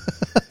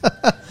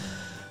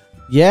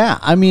 Yeah,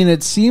 I mean,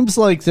 it seems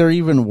like they're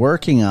even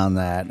working on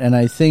that, and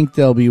I think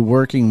they'll be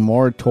working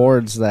more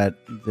towards that,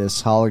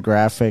 this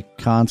holographic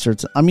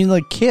concerts. I mean,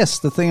 like Kiss,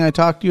 the thing I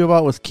talked to you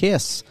about with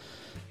Kiss,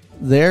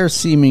 they're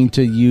seeming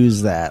to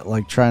use that,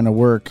 like trying to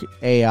work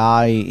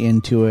AI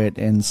into it,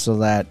 and so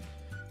that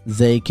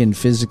they can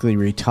physically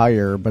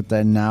retire, but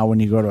then now when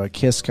you go to a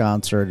Kiss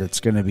concert, it's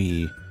going to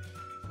be...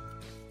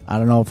 I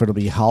don't know if it'll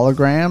be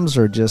holograms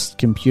or just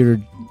computer,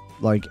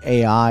 like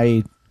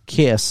AI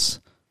Kiss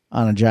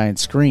on a giant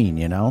screen,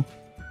 you know?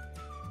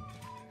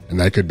 And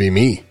that could be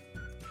me.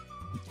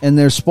 And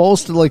they're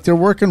supposed to, like, they're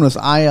working with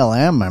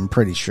ILM, I'm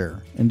pretty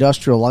sure.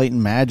 Industrial Light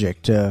and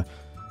Magic to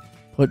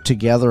put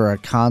together a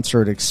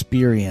concert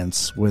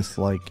experience with,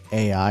 like,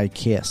 AI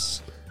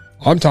Kiss.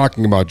 I'm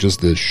talking about just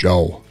this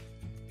show.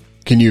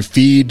 Can you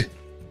feed,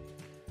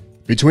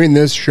 between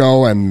this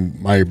show and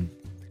my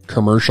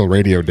commercial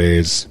radio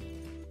days...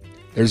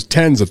 There's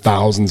tens of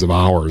thousands of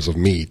hours of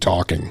me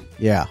talking.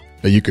 Yeah.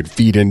 That you could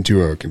feed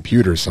into a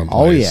computer someplace.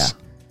 Oh, yeah.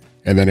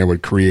 And then it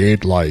would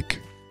create, like,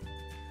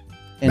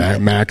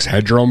 Max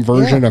Headroom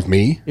version of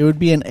me. It would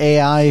be an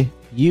AI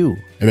you.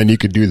 And then you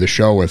could do the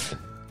show with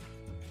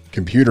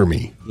computer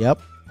me.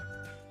 Yep.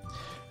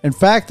 In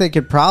fact, they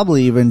could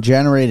probably even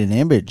generate an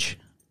image.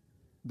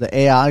 The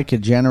AI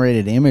could generate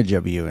an image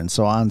of you. And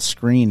so on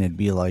screen, it'd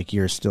be like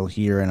you're still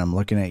here and I'm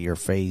looking at your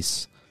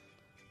face.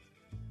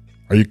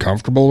 Are you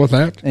comfortable with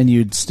that? And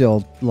you'd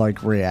still,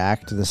 like,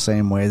 react the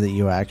same way that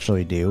you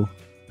actually do.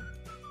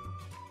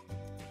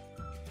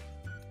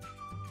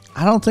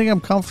 I don't think I'm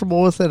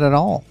comfortable with it at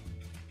all.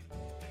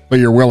 But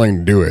you're willing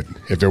to do it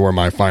if it were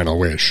my final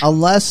wish.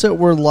 Unless it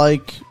were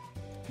like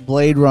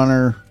Blade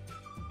Runner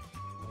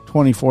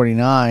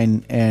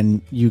 2049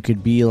 and you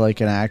could be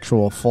like an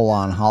actual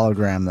full-on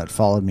hologram that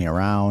followed me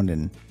around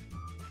and,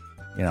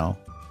 you know.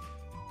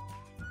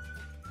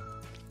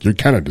 You're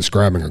kind of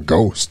describing a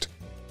ghost.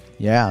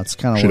 Yeah, it's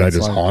kind of. Should I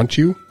just haunt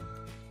you?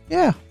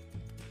 Yeah,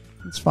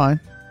 it's fine.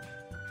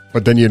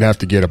 But then you'd have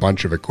to get a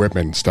bunch of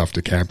equipment and stuff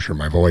to capture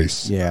my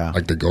voice. Yeah,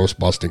 like the ghost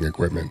busting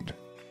equipment.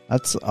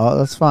 That's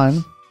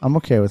fine. I'm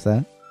okay with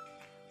that.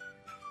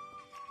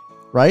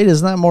 Right?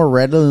 Isn't that more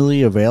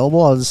readily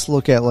available? I'll just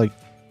look at like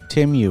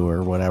Timu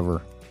or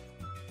whatever.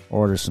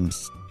 Order some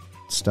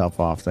stuff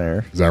off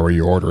there. Is that where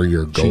you order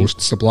your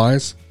ghost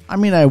supplies? I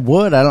mean, I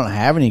would. I don't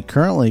have any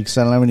currently because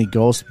I don't have any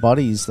ghost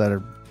buddies that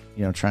are,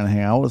 trying to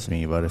hang out with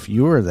me. But if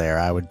you were there,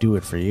 I would do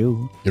it for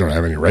you. You don't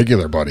have any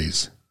regular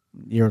buddies.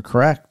 You're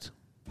correct.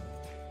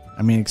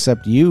 I mean,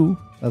 except you.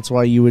 That's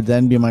why you would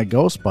then be my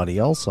ghost buddy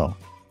also.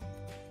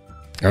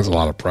 That's a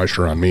lot of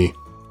pressure on me.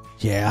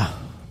 Yeah.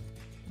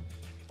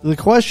 The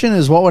question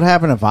is, what would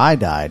happen if I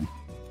died?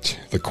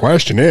 The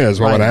question is,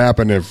 what would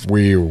happen if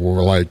we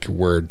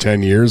were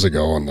 10 years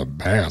ago in the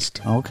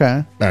past?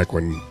 Okay.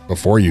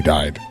 Before you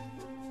died.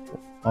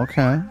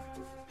 Okay.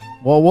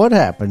 What would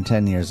happen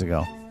 10 years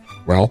ago?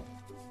 Well,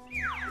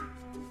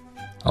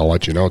 I'll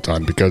let you know,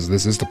 Ton, because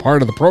this is the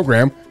part of the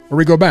program where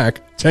we go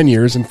back 10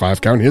 years in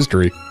 5-count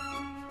history.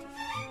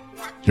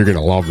 You're going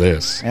to love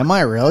this. Am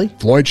I really?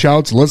 Floyd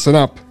shouts, listen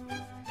up.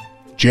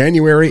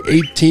 January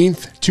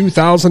 18th,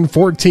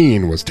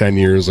 2014 was 10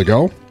 years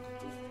ago.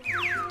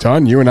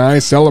 Ton, you and I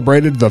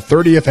celebrated the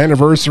 30th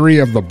anniversary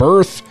of the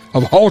birth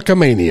of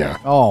Hulkamania.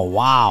 Oh,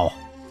 wow.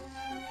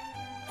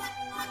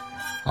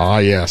 Ah,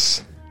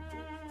 yes.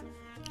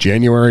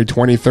 January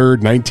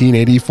 23rd,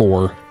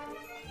 1984,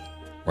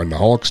 when the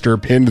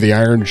Hulkster pinned the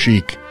Iron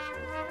Sheik.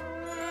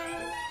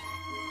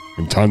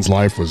 And Ton's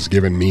life was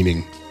given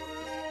meaning.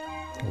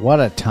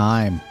 What a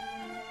time.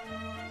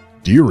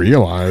 Do you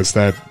realize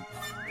that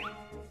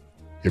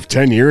if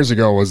 10 years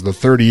ago was the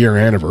 30-year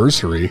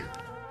anniversary,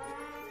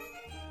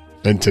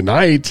 then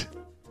tonight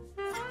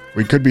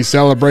we could be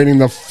celebrating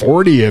the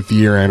 40th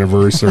year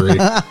anniversary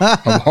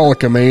of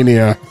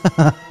Hulkamania.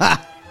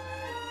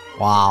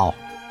 Wow.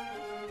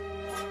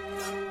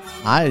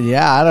 I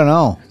don't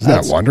know. Isn't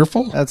that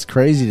wonderful? That's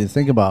crazy to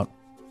think about.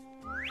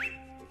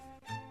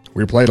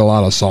 We played a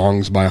lot of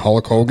songs by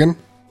Hulk Hogan.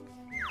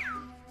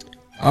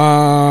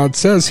 It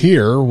says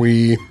here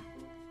we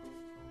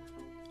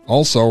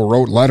also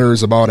wrote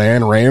letters about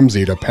Ann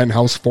Ramsey to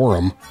Penthouse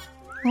Forum.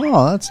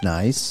 Oh, that's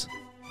nice.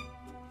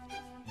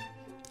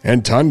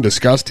 And Ton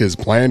discussed his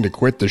plan to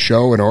quit the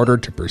show in order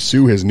to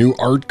pursue his new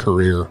art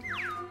career.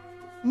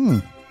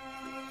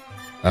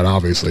 That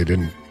obviously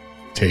didn't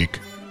take,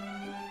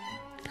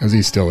 because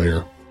he's still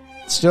here.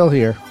 Still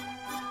here.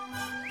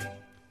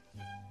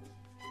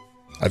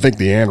 I think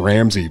the Ann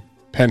Ramsey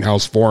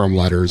Penthouse Forum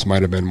letters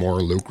might have been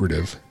more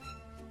lucrative.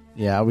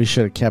 Yeah, we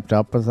should have kept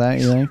up with that,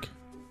 you think?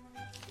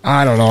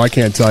 I don't know. I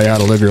can't tell you how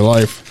to live your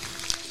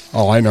life.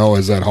 All I know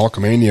is that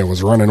Hulkamania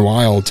was running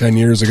wild 10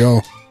 years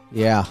ago.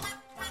 Yeah.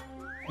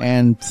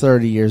 And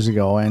 30 years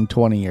ago and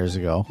 20 years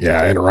ago.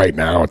 Yeah, and right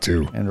now,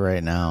 too. And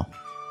right now.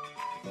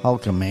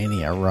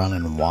 Hulkamania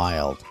running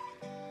wild.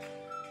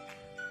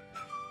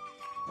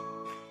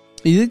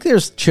 You think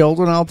there's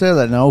children out there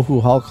that know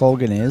who Hulk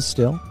Hogan is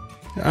still?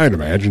 I'd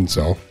imagine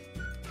so.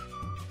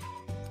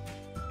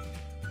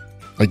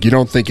 Like, you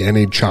don't think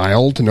any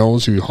child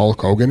knows who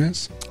Hulk Hogan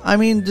is? I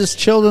mean, just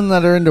children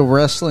that are into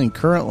wrestling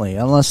currently,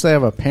 unless they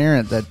have a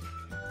parent that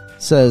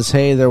says,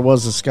 hey, there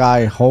was this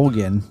guy,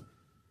 Hogan.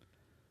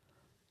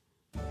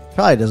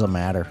 Probably doesn't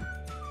matter.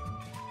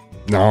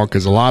 No,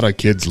 because a lot of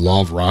kids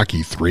love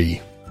Rocky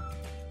 3.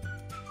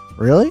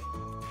 Really?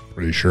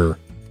 Pretty sure.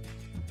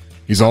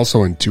 He's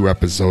also in 2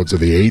 episodes of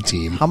the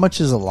A-Team. How much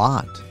is a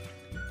lot?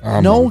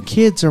 No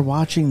kids are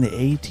watching the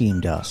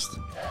A-Team, Dust.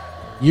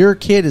 Your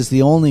kid is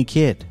the only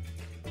kid.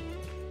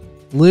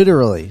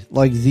 Literally,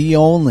 like the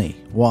only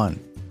one.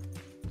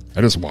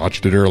 I just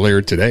watched it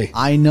earlier today.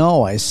 I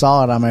know. I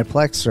saw it on my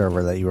Plex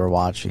server that you were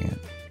watching it.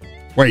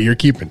 Wait, you're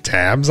keeping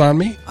tabs on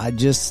me? I'm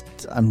just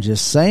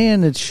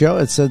saying it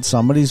said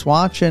somebody's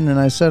watching, and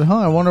I said,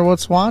 I wonder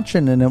what's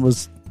watching, and it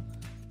was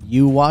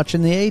you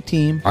watching the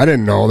A-Team. I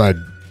didn't know that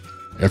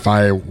if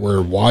I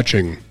were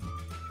watching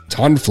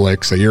Ton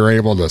Flicks that you're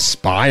able to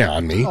spy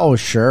on me. Oh,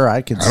 sure,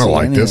 I could see I don't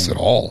like anything. this at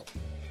all.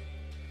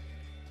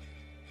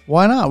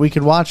 Why not? We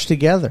could watch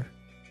together.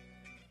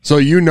 So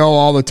you know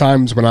all the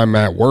times when I'm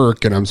at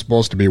work and I'm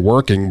supposed to be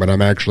working, but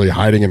I'm actually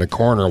hiding in a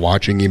corner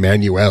watching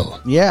Emmanuel.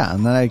 Yeah,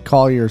 and then I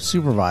call your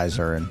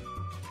supervisor and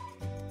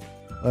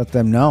let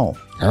them know.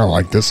 I don't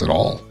like this at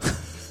all.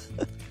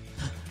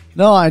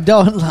 No, I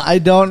don't. I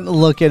don't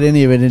look at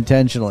any of it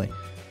intentionally.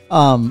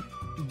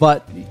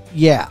 But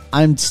yeah,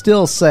 I'm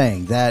still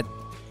saying that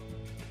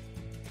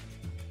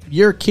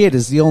your kid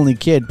is the only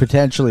kid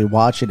potentially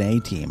watching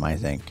A-Team, I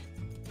think.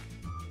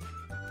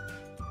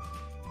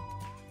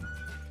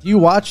 Do you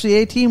watch the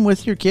A-Team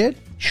with your kid?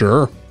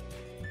 Sure.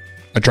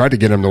 I tried to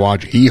get him to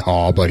watch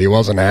Hee-Haw, but he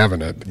wasn't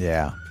having it.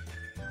 Yeah.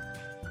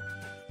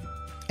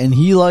 And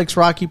he likes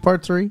Rocky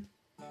Part 3?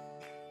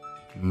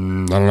 I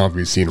don't know if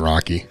you've seen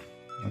Rocky.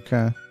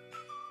 Okay.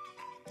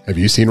 Have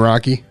you seen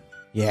Rocky?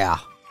 Yeah.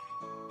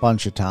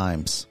 Bunch of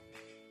times.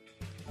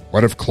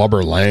 What if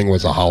Clubber Lang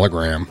was a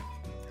hologram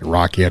and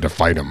Rocky had to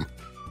fight him?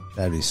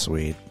 That'd be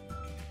sweet.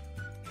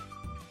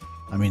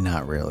 I mean,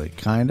 not really.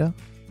 Kinda?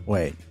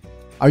 Wait.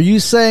 Are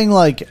you saying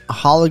like a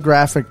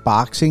holographic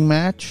boxing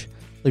match?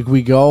 Like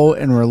we go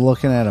and we're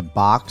looking at a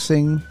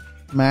boxing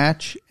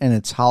match and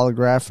it's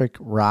holographic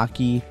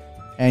Rocky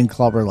and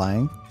Clubber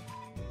Lang?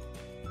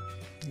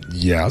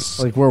 Yes.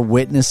 Like we're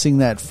witnessing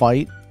that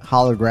fight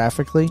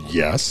holographically?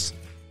 Yes.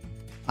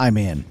 I'm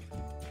in.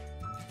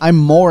 I'm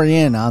more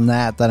in on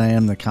that than I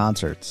am the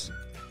concerts.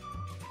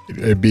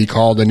 It'd be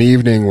called An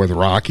Evening with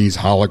Rocky's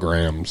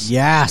Holograms.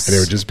 Yes. And it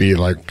would just be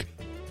like,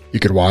 you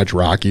could watch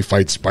Rocky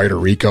fight Spider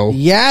Rico.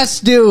 Yes,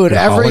 dude. in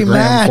Every hologram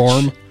match.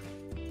 form.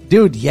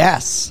 Dude,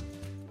 yes.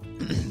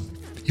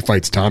 He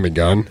fights Tommy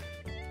Gunn.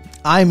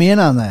 I'm in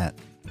on that.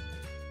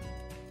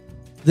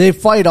 They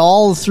fight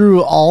all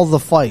through all the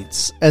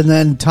fights, and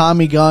then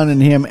Tommy Gunn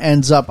and him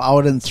ends up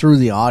out and through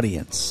the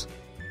audience.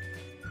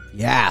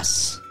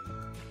 Yes.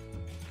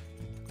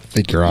 I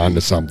think you're on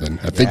to something.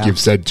 I think Yeah. you've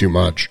said too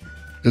much.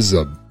 This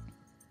is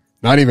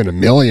not even $1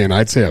 million,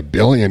 I'd say $1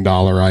 billion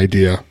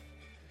idea.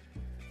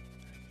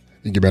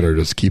 I think you better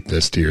just keep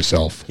this to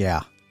yourself.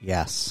 Yeah.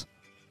 Yes.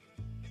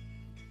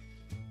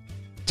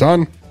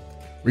 Son,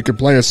 we could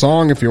play a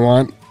song if you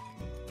want.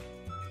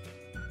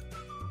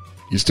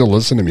 You still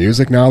listen to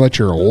music now that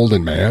you're old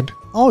and mad?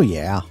 Oh,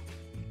 yeah.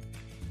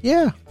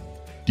 Yeah.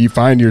 Do you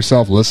find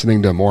yourself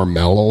listening to more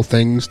mellow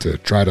things to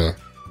try to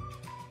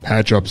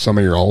patch up some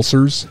of your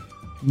ulcers?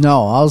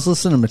 No, I was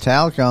listening to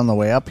Metallica on the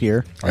way up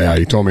here. Oh, yeah,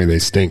 you told me they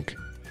stink.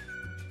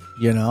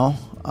 You know,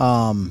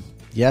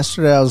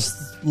 yesterday I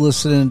was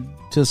listening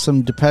to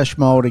some Depeche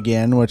Mode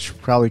again, which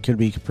probably could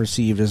be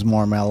perceived as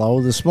more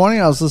mellow. This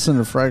morning I was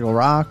listening to Fraggle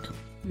Rock.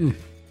 You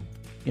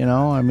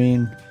know, I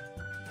mean...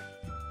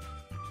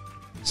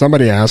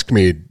 Somebody asked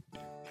me, do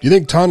you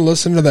think Ton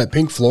listened to that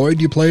Pink Floyd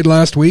you played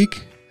last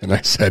week? And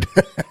I said,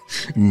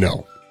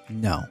 no.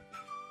 No.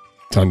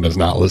 Ton does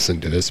not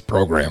listen to this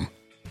program.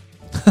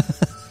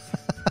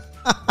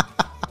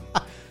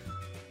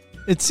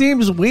 It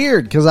seems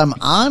weird because I'm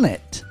on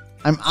it.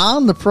 I'm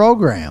on the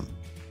program.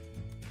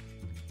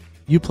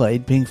 You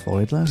played Pink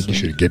Floyd last You week?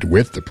 should get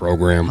with the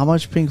program. How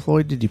much Pink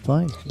Floyd did you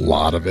play? A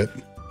lot of it.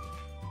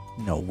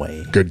 No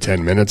way. Good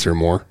 10 minutes or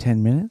more.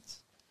 10 minutes?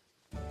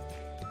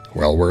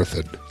 Well worth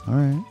it. All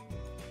right.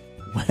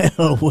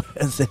 Well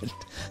worth it.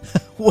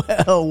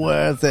 Well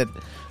worth it.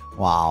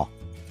 Wow.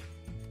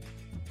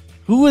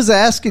 Who was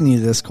asking you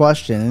this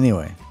question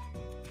anyway?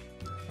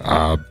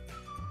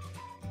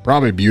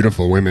 Probably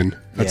beautiful women.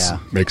 That Yeah.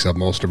 makes up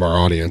most of our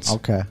audience.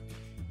 Okay.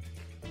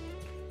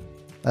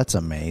 That's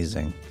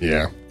amazing.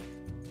 Yeah.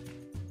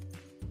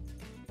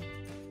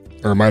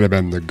 Or it might have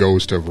been the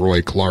ghost of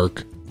Roy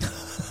Clark.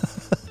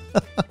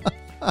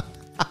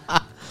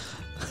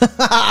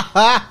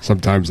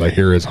 Sometimes I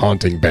hear his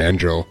haunting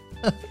banjo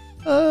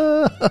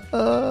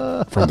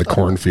from the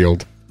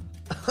cornfield.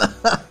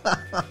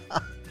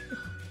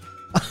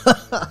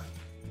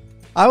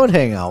 I would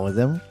hang out with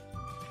him.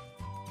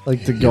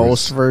 Like the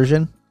ghost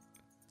version.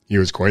 He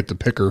was quite the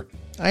picker.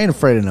 I ain't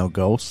afraid of no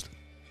ghost.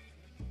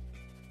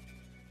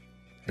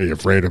 Are you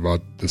afraid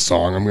about the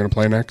song I'm going to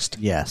play next?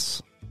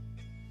 Yes.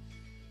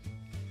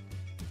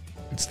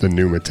 It's the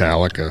new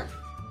Metallica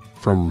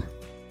from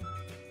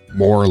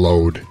More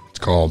Load. It's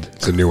called.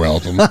 It's a new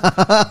album.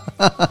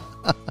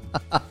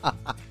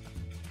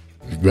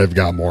 They've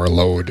got more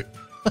load.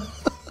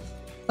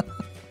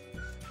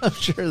 I'm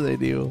sure they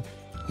do.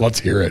 Let's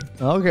hear it.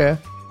 Okay.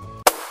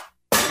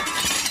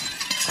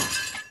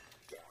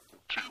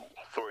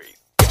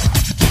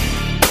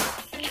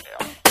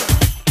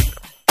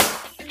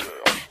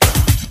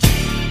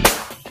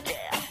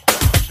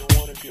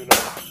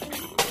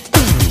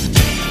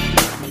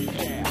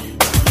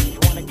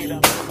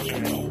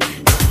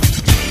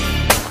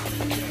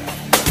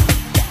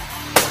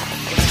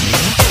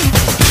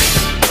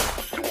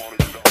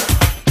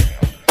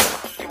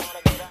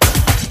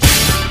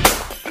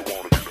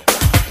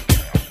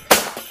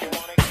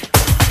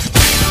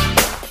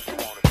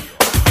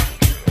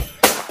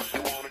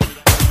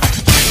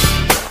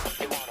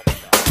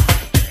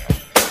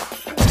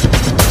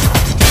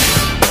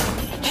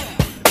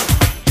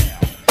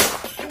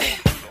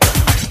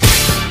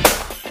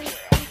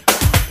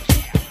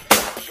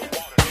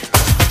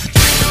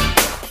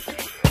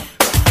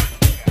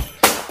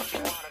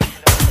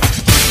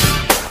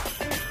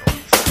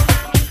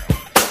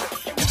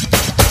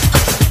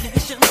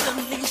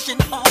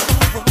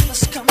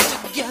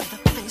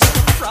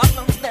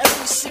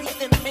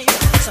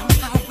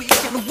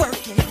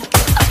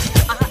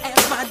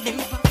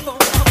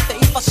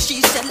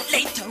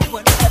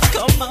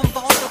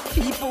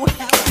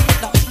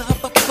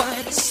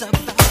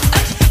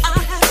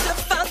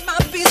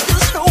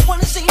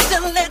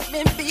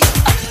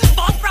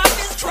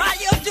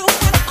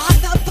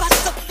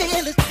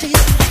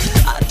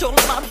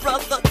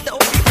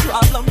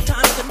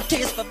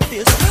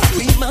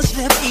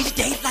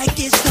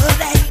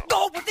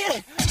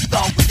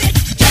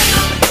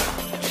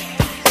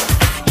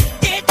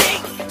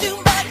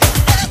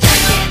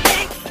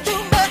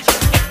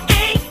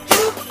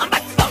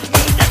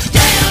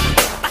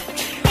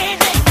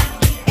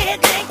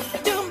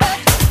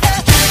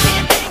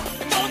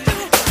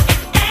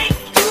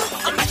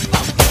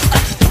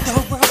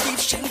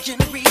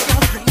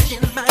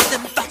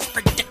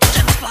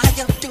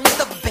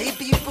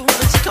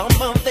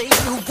 Come on, they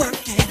do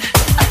working.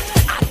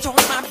 I told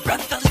my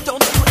brothers,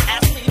 don't you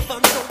ask me for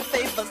no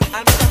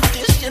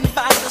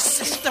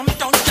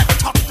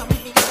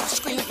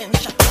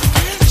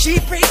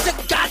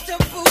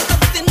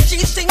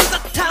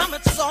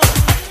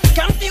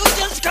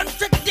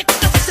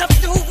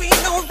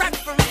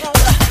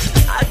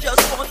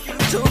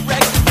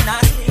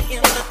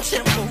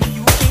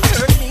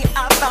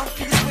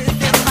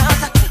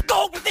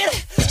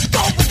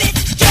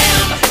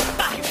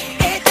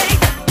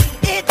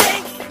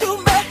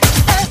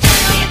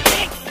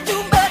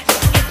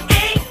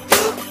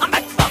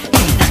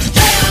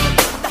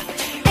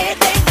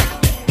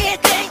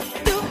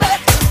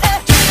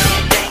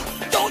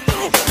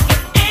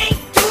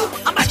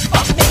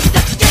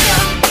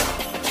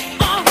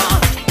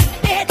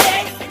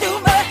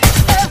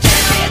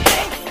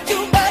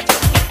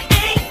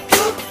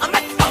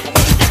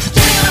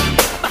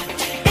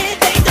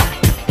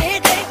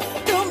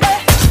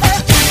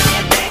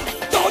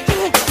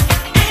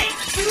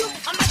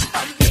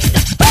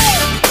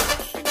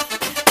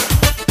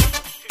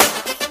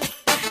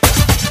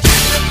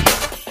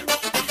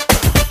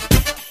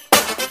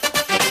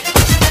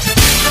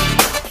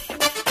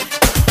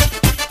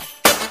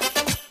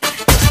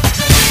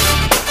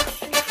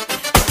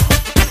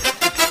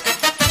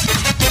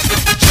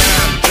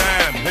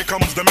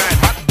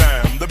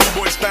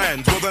boy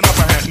stands with an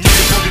upper hand.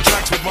 Music funky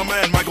tracks with my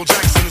man Michael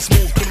Jackson. A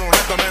smooth criminal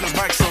rap, the man is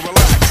back, so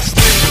relax.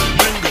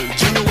 Mingle,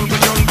 jingle in the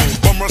jungle.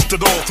 Bum rush the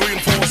door, 3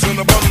 and 4's in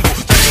a bundle.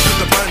 Thanks to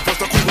the plan,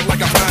 first I cool it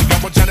like a fan.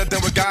 Got with Janet,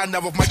 then with Guy,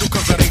 now with Michael,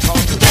 cause that ain't hard.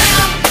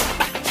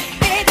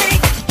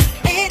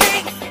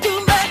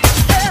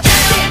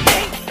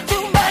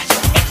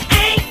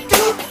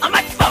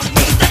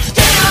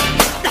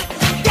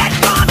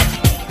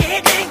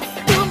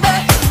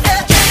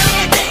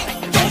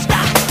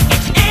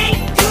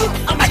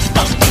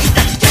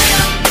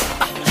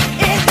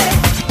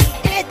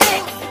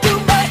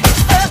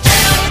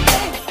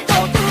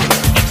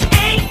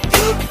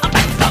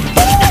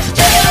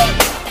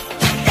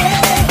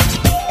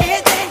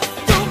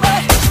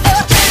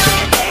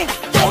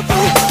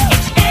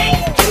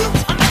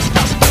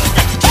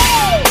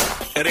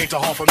 It ain't too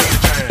hard for me to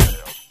jam.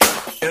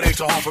 It ain't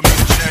too hard for me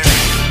to jam.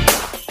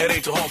 It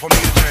ain't too hard for me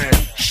to jam.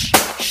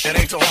 It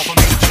ain't too hard for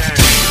me to jam.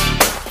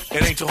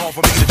 It ain't too hard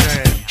for me to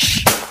jam.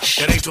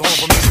 It ain't too hard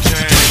for me to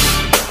jam.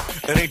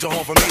 It ain't too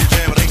hard for me to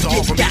jam. It ain't too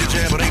hard for me to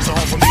jam. It ain't too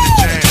hard for me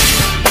to jam.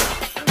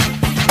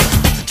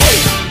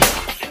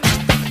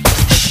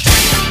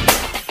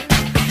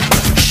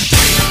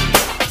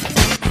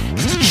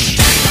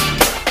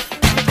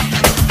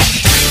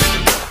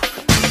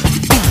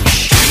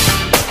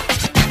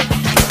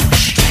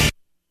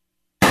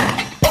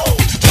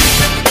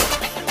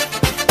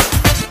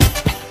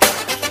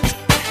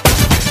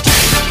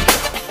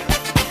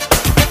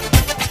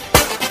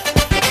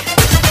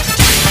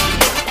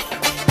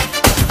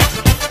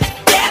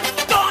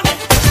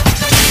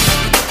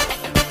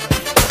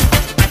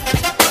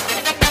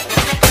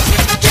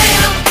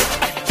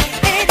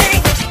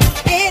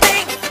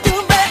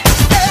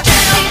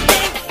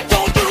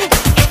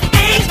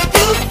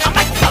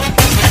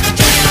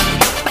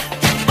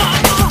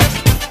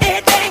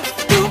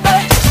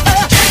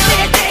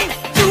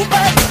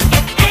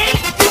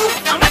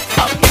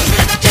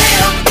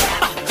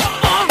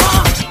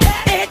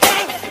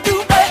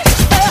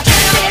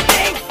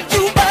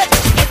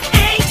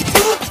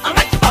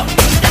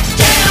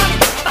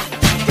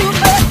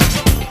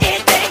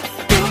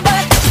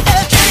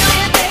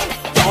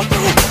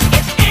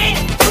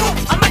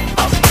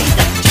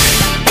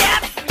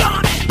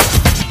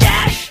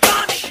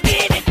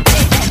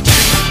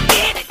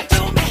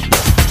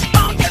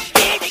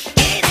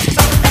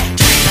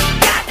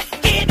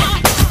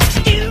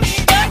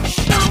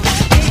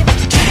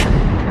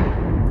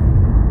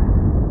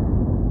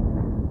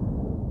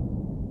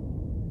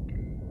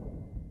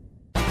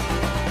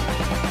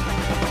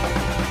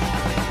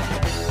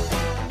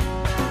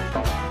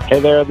 Hey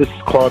there, this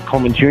is Claude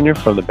Coleman Jr.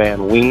 from the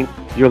band Ween.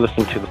 You're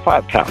listening to The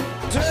 5 Count.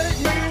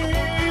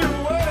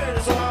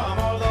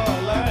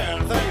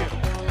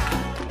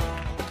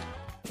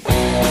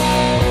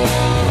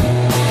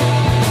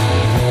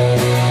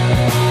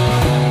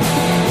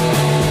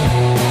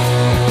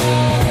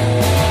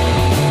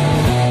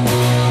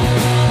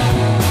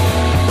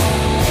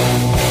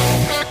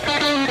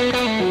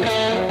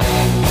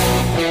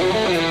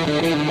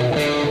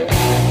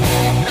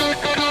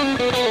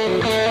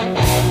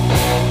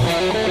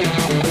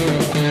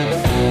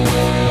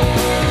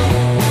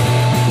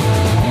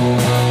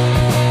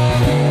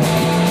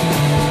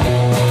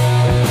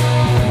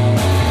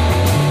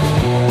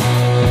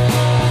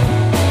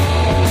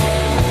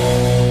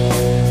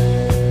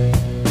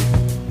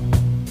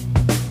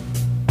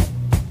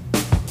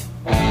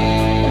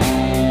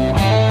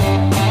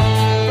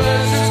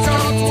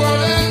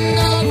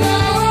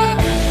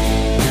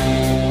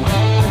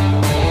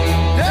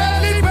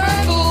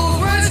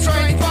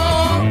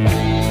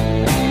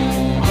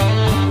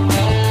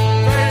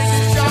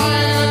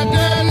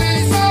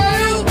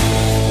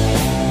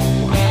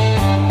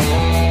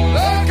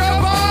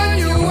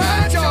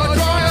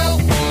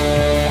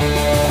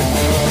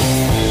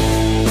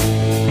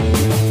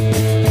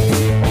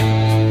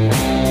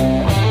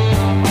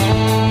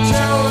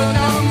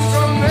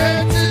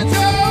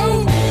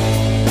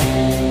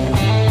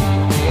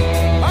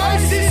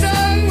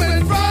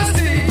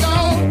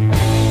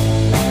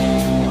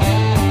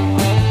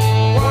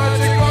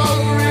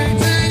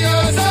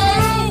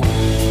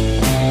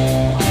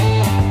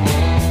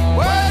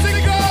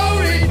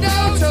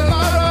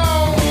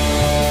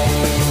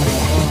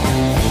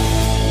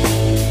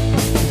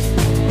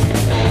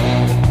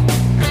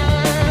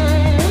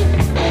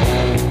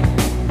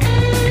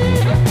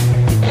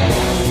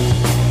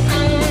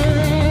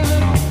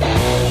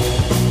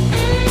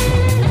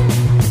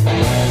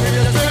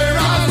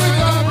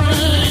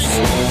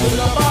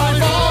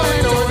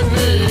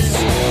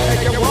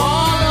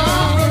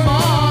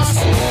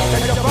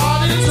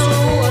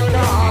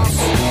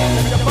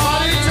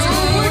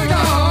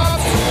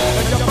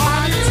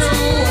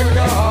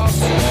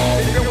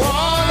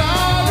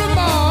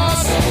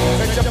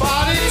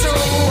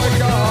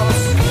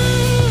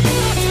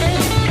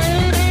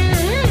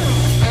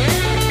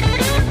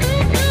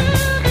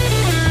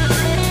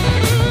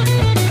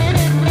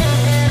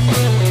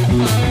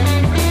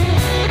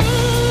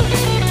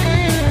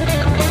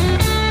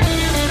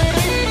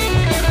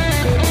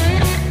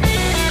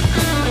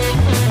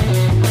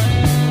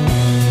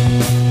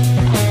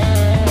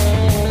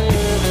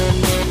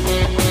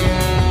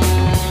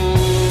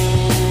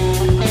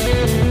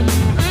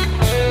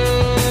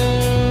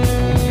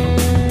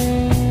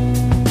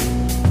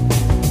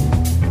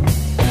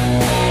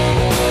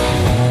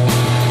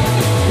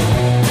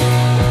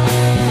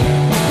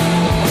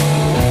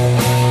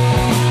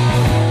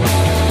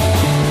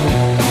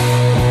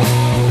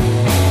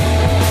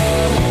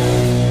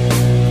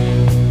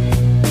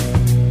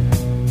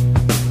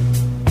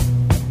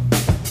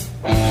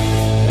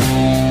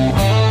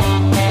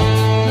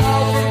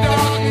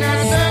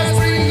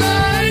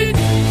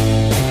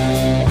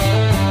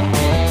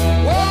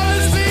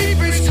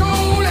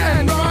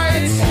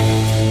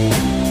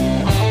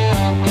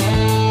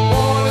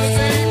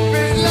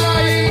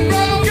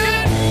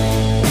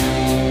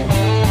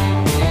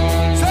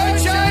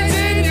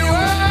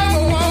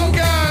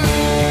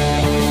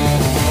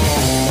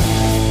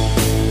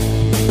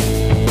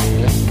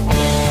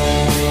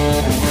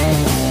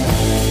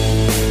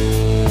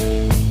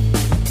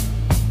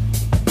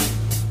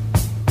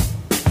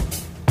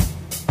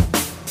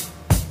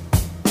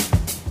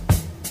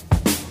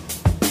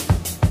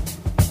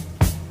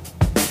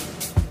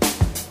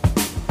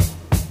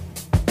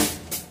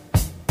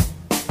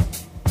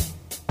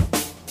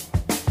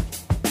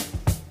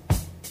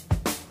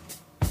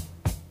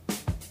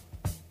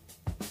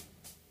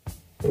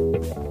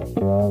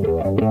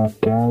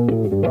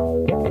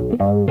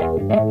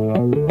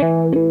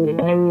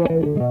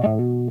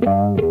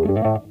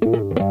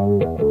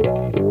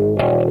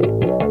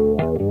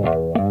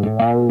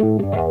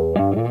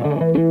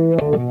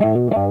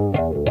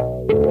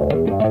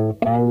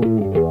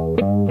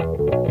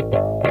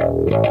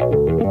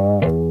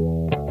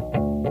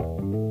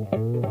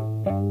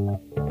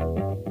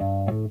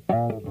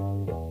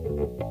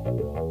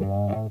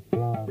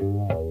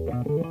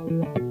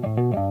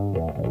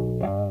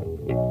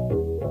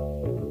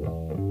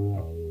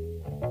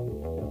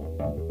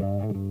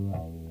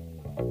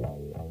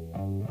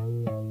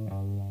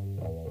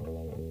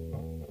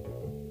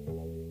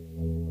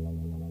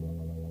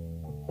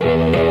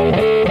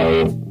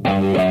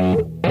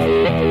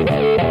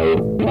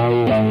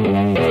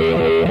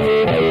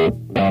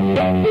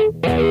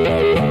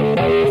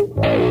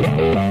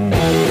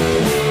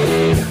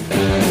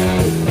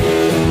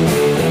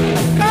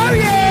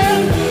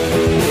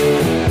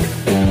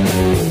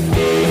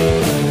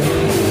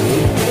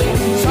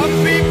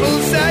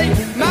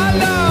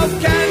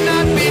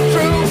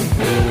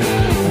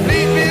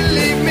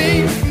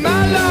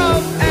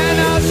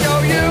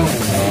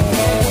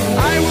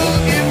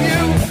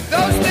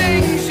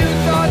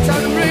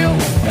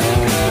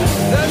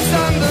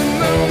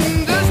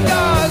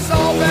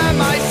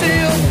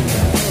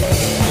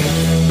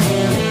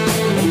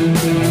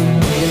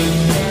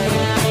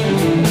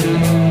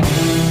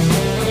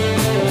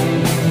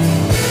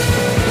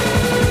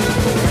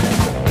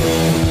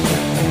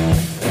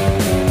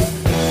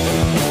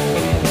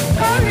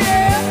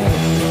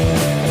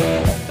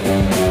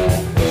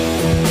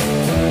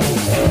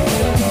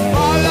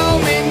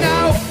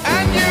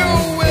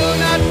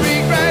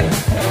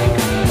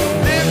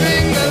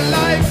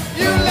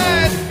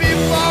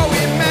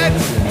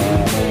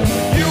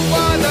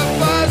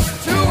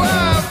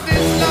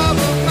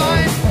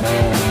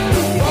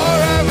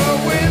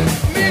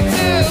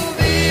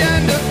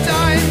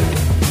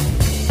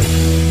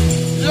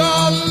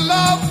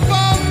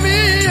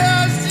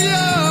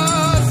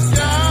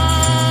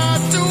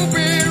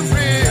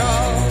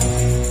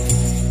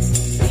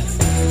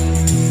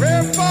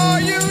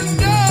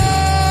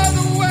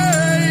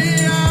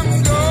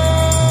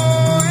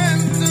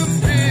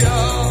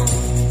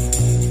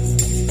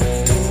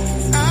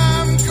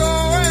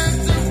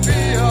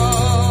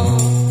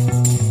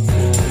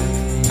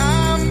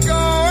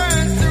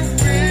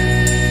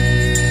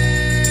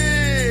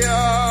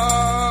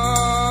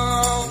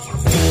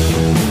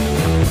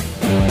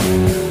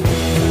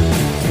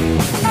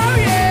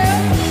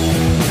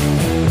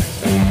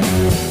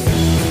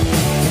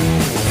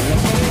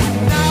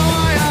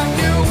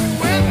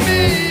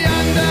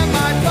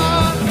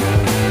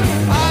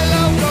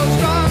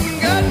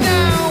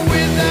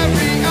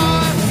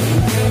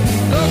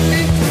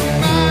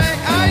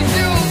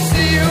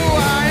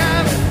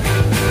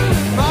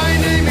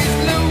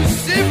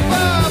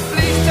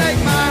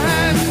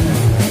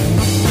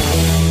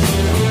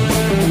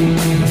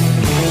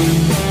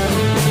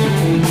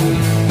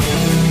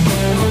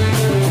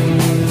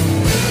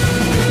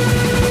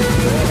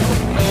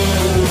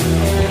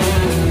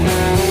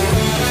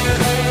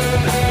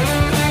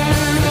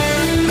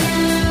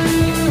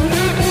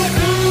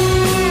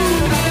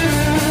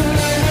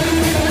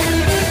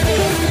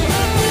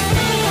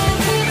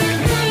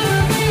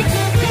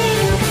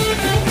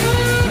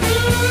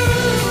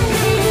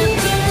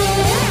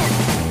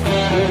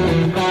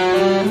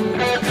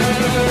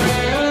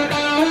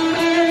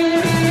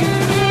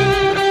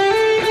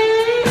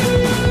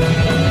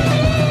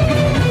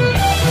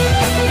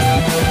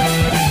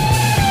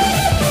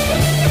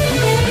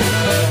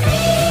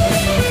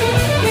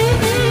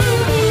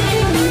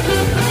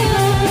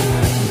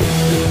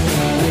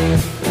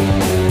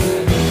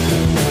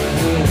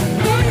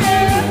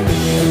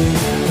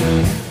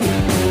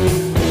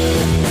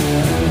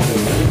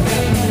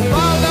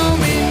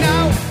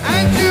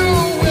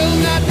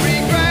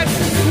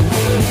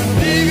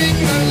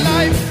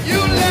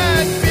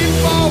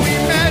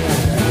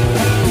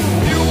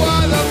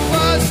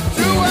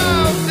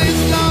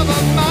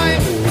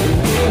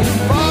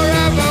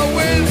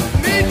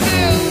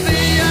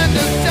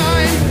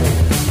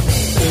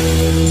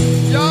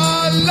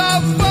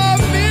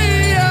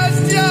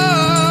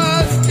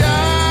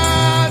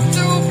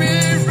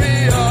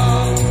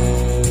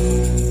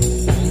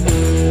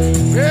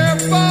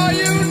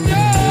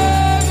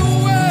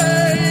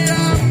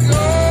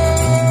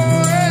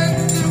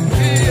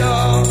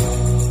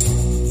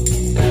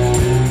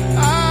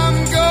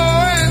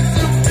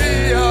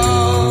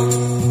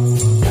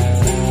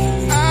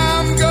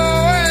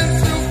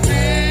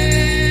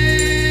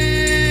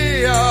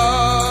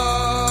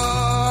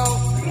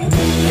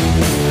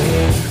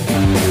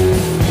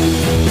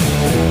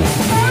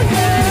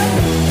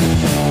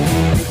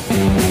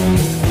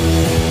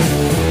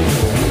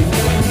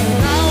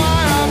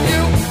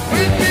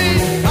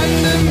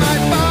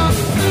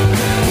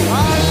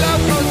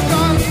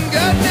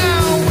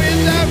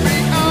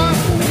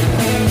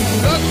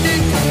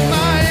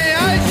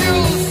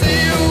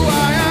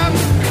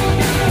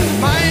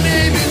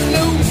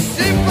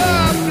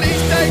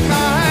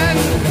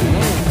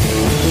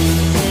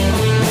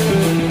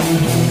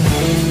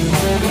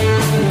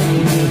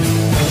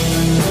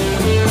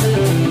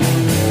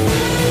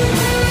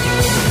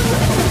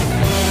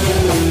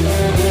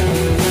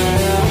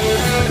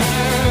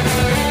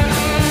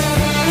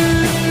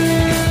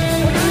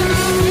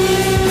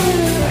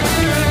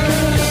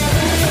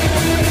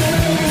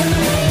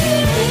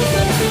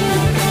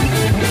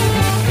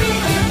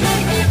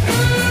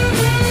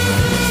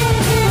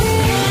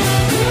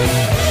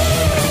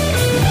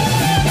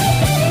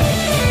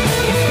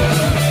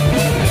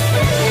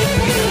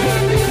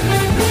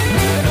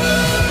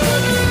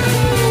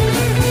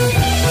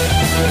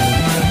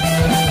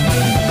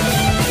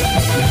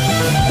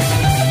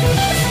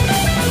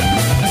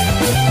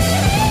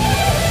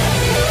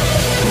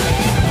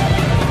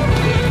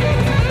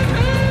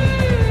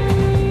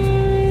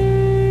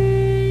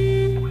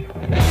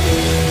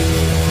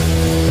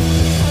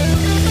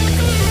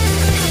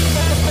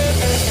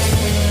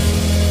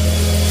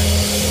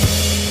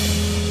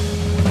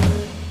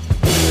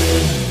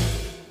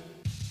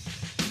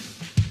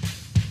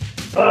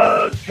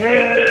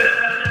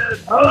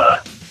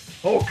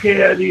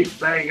 KID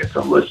Vegas,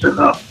 and listen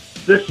up.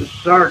 This is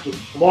Sergeant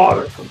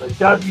Slaughter from the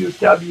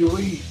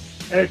WWE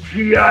and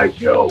G.I.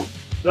 Joe,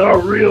 the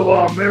real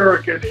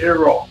American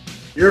hero.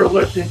 You're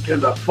listening to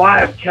the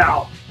 5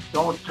 Count.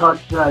 Don't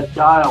touch that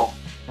dial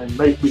and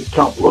make me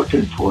come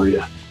looking for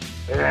you.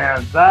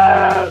 And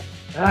that's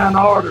an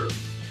order.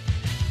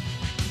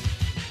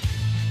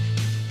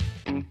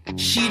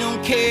 She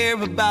don't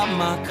care about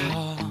my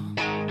car,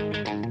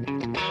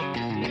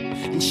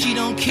 and she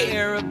don't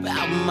care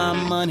about my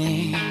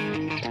money.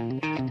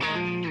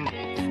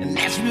 And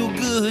that's real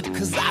good,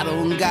 cause I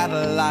don't got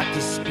a lot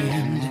to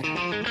spend.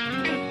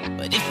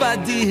 But if I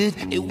did,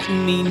 it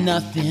wouldn't mean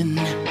nothing.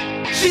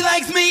 She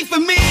likes me for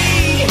me,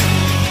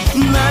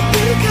 not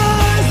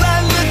because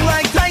I look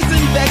like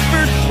Tyson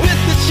Beckford with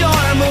the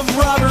charm of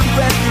Robert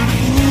Redford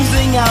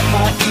oozing out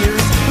my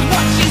ears. But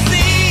what she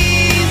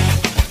sees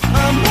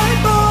are my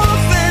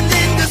faults and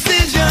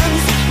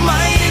indecisions,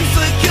 my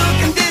insecure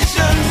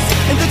conditions,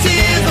 and the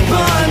tears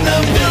upon the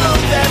pillow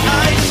that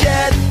I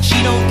shed. She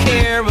don't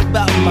care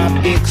about my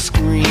big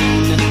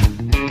screen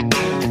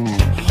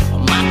or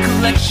my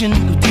collection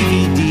of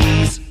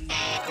DVDs.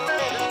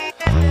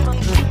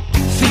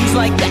 Things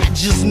like that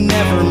just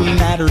never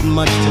mattered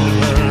much to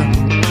her.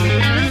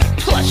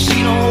 Plus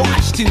she don't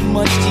watch too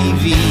much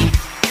TV,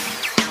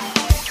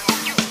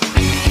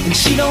 and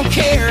she don't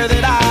care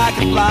that I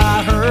can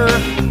fly her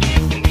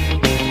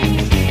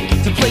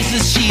to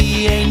places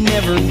she ain't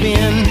never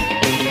been.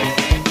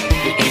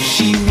 If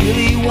she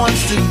really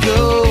wants to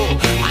go,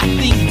 I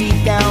think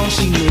deep down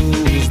she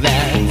knows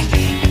that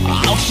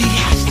all she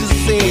has to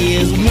say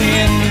is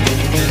when.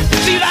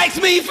 She likes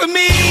me for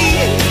me,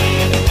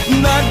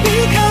 not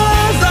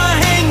because I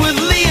hang with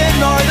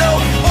Leonardo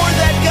or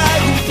that guy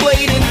who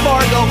played in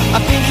Fargo. I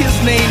think his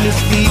name is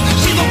Steve.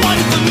 She's the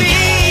one for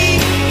me,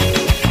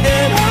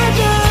 and I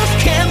just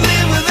can't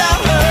live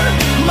without her.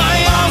 My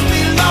arms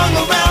belong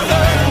around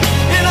her,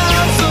 and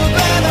I'm so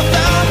glad I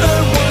found her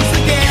once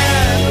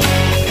again.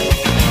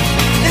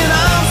 And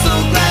I'm so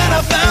glad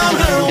I found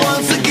her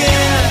once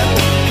again.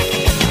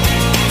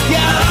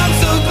 Yeah, I'm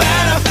so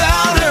glad I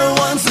found her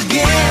once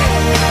again.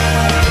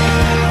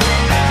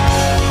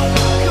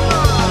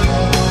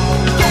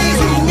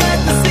 Gazing at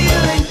the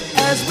ceiling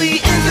as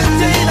we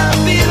entertain our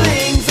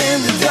feelings in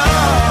the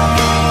dark.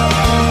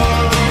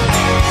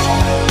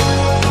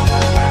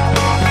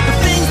 The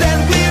things that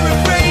we're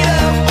afraid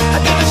of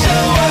are gonna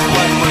show us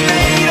what we're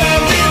made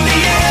of in the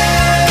end.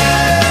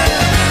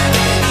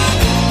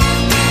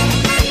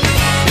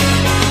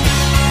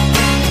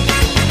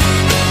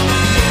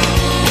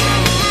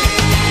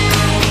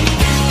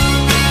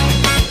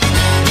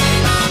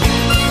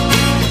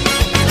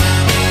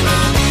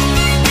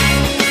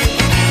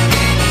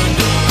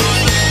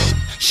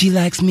 She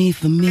likes me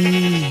for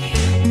me,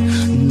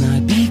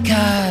 not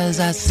because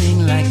I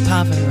sing like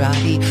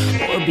Pavarotti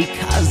or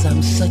because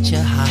I'm such a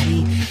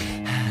hottie.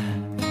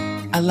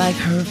 I like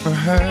her for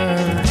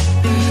her,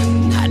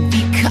 not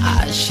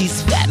because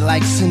she's fat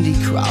like Cindy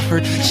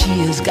Crawford. She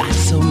has got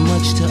so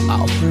much to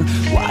offer.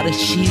 Why does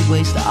she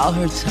waste all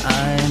her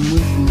time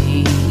with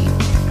me?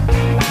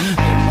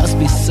 There must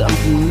be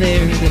something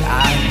there that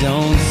I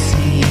don't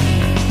see.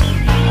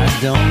 I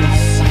don't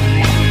see.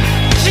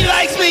 She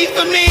likes me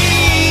for me,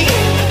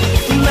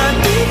 not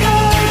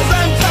because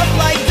I'm tough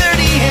like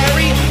Dirty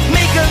Harry,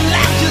 make her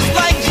laugh just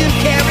like Jim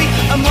Carrey.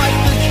 I'm like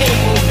the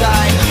cable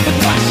guy, but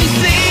what she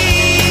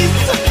sees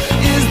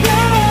is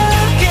that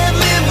I can't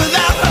live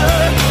without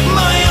her.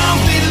 My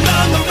arms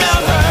belong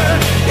around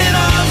her, and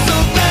I'm so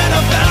glad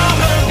I found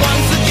her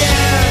once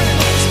again.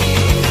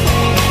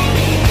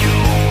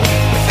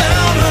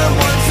 Found her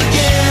once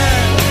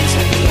again.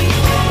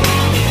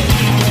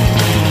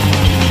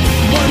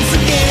 Once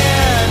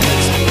again.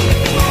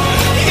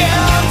 Yeah,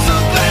 I'm so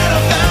glad I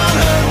found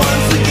her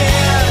once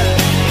again.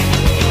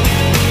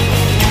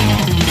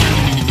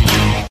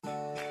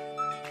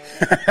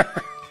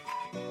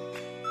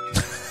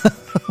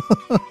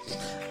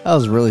 That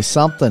was really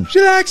something.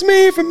 She likes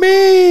me for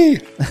me.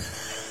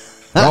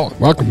 Well,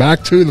 welcome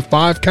back to the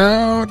 5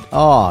 Count.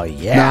 Oh,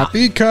 yeah. Not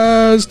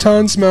because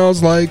Ton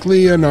smells like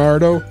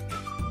Leonardo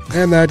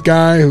and that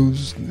guy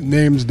whose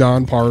name's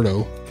Don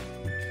Pardo.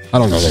 I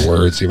don't know the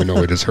words, even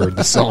though we just heard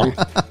the song.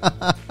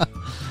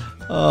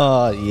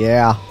 Oh,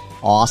 yeah.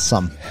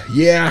 Awesome.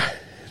 Yeah,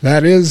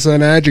 that is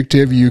an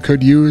adjective you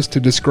could use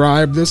to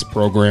describe this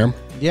program.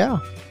 Yeah.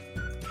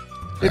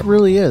 It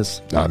really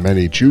is. Not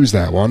many choose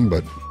that one,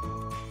 but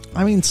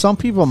I mean, some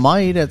people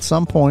might at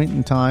some point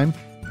in time.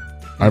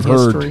 I've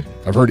heard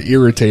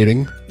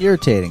irritating.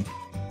 Irritating.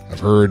 I've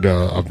heard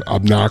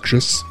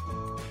obnoxious.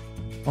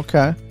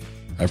 Okay.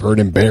 I've heard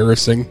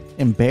embarrassing.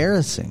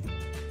 Embarrassing.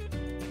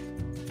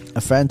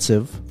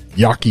 Offensive.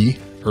 Yucky.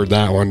 Heard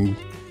that one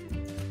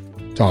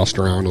tossed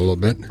around a little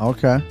bit.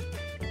 Okay.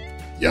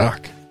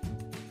 Yuck.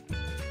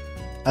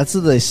 That's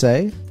what they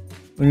say?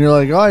 When you're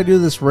like, oh, I do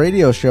this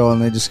radio show,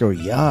 and they just go,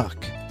 yuck.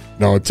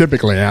 No,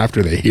 typically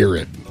after they hear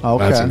it.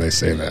 Okay. That's when they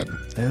say that.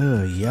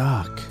 Oh,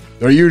 yuck.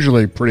 They're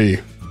usually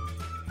pretty,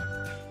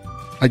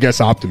 I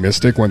guess,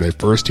 optimistic when they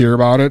first hear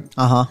about it.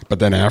 Uh-huh. But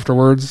then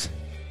afterwards,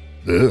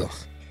 ugh.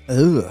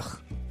 Ugh.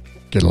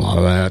 Get a lot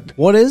of that.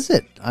 What is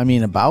it? I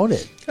mean, about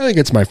it. I think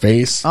it's my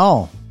face.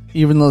 Oh,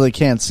 even though they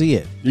can't see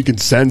it. You can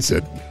sense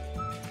it.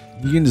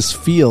 You can just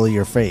feel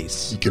your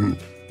face. You can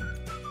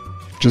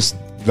just,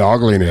 the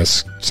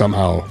ugliness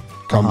somehow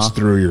comes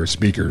through your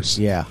speakers.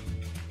 Yeah.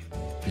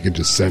 You can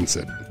just sense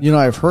it. You know,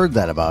 I've heard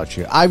that about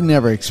you. I've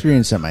never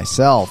experienced it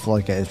myself.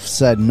 Like I've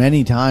said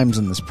many times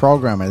in this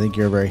program, I think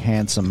you're a very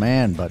handsome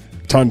man, but...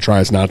 Ton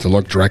tries not to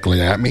look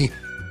directly at me.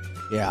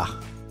 Yeah.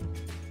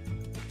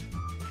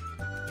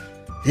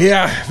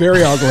 Yeah,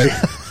 very ugly.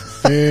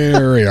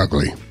 Very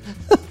ugly.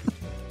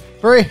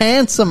 Very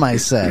handsome, I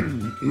said.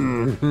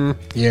 Mm-hmm.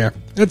 Yeah,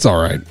 it's all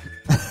right.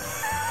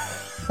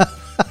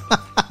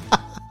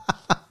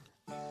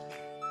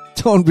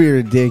 Don't be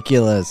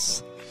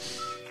ridiculous.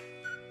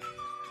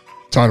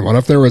 Ton, what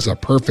if there was a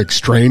perfect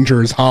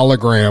stranger's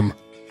hologram?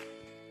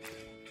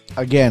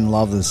 Again,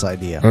 love this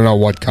idea. I don't know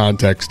what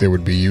context it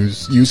would be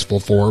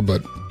useful for,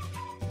 but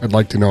I'd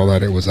like to know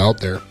that it was out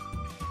there.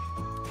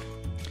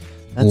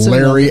 That's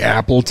Larry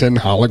Appleton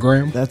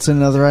hologram? That's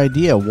another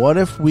idea. What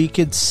if we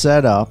could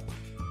set up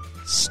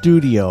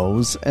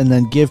studios and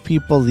then give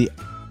people the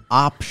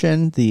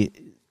option, the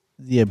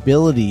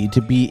ability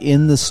to be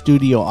in the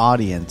studio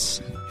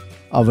audience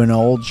of an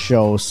old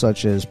show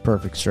such as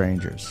Perfect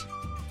Strangers?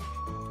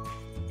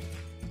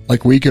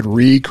 Like we could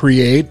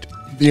recreate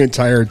the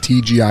entire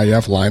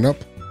TGIF lineup?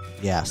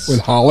 Yes. With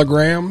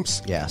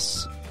holograms?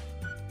 Yes.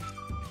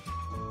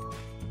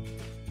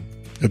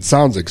 It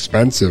sounds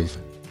expensive.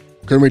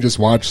 Couldn't we just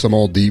watch some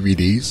old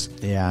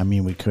DVDs? Yeah, I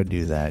mean, we could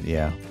do that,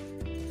 yeah.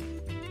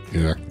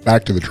 Yeah,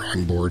 back to the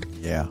drawing board.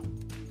 Yeah.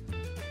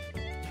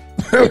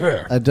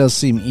 That does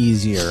seem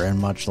easier and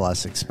much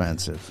less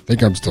expensive. I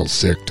think I'm still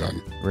sick,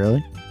 Ton.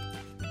 Really?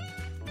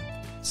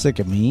 Sick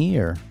of me,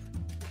 or?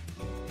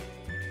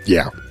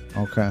 Yeah.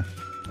 Okay.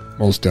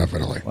 Most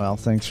definitely. Well,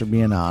 thanks for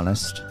being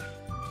honest.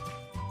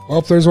 Well,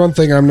 if there's one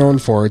thing I'm known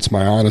for, it's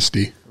my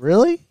honesty.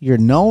 Really? You're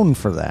known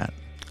for that?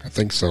 I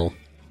think so.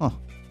 Huh.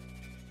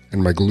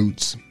 And my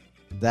glutes.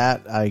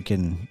 That I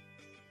can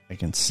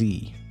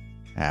see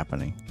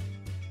happening.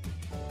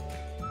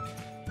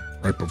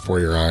 Right before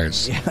your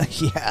eyes. Yeah,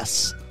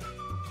 yes.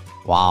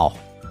 Wow.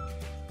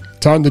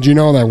 Ton, did you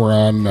know that we're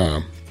on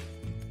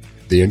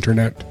the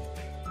internet?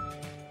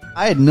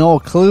 I had no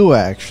clue,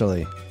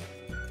 actually.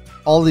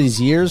 All these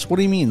years? What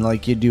do you mean?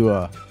 Like you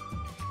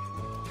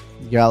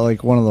got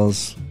like one of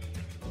those...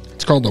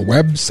 It's called a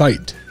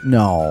website.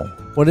 No.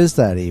 What is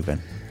that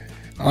even?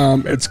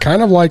 It's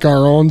kind of like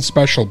our own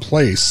special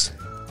place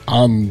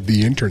on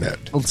the internet.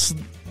 It's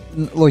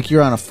like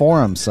you're on a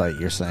forum site,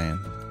 you're saying?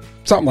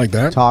 Something like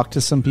that. Talk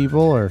to some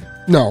people, or?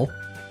 No.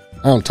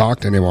 I don't talk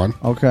to anyone.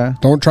 Okay.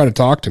 Don't try to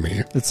talk to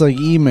me. It's like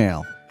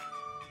email,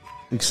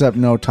 except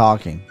no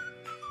talking.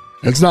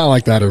 It's not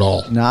like that at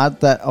all. Not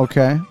that,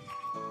 okay.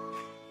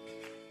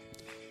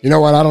 You know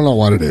what? I don't know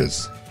what it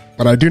is,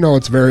 but I do know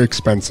it's very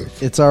expensive.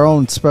 It's our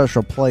own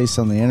special place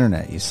on the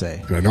internet, you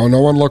say? And I know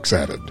no one looks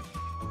at it.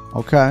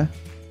 Okay.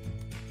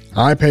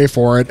 I pay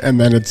for it, and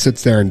then it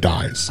sits there and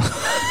dies.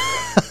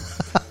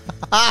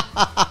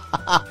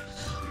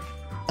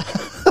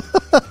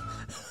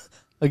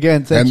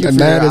 Again, thank you for and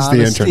that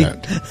your is honesty. the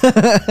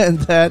internet. And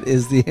that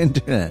is the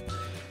internet.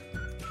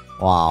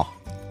 Wow.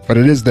 But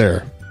it is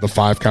there,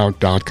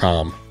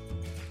 the5count.com.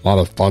 A lot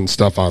of fun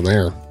stuff on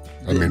there.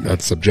 I mean,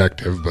 that's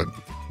subjective, but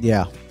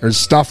yeah, there's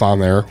stuff on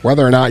there.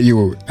 Whether or not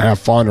you have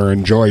fun or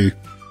enjoy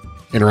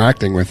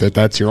interacting with it,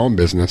 that's your own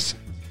business.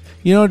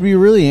 You know, it'd be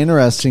really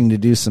interesting to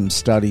do some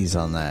studies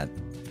on that.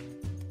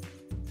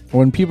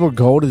 When people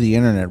go to the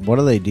internet, what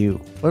do they do?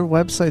 What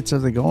websites are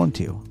they going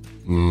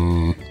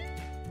to?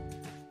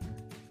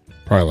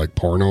 Probably like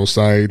porno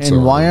sites.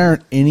 And why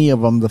aren't any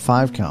of them the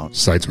 5 count?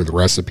 Sites with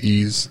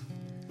recipes.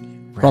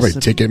 Probably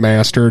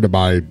Ticketmaster to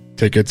buy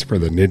tickets for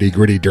the Nitty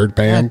Gritty Dirt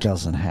Band. That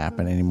doesn't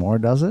happen anymore,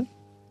 does it?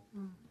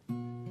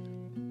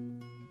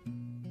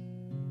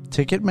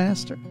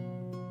 Ticketmaster?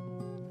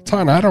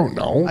 Ton, I don't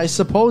know. I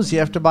suppose you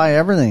have to buy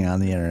everything on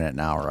the internet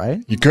now,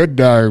 right? You could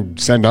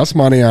send us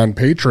money on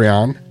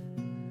Patreon.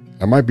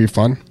 That might be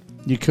fun.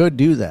 You could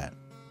do that.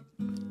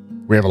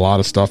 We have a lot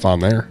of stuff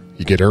on there.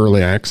 You get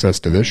early access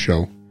to this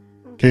show.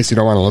 In case you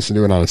don't want to listen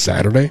to it on a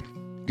Saturday,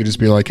 you could just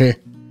be like, hey,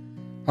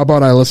 how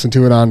about I listen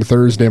to it on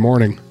Thursday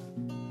morning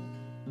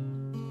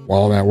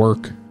while I'm at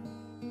work?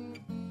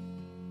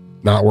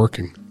 Not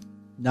working.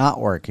 Not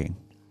working.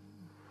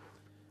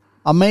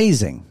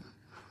 Amazing.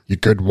 You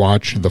could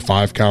watch the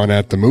 5 count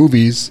at the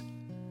movies.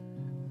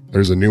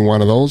 There's a new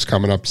one of those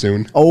coming up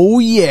soon. Oh,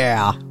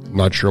 yeah. I'm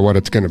not sure what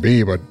it's going to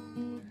be, but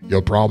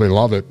you'll probably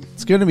love it.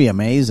 It's going to be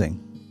amazing.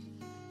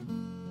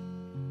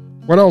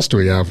 What else do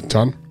we have,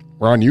 Ton?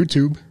 We're on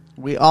YouTube.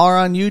 We are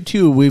on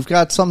YouTube. We've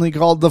got something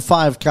called the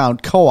 5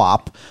 count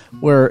co-op,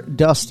 where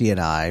Dusty and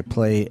I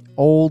play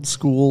old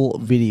school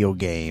video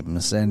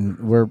games, and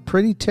we're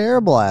pretty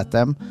terrible at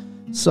them.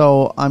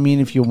 So, I mean,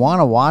 if you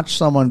want to watch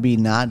someone be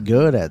not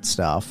good at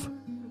stuff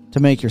to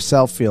make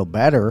yourself feel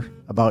better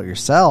about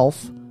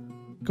yourself,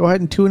 go ahead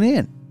and tune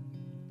in.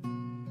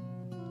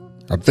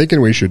 I'm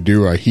thinking we should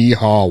do a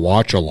hee-haw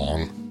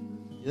watch-along.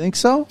 You think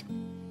so?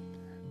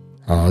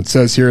 It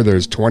says here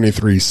there's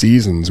 23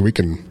 seasons. We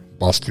can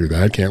bust through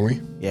that, can't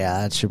we?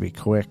 Yeah, that should be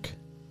quick.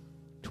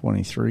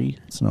 23.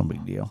 It's no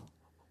big deal.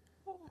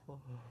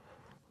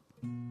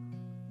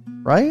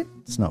 Right?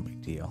 It's no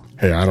big deal.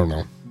 Hey, I don't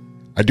know.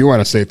 I do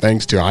want to say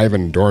thanks to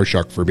Ivan and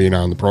Doroschuk for being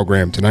on the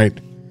program tonight.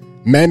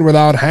 Men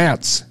Without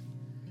Hats.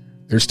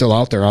 They're still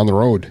out there on the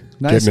road,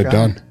 Nice getting it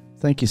guy. done.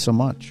 Thank you so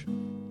much.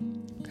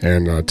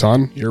 And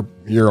Ton,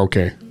 you're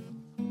okay.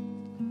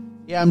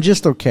 Yeah, I'm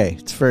just okay.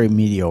 It's very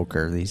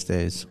mediocre these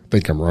days. I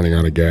think I'm running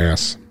out of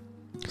gas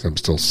because I'm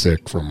still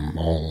sick from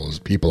all those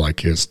people I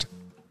kissed.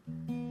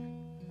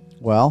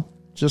 Well,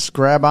 just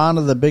grab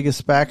onto the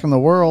biggest back in the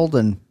world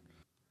and,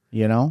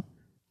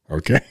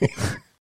 Okay.